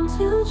calm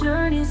till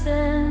journey's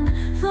end.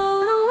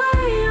 Float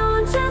away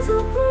on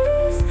gentle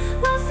breeze,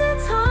 lost in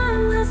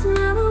timeless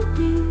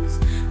melodies.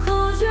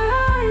 Close your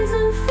eyes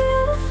and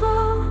feel the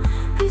flow,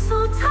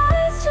 peaceful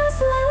tides,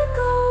 just let it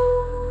go.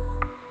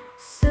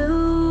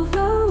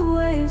 Silver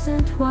waves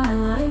and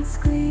twilights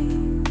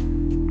gleam,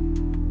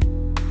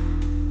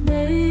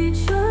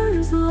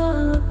 nature's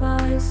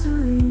lullaby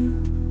serene.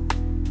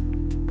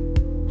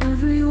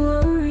 Every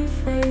worry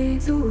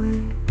fades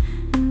away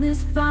in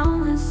this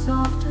boundless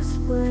soft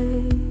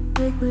display.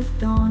 Wake with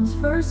dawn's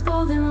first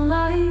golden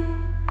light,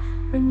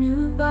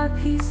 renewed by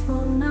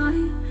peaceful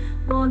night.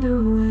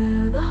 Wander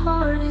where the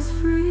heart is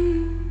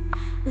free,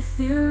 the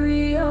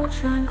theory of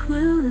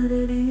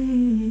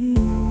tranquility.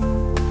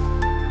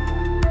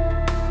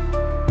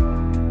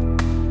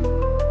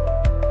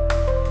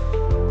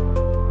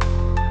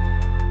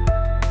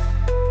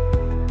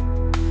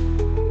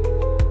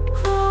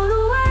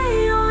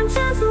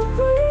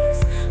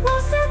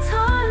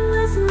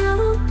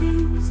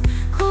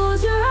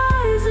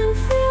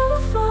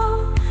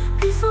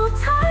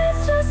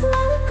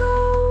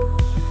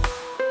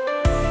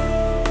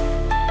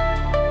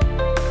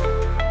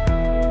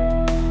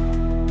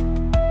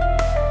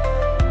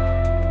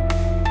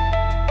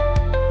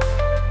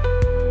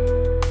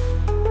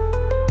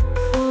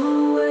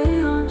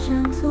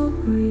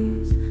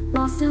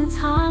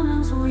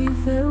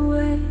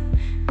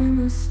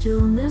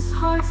 Stillness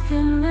hearts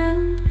can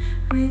mend,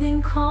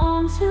 breathing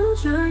calm till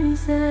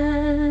journey's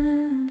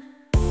end.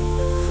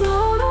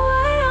 Float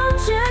away on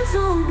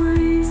gentle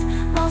breeze,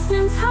 lost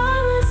in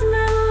timeless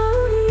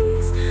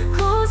melodies.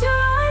 Close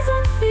your eyes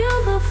and feel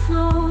the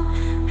flow,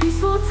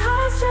 peaceful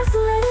tides, just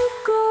let it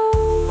go.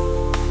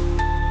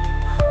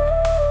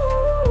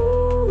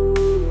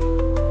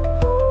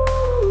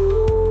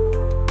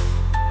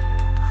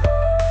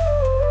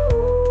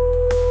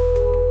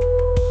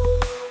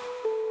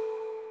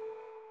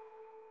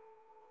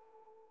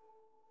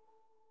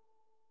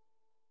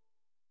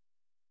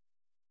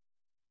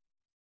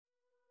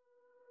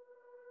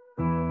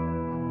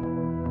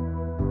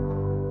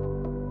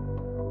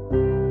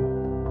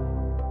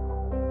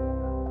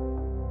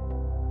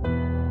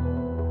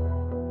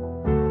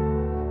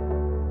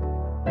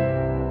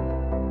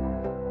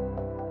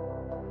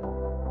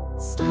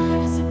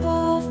 Stars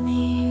above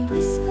me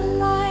whisper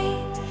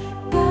light,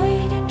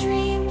 guided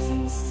dreams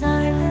in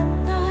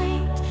silent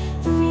night.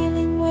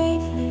 Feeling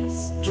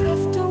weightless,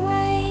 drift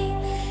away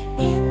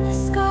in the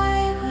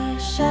sky where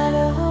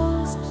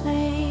shadows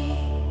play.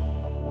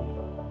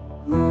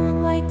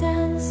 Moonlight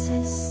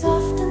dances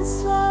soft and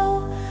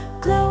slow,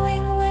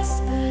 glowing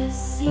whispers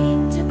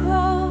seem to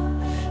grow.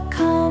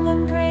 Calm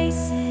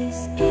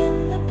embraces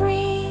in the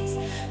breeze,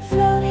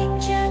 floating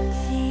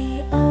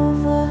gently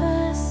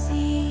over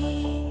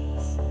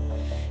seas.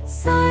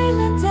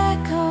 Silent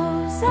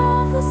echoes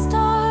of the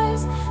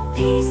stars,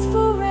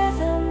 peaceful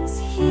rhythms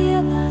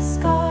heal our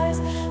scars.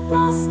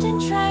 Lost in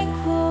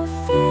tranquil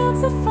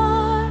fields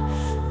afar,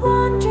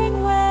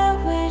 wondering where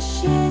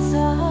wishes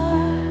are.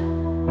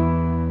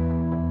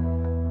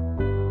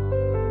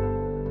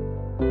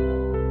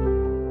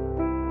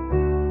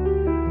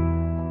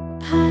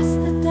 Past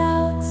the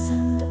doubts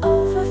and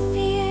over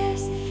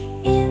fears,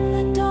 in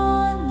the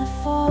dawn the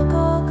fog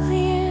all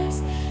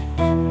clears.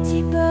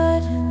 Empty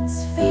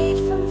burdens fade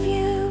from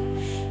view,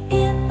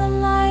 in the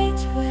light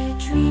where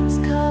dreams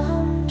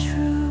come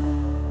true.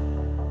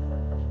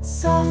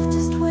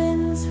 Softest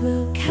winds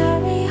will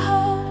carry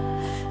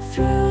hope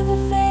through the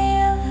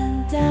veil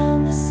and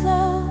down the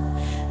slope,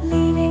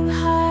 leading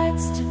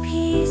hearts to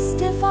peace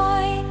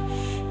divine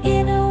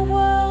in a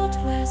world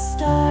where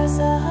stars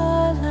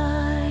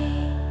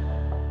align.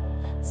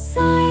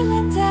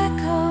 Silent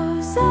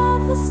echoes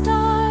of the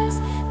stars,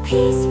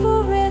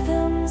 peaceful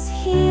rhythms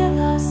heal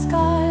our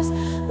scars.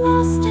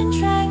 Lost in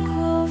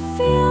tranquil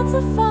fields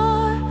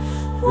afar,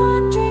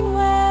 wondering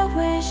where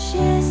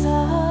wishes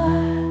are.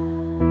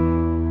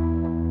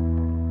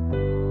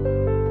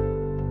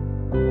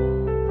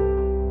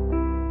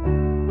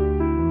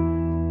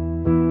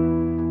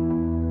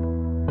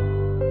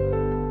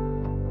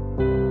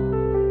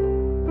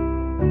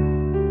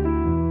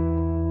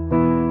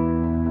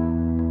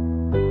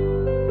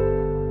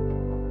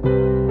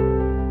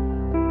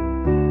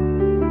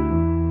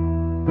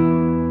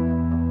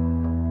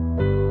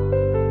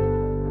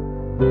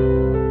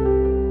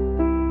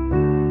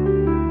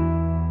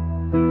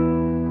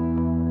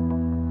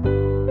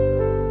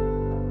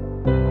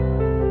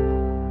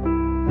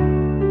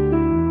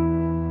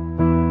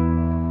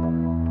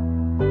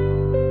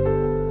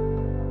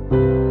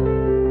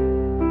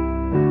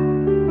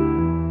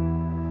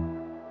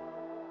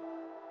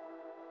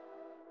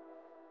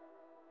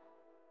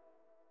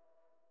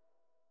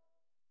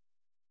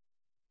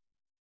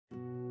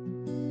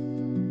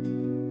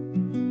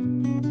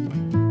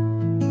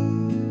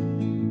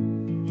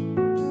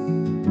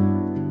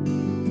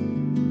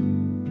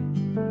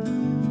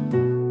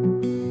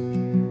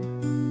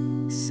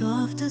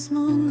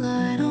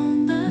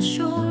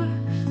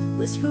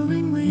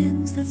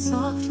 winds that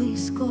softly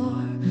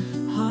score,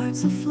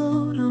 hearts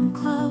afloat on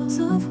clouds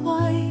of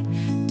white,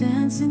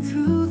 dancing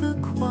through the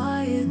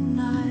quiet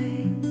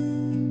night.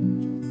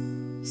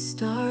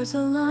 Stars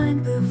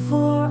aligned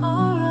before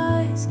our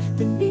eyes,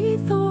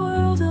 beneath the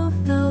world of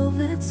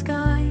velvet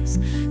skies.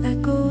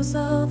 Echoes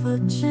of a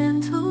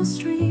gentle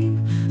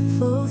stream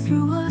flow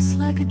through us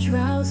like a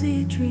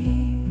drowsy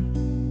dream.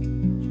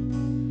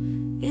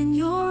 In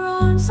your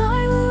arms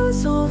I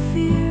lose all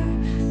fear,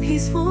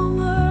 peaceful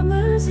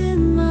murmurs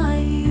in my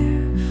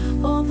ear.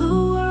 All the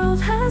world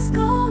has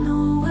gone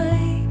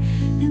away,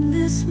 in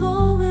this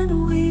moment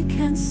we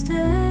can stay.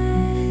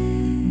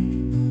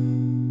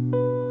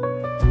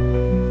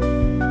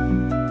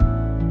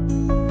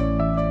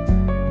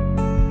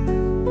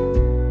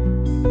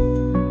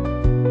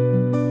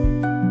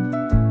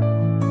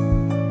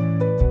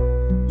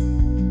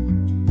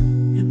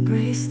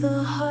 Embrace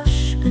the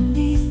hush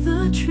beneath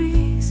the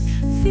trees,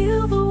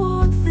 feel the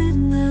warmth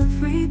in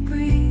every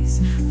breeze,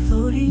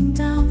 floating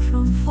down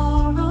from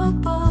far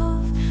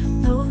above.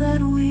 Know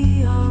that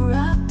we are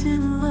wrapped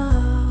in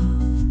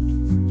love.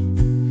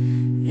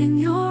 In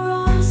your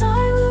arms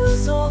I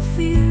lose all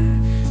fear,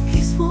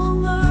 peaceful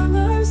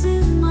murmurs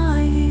in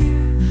my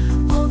ear.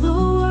 All the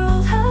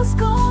world has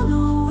gone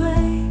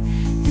away,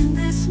 in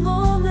this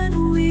moment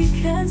we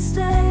can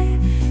stay.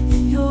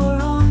 In your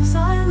arms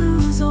I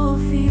lose all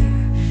fear,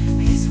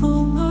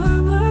 peaceful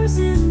murmurs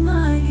in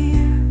my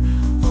ear.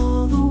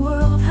 All the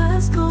world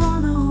has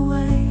gone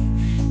away,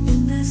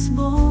 in this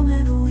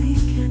moment we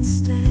can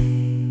stay.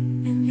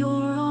 In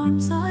your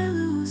arms I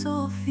lose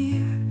all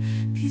fear,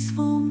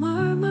 peaceful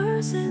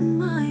murmurs in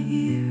my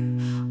ear.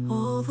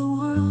 All the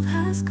world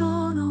has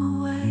gone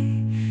away,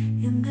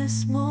 in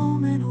this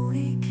moment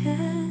we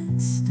can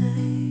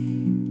stay.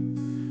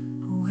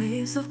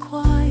 Waves of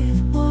quiet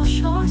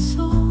wash our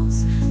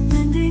souls,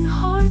 mending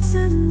hearts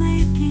and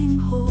making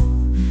whole.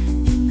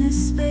 In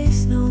this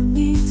space no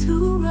need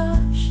to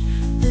rush,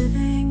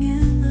 living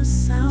in the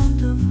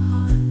sound of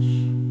hush.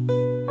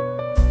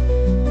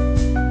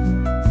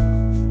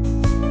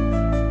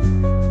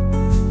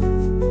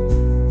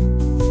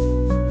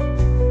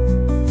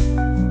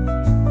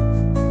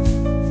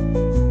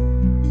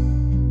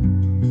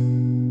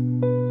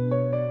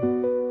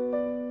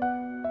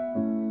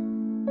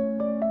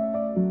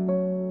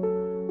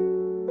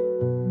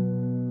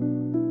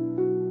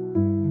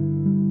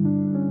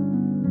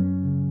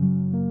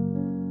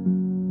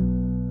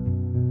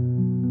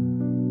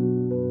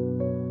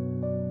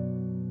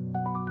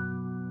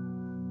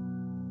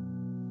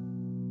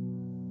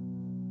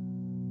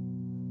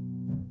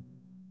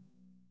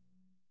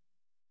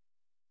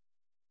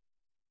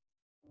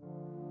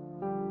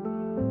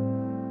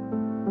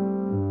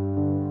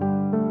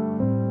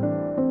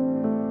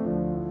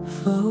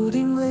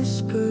 Floating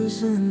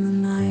whispers in the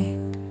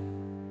night,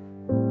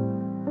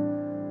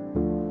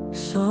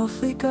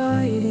 softly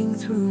guiding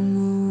through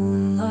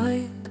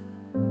moonlight.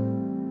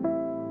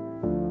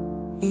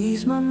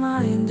 Ease my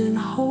mind and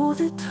hold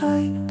it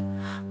tight,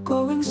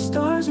 glowing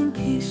stars in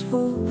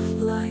peaceful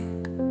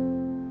flight.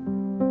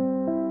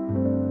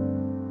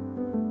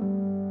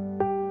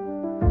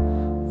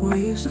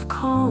 Waves of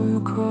calm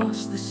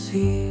across the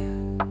sea,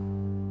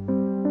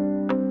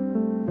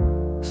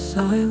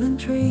 silent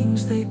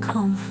dreams, they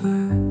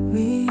comfort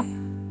me.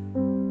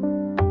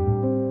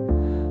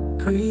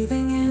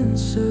 Breathing in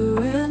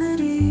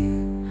serenity,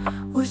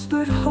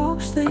 whispered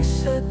hopes, they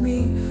set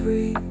me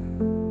free.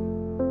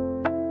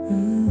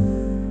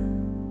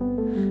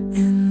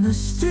 In the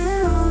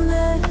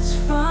stillness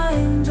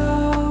find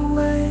our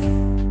way,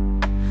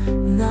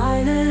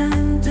 night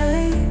and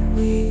day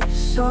we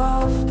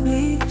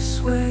softly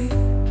sway.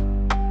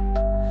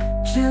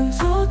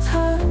 Gentle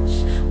touch,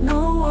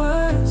 no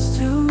words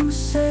to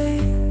say,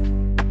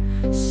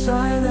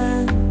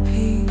 silent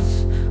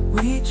peace,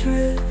 we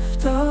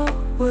drift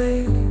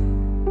away.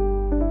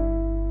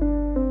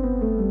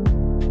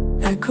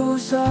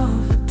 Echoes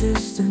of a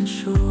distant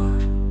shore,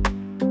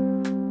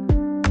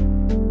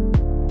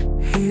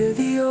 hear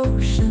the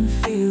ocean,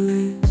 feel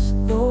its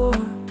roar.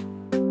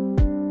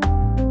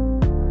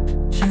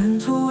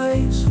 Gentle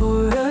waves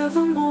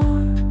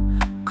forevermore,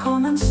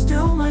 calm and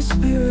still my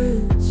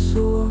spirit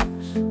soars.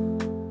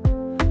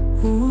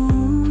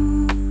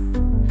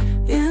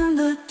 In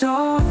the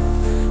dark,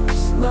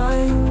 this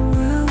light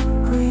will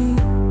gleam.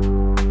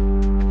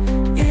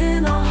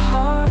 In our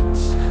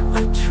hearts,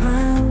 a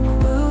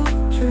tranquil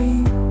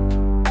dream,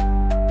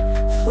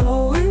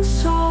 flowing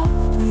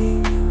softly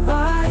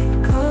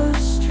like a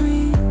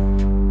stream.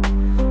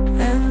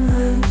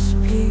 Endless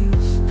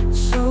peace,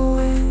 so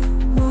it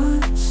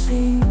would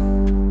seem.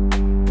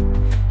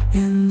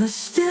 In the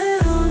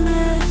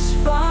stillness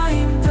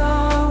find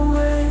our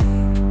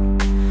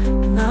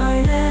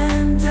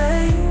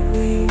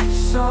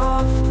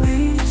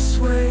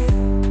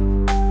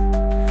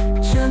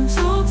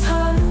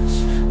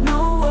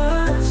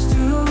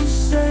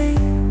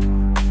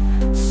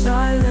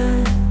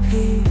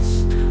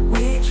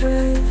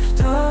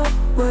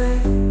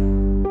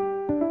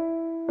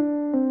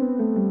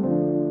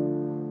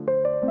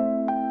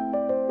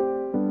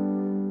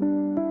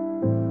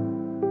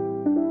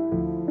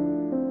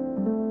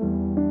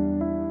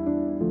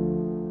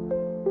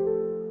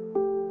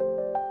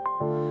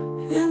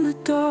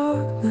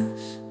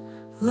darkness,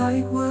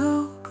 light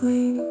will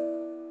gleam.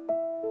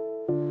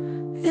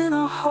 In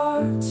our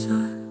hearts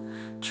a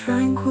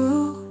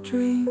tranquil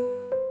dream,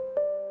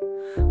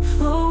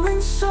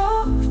 flowing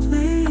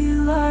softly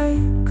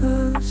like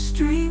a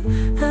stream.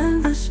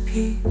 Endless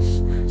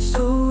peace,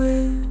 so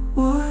it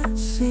would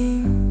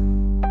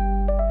seem.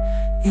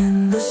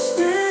 In the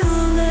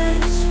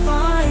stillness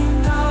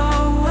find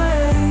our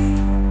way,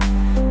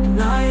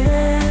 night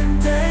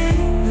and day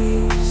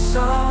we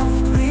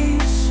softly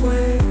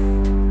sway.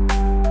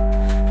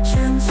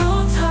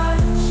 Gentle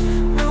touch,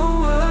 no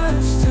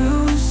words to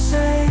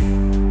say,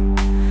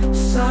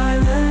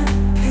 silent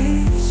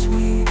peace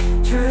we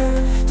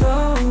drift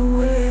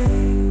away.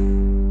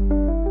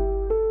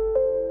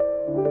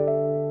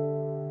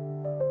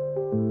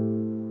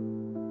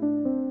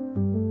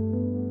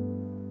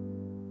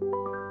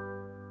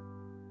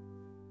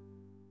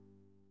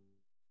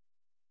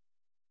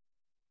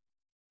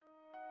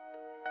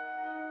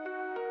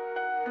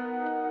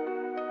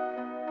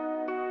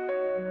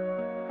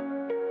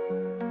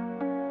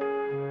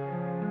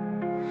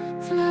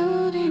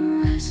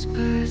 Floating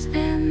whispers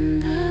in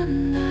the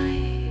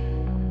night,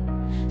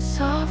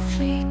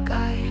 softly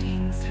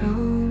guiding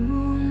through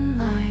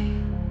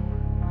moonlight.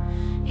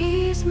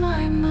 Ease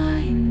my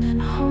mind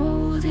and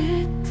hold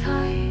it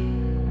tight,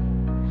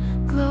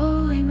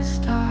 glowing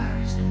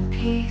stars in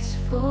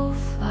peaceful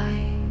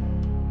flight.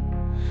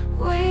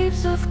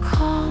 Waves of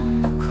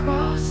calm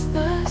across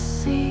the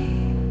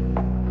sea,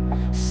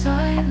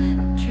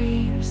 silent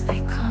dreams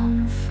they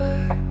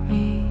comfort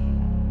me.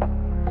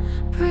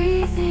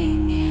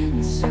 Breathing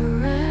in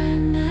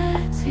serenity,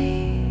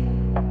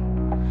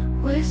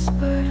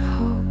 whispered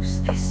hopes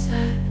they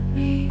set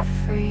me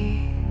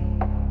free.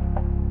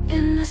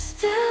 In the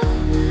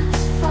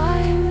stillness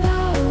find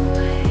our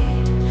way,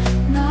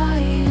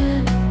 night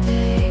and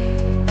day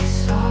we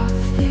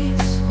softly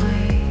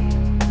sway.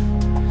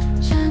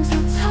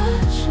 Gentle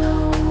touch, no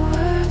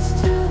words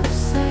to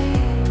say,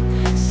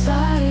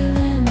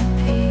 silent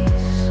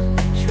peace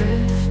we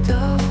drift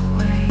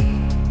away.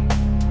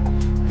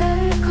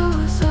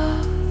 Echoes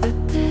of the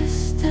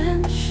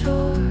distant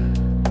shore,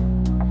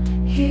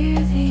 hear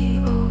the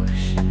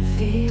ocean,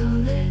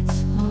 feel its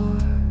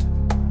lore.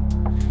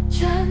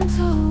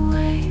 Gentle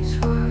waves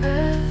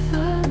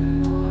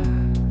forevermore,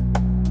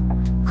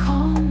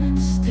 calm and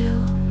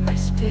still my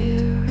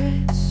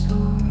spirit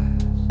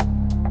soars.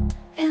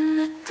 In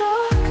the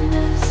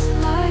darkness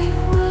light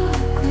will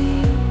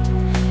gleam,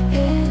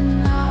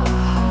 in our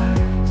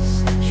hearts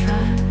a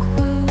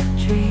tranquil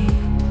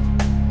dream,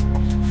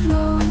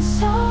 flowing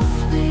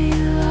softly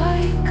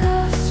like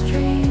a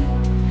stream.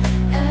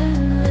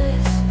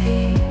 Endless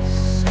peace,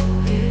 so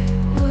it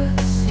would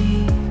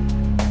seem.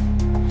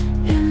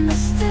 In the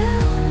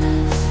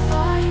stillness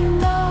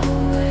find our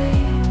way,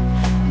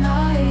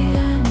 night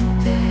and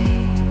day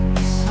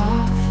we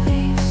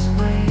softly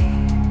sway.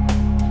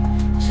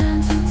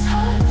 Gentle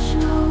touch,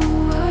 no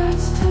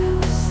words to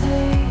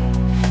say,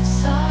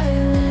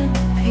 silent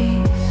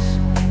peace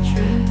we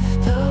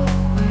drift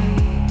away.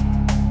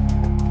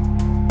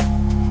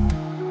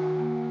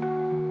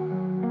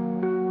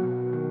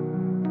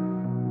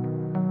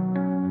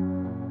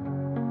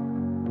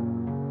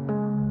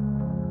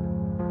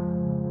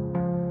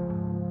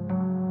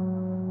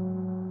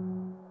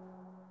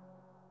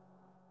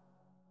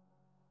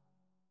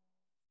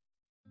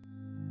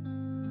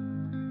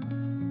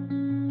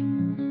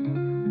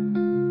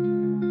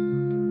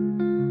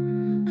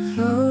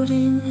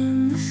 Floating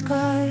in the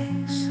sky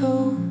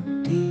so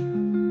deep,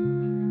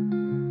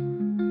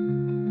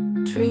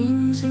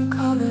 dreams and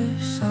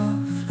colors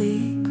softly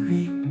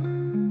creep.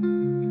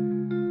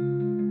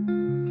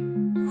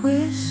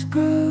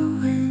 Whisper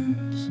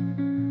winds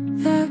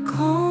that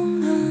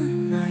calm the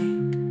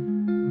night,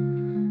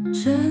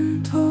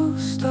 gentle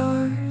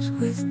stars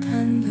with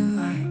tender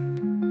light.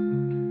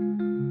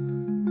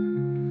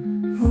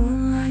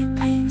 Moonlight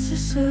paints a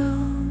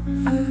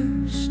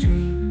silver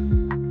stream.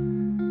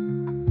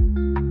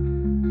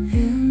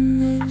 In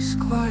this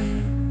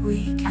quiet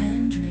we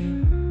can dream.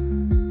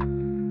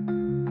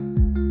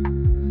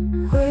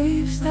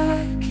 Waves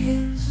that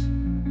kiss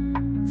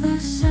the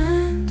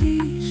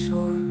sandy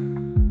shore.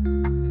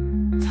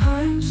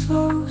 Time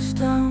slows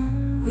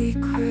down, we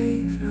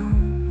crave no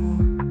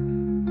more.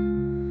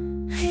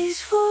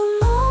 Peaceful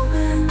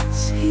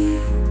moments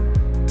here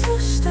to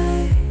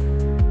stay.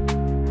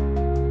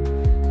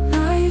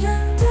 Night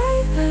and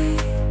day they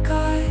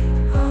guide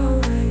our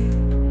way.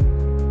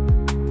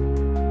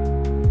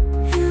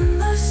 In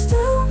the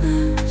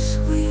stillness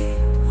we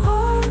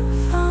are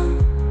found,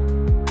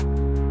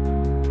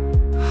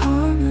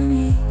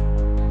 harmony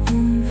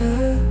in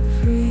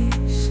every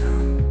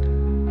sound.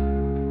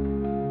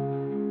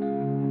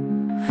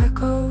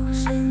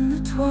 Echoes in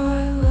the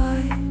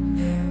twilight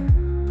air,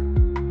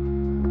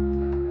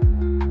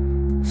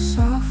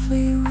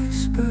 softly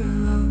whisper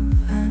love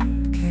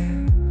and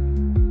care.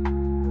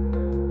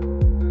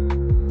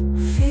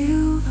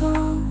 Feel the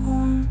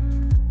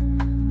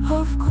warmth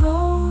of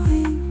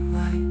glowing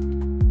light.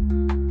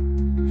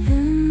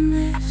 In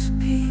this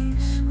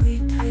peace we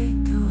take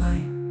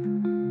delight.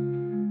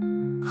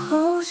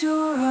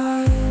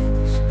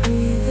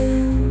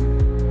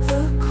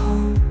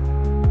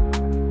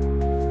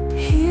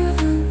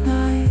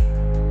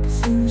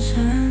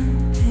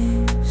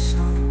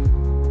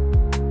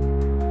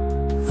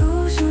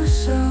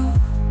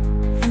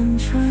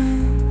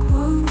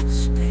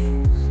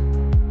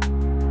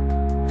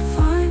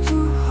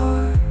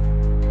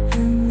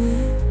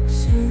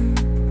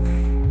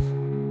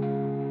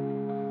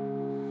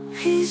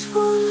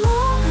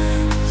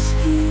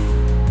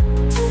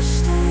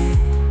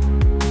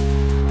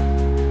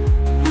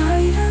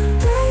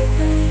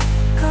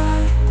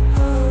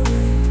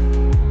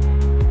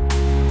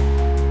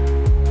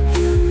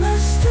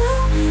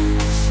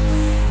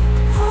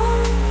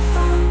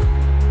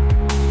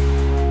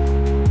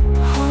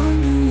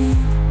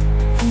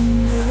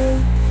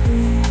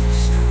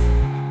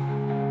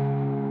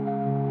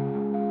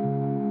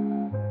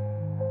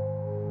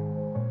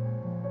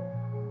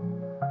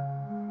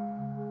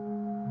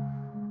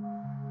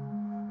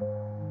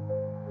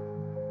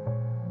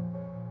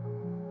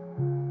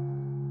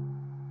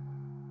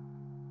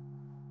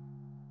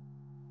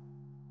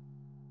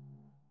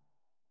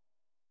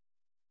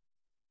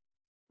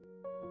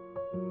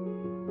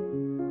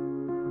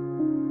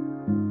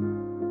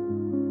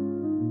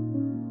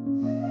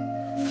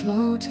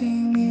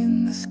 Floating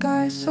in the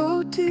sky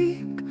so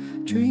deep,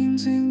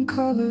 dreams in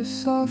color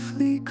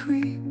softly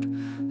creep.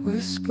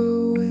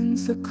 Whisper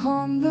winds that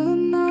calm the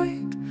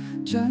night,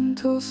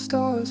 gentle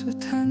stars with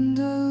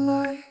tender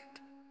light.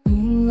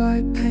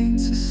 Moonlight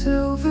paints a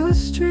silver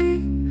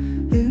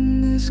stream,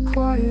 in this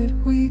quiet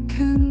we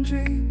can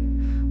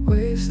dream.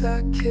 Waves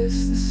that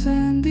kiss the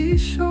sandy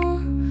shore,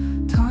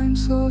 time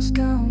slows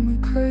down, we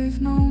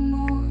crave no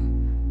more.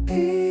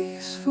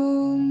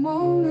 Peaceful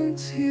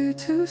moments here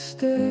to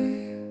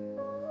stay.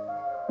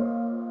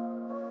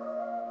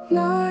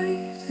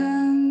 Night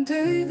and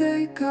day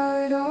they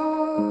guide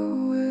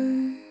our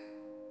way.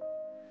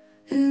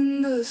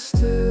 In the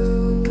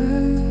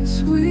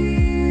stillness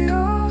we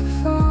are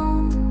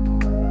found,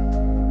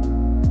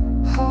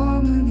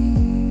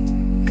 harmony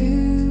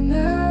in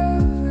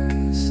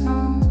every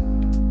sound.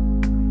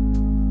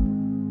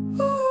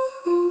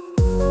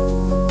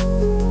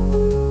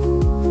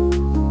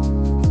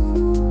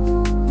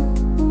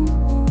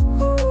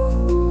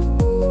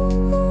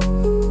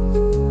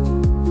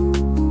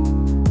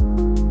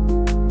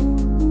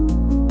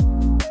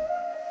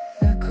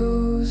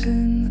 Echoes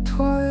in the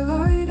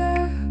twilight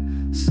air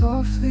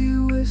softly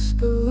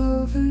whisper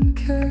love and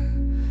care.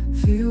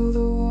 Feel the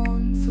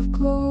warmth of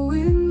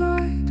glowing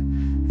light,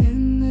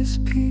 in this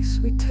peace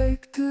we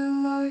take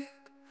delight.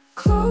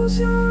 Close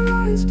your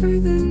eyes,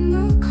 breathe in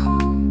the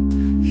calm,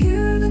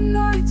 hear the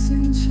night's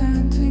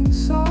enchanting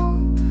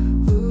song.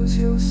 Lose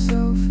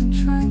yourself in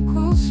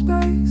tranquil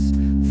space,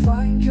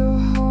 find your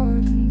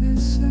heart in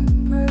this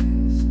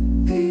embrace.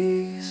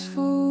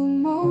 Peaceful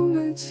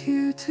moments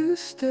here to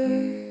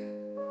stay.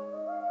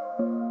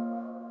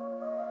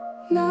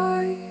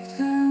 Night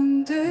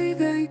and day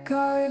they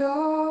guide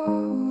our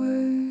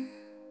way.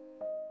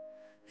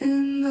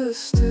 In the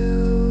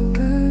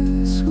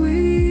stillness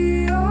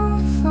we are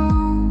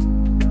found,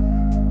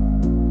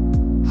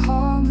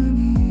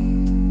 harmony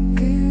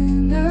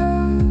in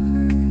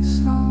every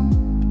sound.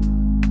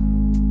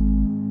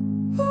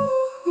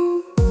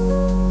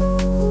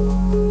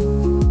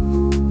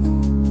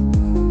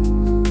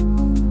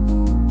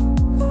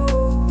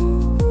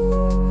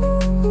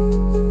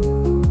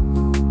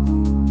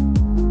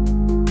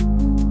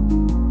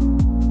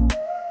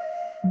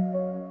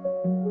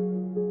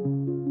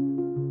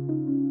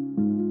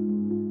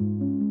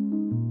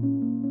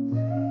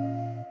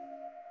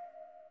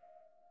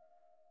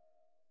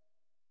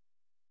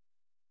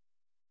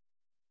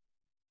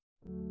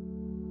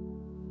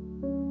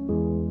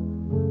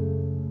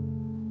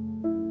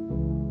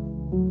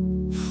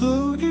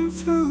 Floating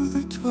through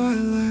the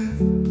twilight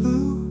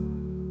blue,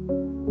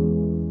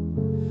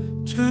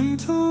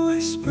 gentle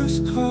whispers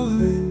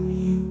calling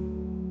you.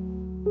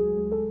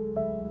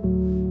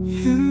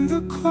 In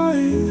the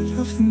quiet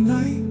of the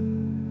night,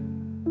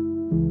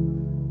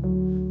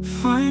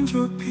 find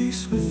your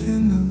peace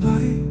within the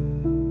light.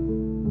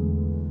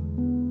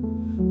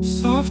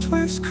 Soft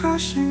waves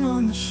crashing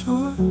on the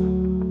shore,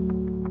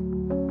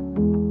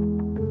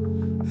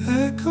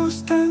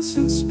 echoes dance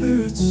and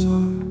spirits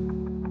soar.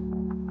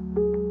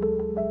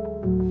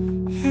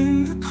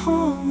 In the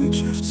calm we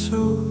drift so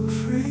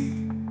free,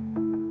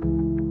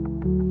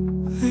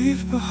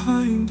 leave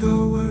behind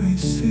our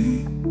worries,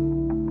 see.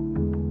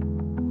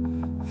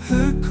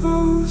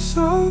 Echoes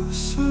of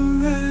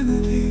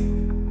serenity,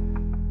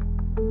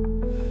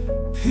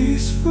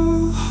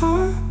 peaceful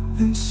heart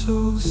and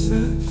soul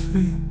set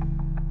free.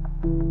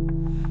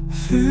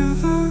 Feel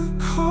the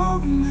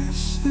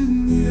calmness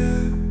in the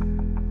air,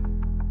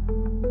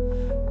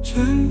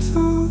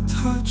 gentle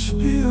touch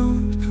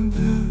beyond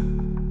compare.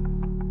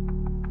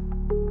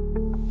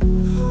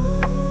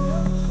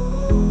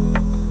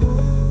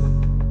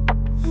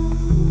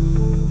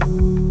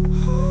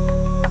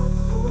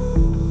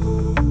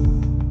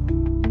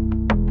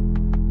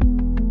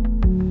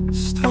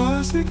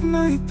 Stars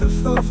ignite the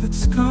velvet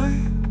sky,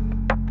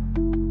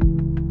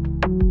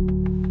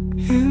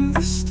 in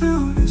the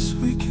stillness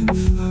we can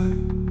fly.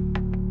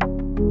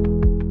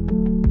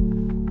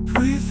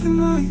 Breathe the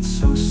night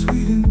so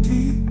sweet and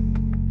deep,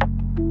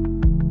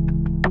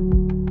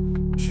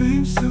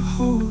 dreams to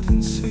hold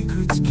and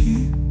secrets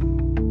keep.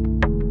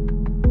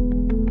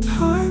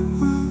 Time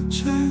will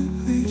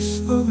gently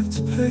slow its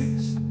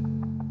pace,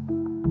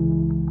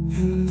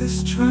 in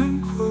this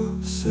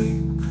tranquil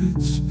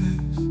sacred space.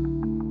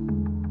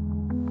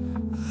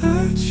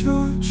 Let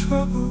your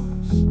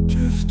troubles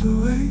drift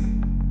away,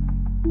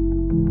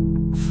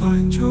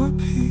 find your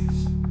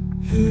peace,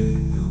 here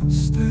you'll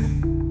stay.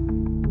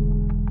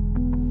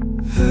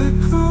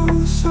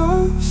 Echoes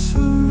of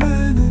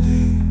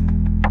serenity,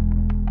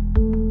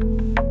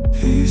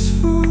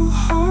 peaceful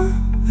heart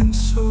and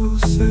soul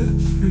set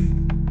free.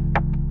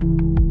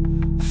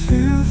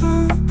 Feel the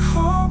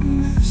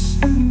calmness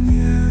in the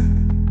air,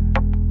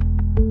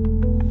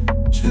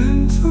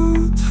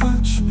 gentle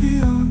touch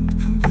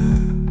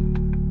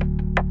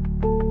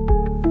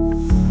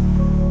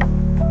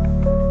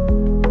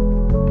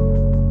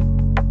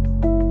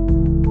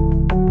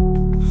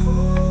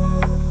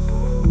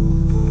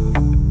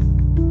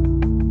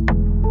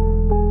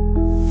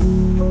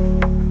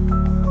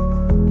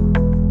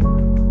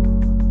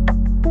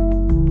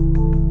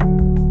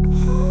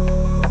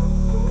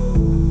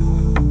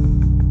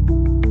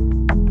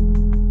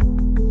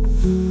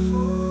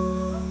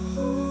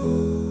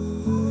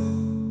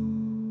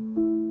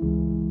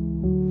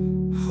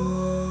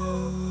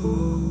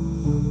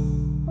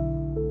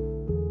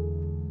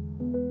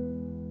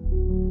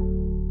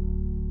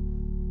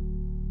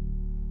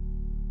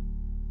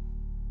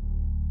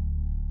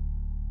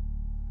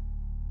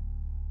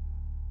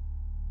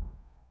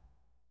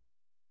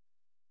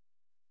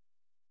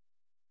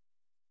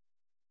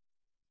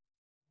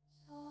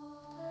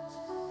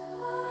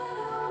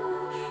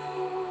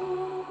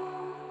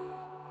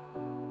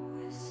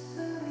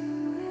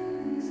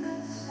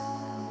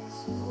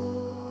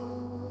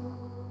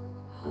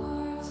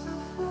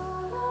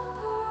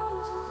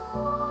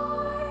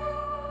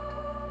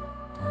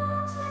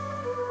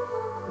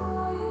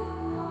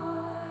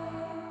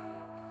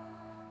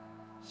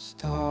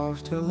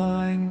Stars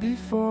align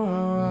before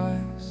our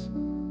eyes,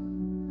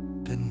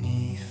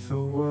 beneath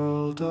a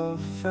world of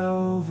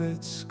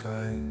velvet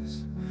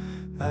skies.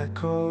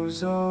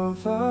 Echoes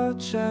of a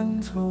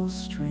gentle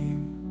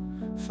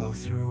stream flow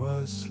through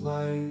us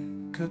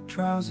like a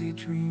drowsy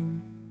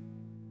dream.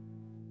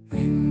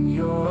 In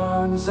your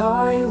arms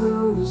I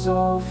lose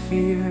all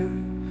fear,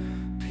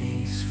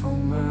 peaceful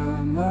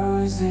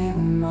murmurs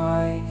in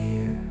my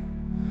ear.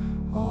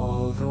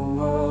 All the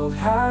world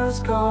has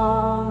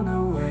gone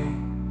away,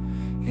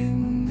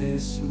 in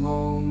this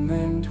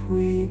moment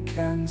we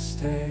can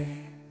stay.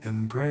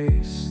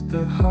 Embrace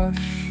the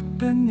hush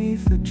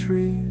beneath the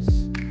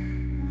trees,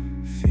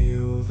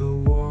 feel the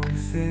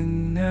warmth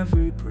in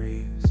every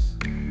breeze,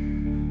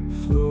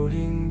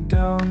 floating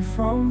down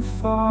from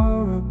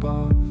far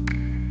above.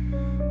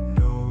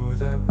 Know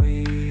that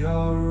we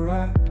are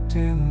wrapped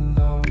in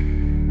love.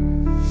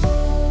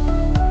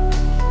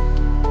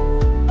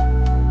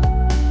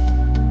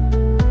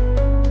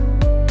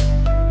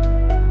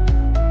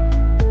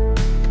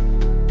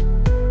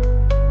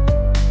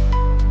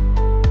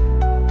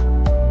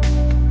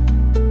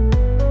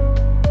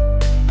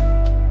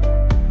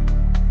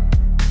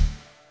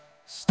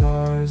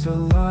 Stars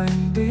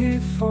align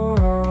before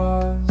our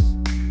eyes,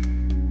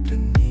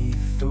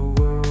 beneath the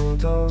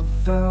world of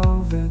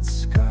velvet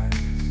skies.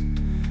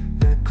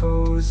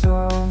 Echoes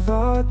of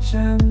a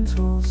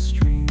gentle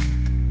stream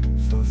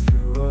flow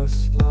through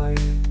us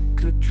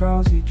like a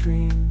drowsy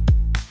dream.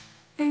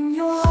 In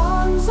your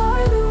arms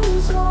I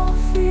lose all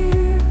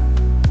fear,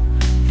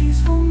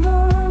 peaceful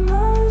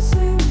murmurs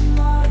in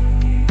my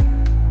ear.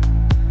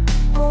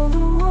 All the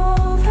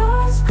world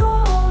has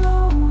gone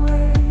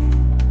away,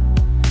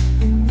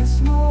 in this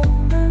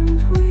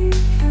moment we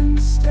can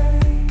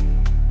stay.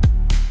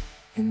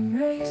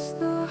 Embrace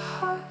the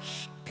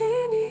hush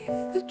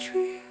beneath the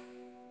tree,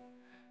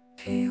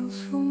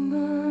 peaceful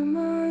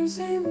murmurs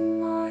in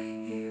my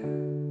ear.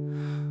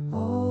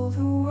 All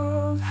the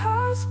world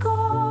has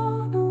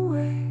gone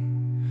away,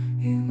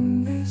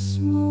 in this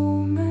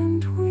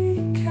moment we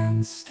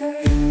can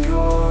stay. In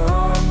your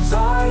arms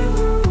I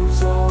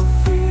lose all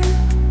fear,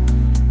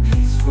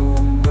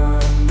 peaceful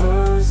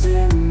murmurs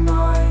in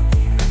my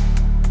ear.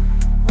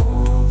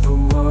 All the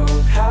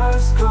world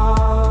has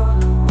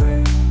gone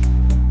away,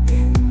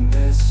 in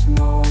this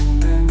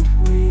moment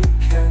we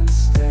can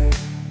stay.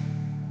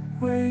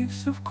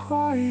 Waves of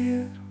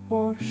quiet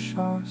wash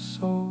our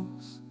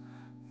souls,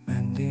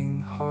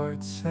 mending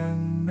hearts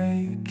and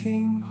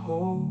making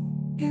whole.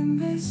 In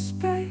this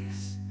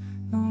space,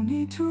 no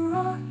need to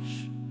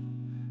rush,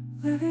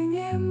 living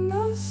in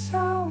the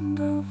sound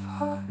of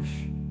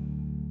hush.